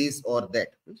say this or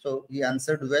that. So he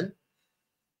answered well.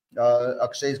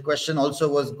 Akshay's question also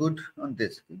was good on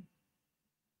this.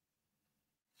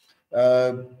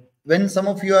 when some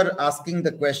of you are asking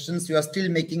the questions, you are still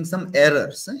making some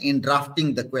errors in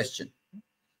drafting the question.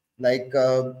 Like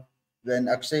when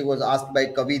Akshay was asked by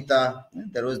KAVITA,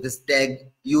 there was this tag,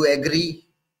 you agree,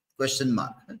 question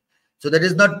mark. So that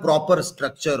is not proper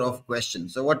structure of question.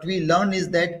 So what we learn is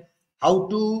that how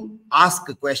to ask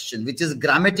a question, which is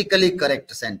grammatically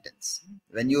correct sentence.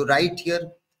 When you write here,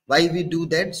 why we do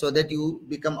that? So that you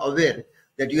become aware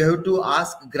that you have to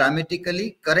ask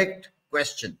grammatically correct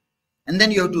question. And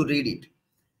then you have to read it.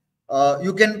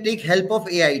 You can take help of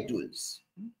AI tools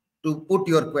to put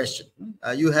your question.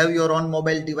 You have your own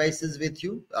mobile devices with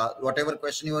you. Whatever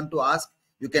question you want to ask,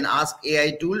 you can ask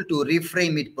AI tool to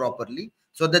reframe it properly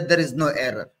so that there is no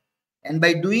error. And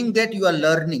by doing that, you are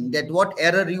learning that what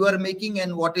error you are making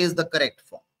and what is the correct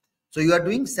form. So you are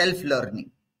doing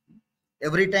self-learning.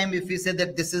 Every time if you say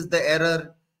that this is the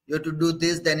error, you have to do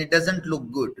this, then it doesn't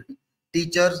look good.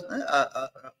 Teachers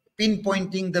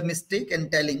pinpointing the mistake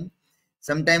and telling.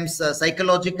 Sometimes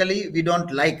psychologically, we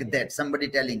don't like that, somebody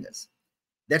telling us.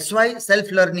 That's why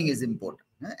self-learning is important.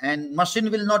 And machine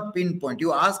will not pinpoint.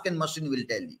 You ask and machine will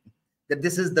tell you that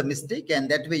this is the mistake, and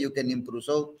that way you can improve.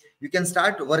 So you can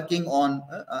start working on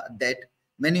that.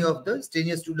 Many of the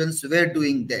senior students were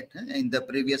doing that in the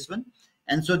previous one.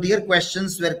 And so their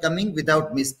questions were coming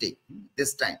without mistake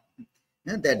this time.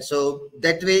 So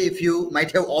that way, if you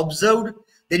might have observed,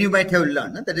 then you might have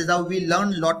learned. That is how we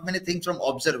learn many things from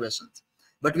observations.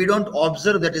 But we don't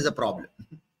observe, that is a problem.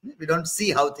 We don't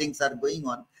see how things are going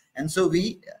on. And so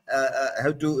we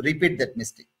have to repeat that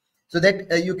mistake. So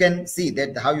that you can see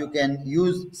that how you can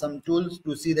use some tools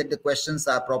to see that the questions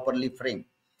are properly framed.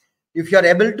 If you are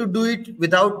able to do it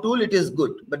without tool, it is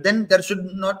good. But then there should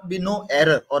not be no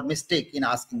error or mistake in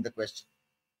asking the question.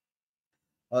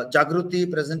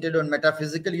 Jagruti presented on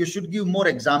metaphysical. You should give more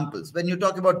examples. When you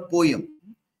talk about poem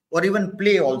or even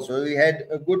play also, we had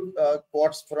a good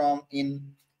quotes from in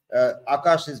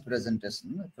AKSHAY's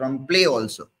presentation from play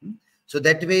also. So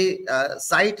that way,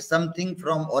 cite something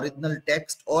from original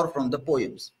text or from the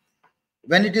poems.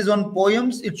 When it is on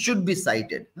poems, it should be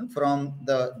cited from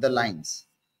the lines.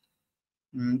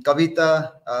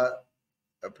 KAVITA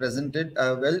presented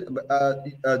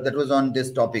that was on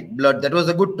this topic, blood. That was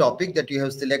a good topic that you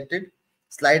have selected.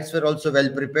 Slides were also well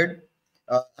prepared.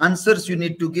 Answers you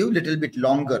need to give little bit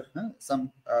longer.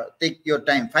 Take your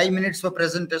time. 5 minutes for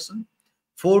presentation,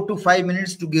 4 to 5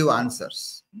 minutes to give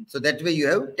answers. So that way you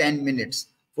have 10 minutes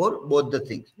for both the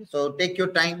things. So take your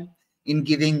time in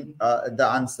giving the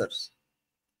answers.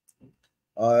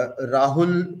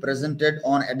 Rahul presented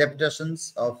on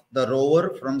adaptations of the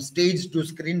Rover from stage to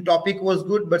screen. Topic was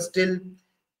good, but still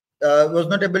was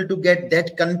not able to get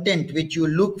that content which you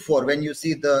look for when you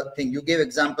see the thing. You gave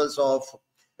examples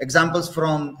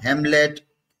from Hamlet,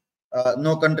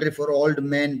 No Country for Old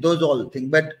Men, those all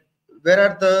things. But where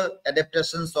are the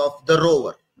adaptations of the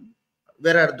Rover?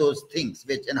 Where are those things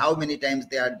which and how many times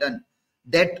they are done?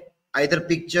 That either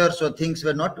pictures or things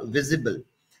were not visible.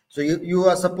 So you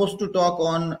are supposed to talk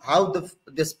on how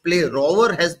this play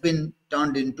Rover has been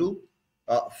turned into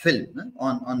film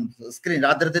on the screen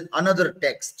rather than another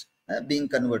text being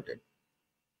converted.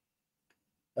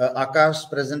 Akash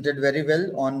presented very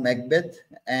well on Macbeth,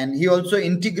 and he also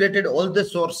integrated all the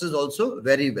sources also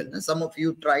very well. Some of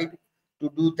you tried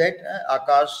to do that.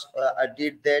 Akash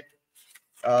did that.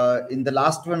 In the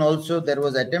last one also there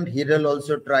was attempt. Hiral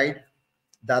also tried.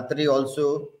 DHATRI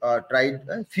also tried.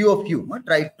 Few of you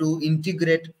tried to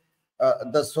integrate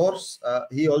the source.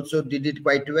 He also did it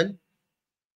quite well.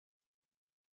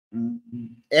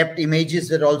 Apt images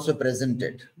were also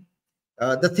presented.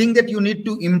 The thing that you need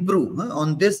to improve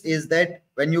on this is that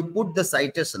when you put the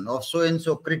citation of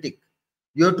so-and-so critic,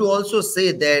 you have to also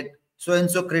say that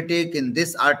so-and-so critic in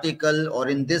this article or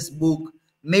in this book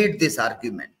made this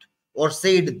argument or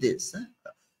said this.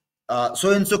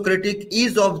 So-and-so critic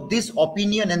is of this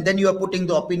opinion, and then you are putting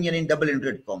the opinion in double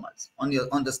inverted commas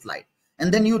on the slide.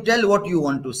 And then you tell what you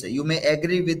want to say. You may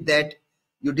agree with that,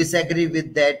 you disagree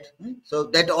with that. So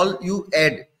that all you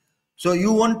add. So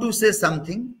you want to say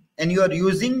something, and you are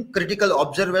using critical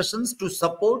observations to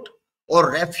support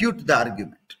or refute the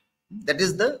argument. That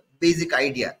is the basic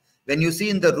idea. When you see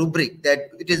in the rubric that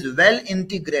it is well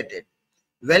integrated.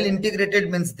 Well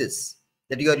integrated means this,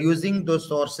 that you are using those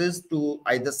sources to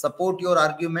either support your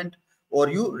argument or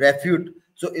you refute.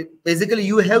 So basically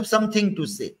you have something to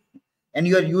say, and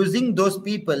you are using those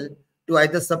people to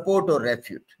either support or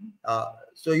refute.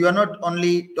 So you are not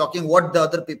only talking what the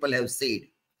other people have said.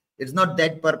 It's not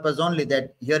that purpose only,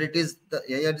 that here is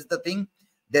the thing,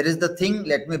 there is the thing,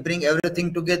 let me bring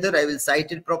everything together, I will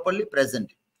cite it properly,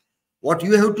 present it. What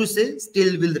you have to say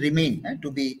still will remain to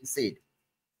be said.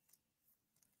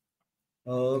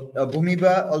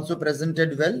 BHUMIBA also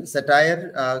presented well.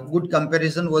 Satire, good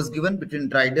comparison was given between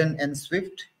Dryden and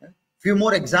Swift. Few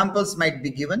more examples might be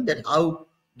given that how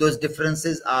those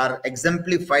differences are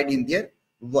exemplified in their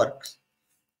works.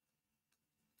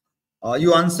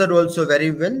 You answered also very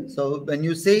well. So when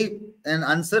you say an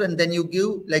answer and then you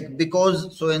give like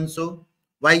because so and so,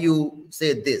 why you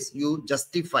say this, you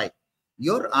justify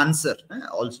your answer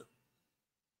also.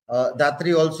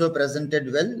 DHATRI also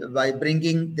presented well by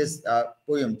bringing this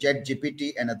poem,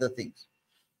 ChatGPT and other things.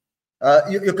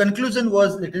 Your conclusion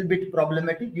was a little bit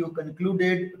problematic. You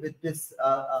concluded with this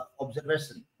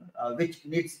observation, which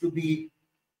needs to be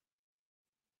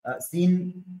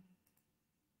seen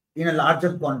in a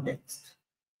larger context.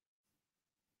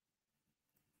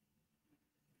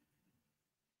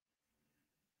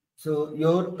 So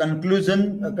your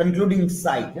conclusion, concluding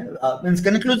side,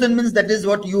 conclusion means that is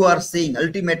what you are saying.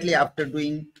 Ultimately, after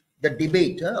doing the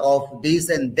debate of this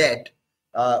and that,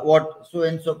 what so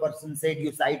and so person said,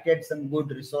 you cited some good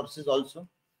resources also.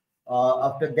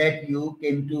 After that, you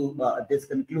came to this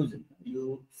conclusion.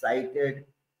 You cited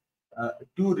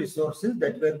two resources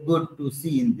that were good to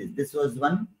see in this. This was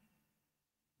one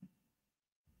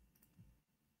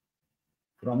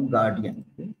from Guardian.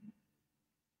 Okay?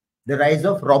 The rise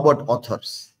of robot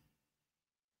authors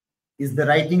is the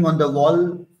writing on the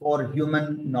wall for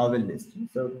human novelists.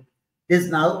 So this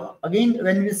now again,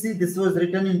 when we see this was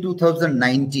written in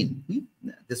 2019,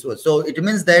 this was so it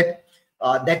means that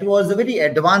that was a very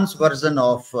advanced version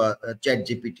of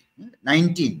ChatGPT.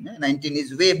 19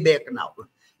 is way back now.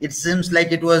 It seems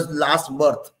like it was last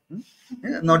birth,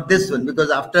 not this one,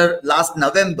 because after last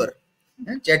November,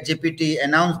 ChatGPT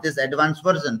announced this advanced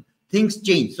version. Things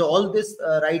change. So all this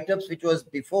write-ups which was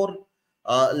before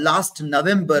last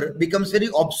November becomes very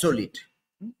obsolete.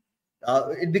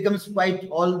 It becomes quite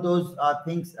all those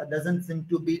things doesn't seem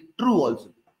to be true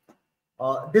also.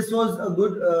 This was a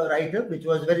good write-up which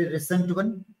was very recent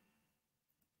one.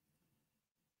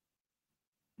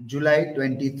 July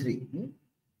 23.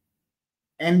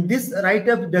 And this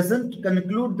write-up doesn't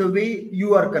conclude the way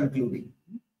you are concluding.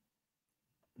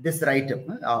 This write-up,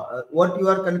 what you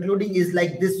are concluding is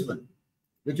like this one,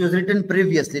 which was written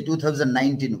previously,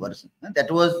 2019 version.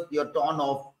 That was your tone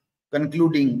of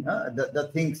concluding the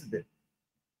things there.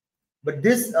 But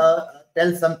this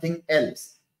tells something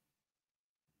else.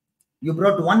 You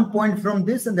brought one point from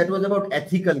this, and that was about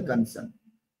ethical concern.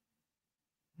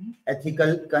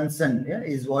 Ethical concern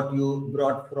is what you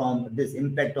brought from this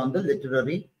impact on the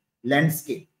literary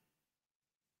landscape.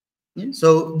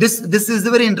 So this is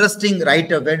a very interesting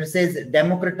write-up where it says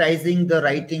democratizing the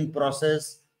writing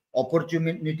process,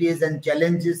 opportunities and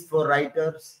challenges for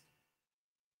writers.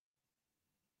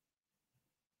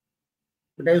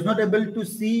 But I was not able to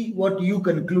see what you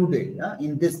concluded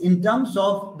in this. In terms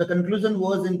of the conclusion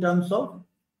was in terms of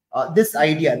this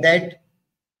idea that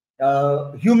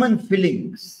human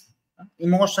feelings,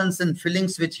 emotions and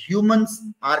feelings which humans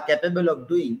are capable of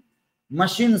doing,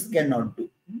 machines cannot do.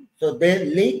 So they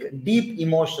lack deep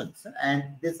emotions and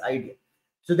this idea.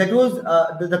 So that was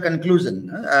the conclusion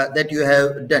that you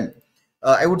have done.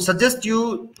 I would suggest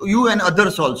you and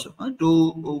others also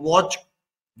to watch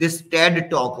this TED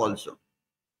talk also.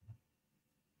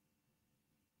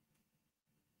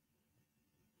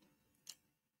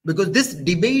 Because this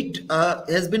debate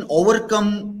has been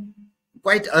overcome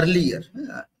quite earlier.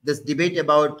 This debate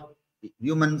about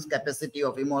humans' capacity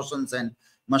of emotions and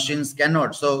machines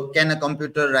cannot. So can a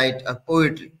computer write a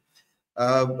poetry?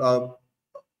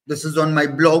 This is on my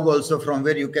blog also, from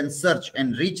where you can search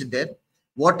and reach there.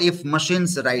 What if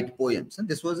machines write poems? And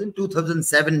this was in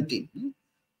 2017,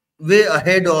 way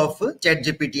ahead of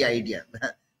ChatGPT idea,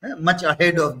 much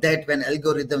ahead of that when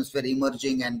algorithms were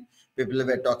emerging and people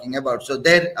were talking about. So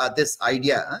there this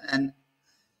idea and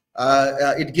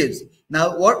it gives.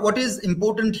 Now what is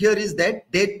important here is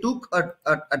that they took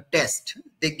a test.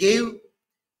 They gave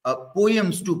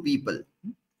poems to people.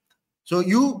 So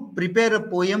you prepare a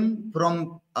poem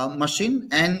from a machine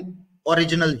and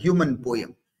original human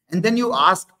poem, and then you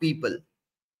ask people,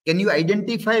 can you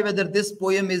identify whether this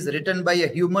poem is written by a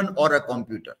human or a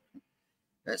computer?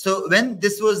 So when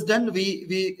this was done,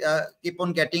 we keep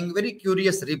on getting very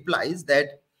curious replies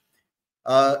that,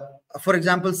 for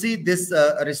example, see this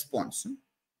response.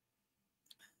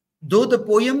 Though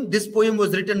this poem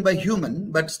was written by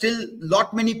human, but still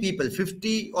lot many people,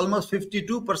 almost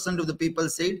 52% of the people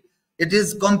said it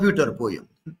is computer poem.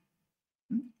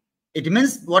 It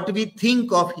means what we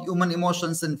think of human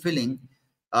emotions and feeling,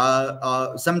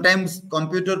 sometimes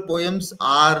computer poems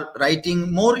are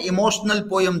writing more emotional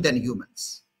poem than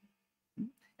humans.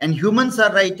 And humans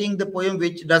are writing the poem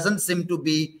which doesn't seem to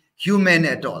be human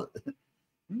at all.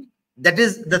 That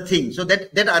is the thing. So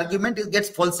that argument gets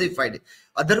falsified.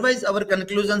 Otherwise, our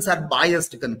conclusions are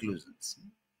biased conclusions.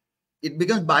 It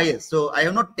becomes biased. So I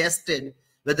have not tested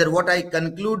whether what I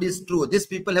conclude is true. These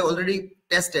people have already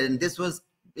tested, and this was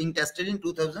being tested in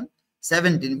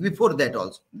 2017. Before that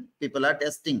also, people are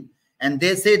testing. And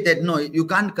they say that, no, you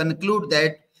can't conclude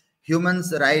that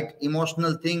humans write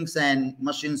emotional things and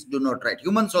machines do not write.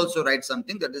 Humans also write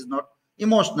something that is not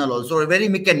emotional also, or very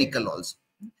mechanical also.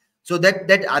 So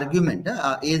that argument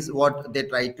is what they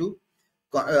try to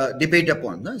debate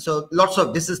upon. So lots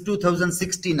of, this is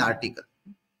 2016 article.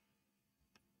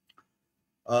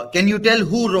 Can you tell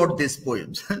who wrote these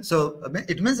poems? So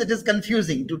it means it is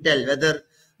confusing to tell whether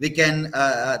we can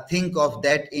think of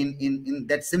that in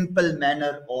that simple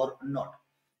manner or not.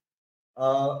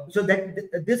 So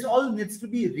that this all needs to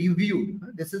be reviewed.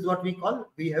 This is what we call,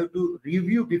 we have to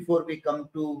review before we come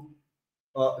to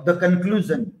the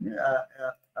conclusion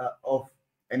of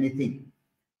anything.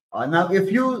 Now,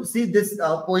 if you see this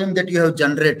poem that you have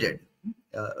generated,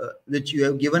 which you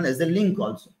have given as a link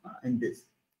also in this.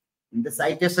 In the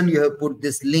citation, you have put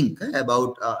this link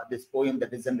about this poem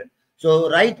that is generated.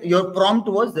 So, your prompt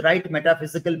was write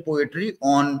metaphysical poetry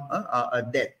on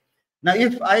death. Now,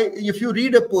 if you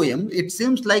read a poem, it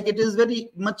seems like it is very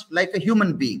much like a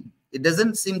human being. It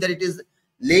doesn't seem that it is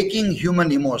lacking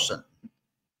human emotion.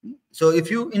 So,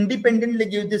 if you independently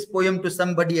give this poem to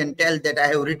somebody and tell that I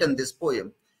have written this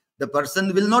poem, the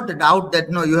person will not doubt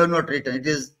that, no, you have not written. It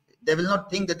is, they will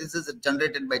not think that this is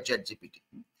generated by ChatGPT.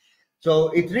 So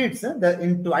it reads,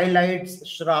 in twilight's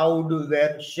shroud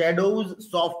where shadows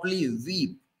softly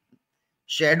weep,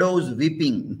 shadows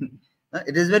weeping.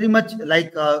 It is very much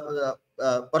like a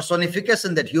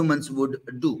personification that humans would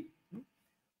do.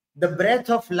 The breath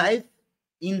of life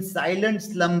in silent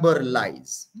slumber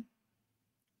lies.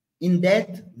 In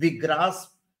death we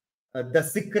grasp the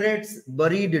secrets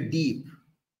buried deep,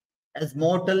 as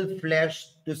mortal flesh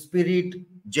to spirit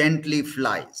gently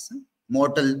flies.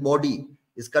 Mortal body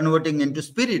is converting into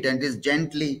spirit and is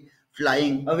gently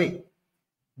flying away.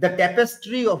 The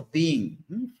tapestry of being,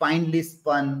 finely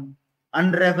spun,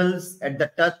 unravels at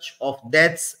the touch of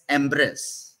death's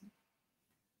embrace.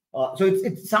 So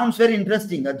it sounds very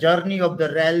interesting, a journey of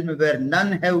the realm where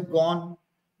none have gone.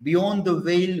 Beyond the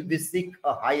veil we seek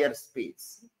a higher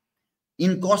space.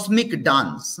 In cosmic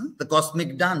dance, the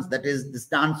cosmic dance, that is this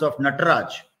dance of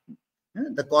Nataraj,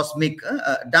 the cosmic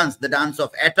dance, the dance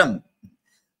of atom.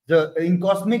 In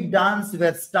cosmic dance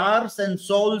where stars and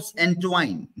souls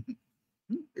entwine.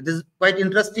 It is quite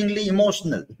interestingly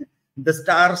emotional. The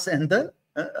stars and the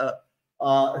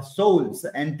souls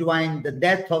entwine. The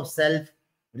death of self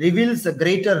reveals a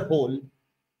greater whole.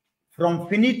 From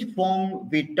finite form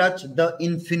we touch the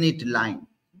infinite line.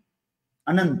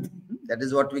 Anant, that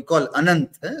is what we call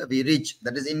Anant. We reach,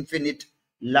 that is infinite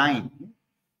line.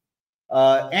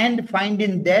 And find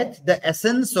in death the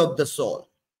essence of the soul.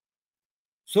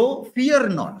 So fear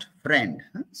not, friend.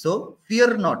 So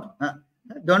fear not.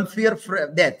 Don't fear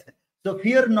death. So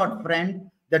fear not, friend,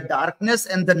 the darkness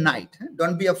and the night.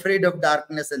 Don't be afraid of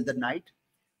darkness and the night.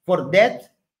 For death,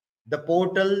 the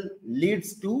portal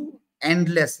leads to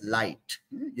endless light.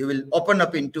 You will open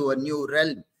up into a new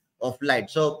realm of light.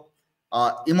 So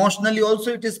emotionally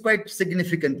also it is quite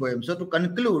significant poem. So to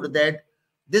conclude that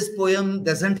this poem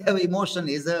doesn't have emotion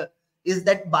is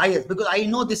that bias, because I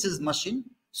know this is machine.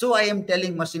 So I am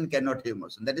telling machine cannot have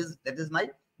emotion. That is my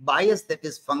bias that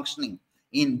is functioning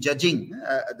in judging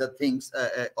the things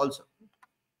also.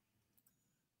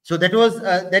 So that was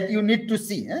that you need to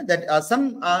see that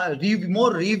some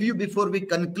more review before we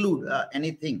conclude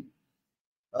anything.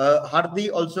 Hardi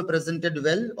also presented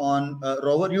well on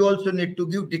Rover. You also need to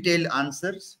give detailed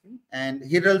answers, and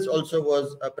Hirals also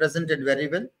was presented very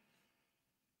well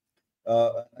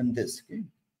on this. Okay.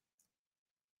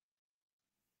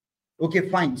 Okay,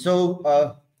 fine.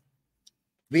 So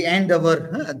we end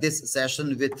our this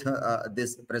session with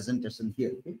this presentation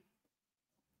here. Okay?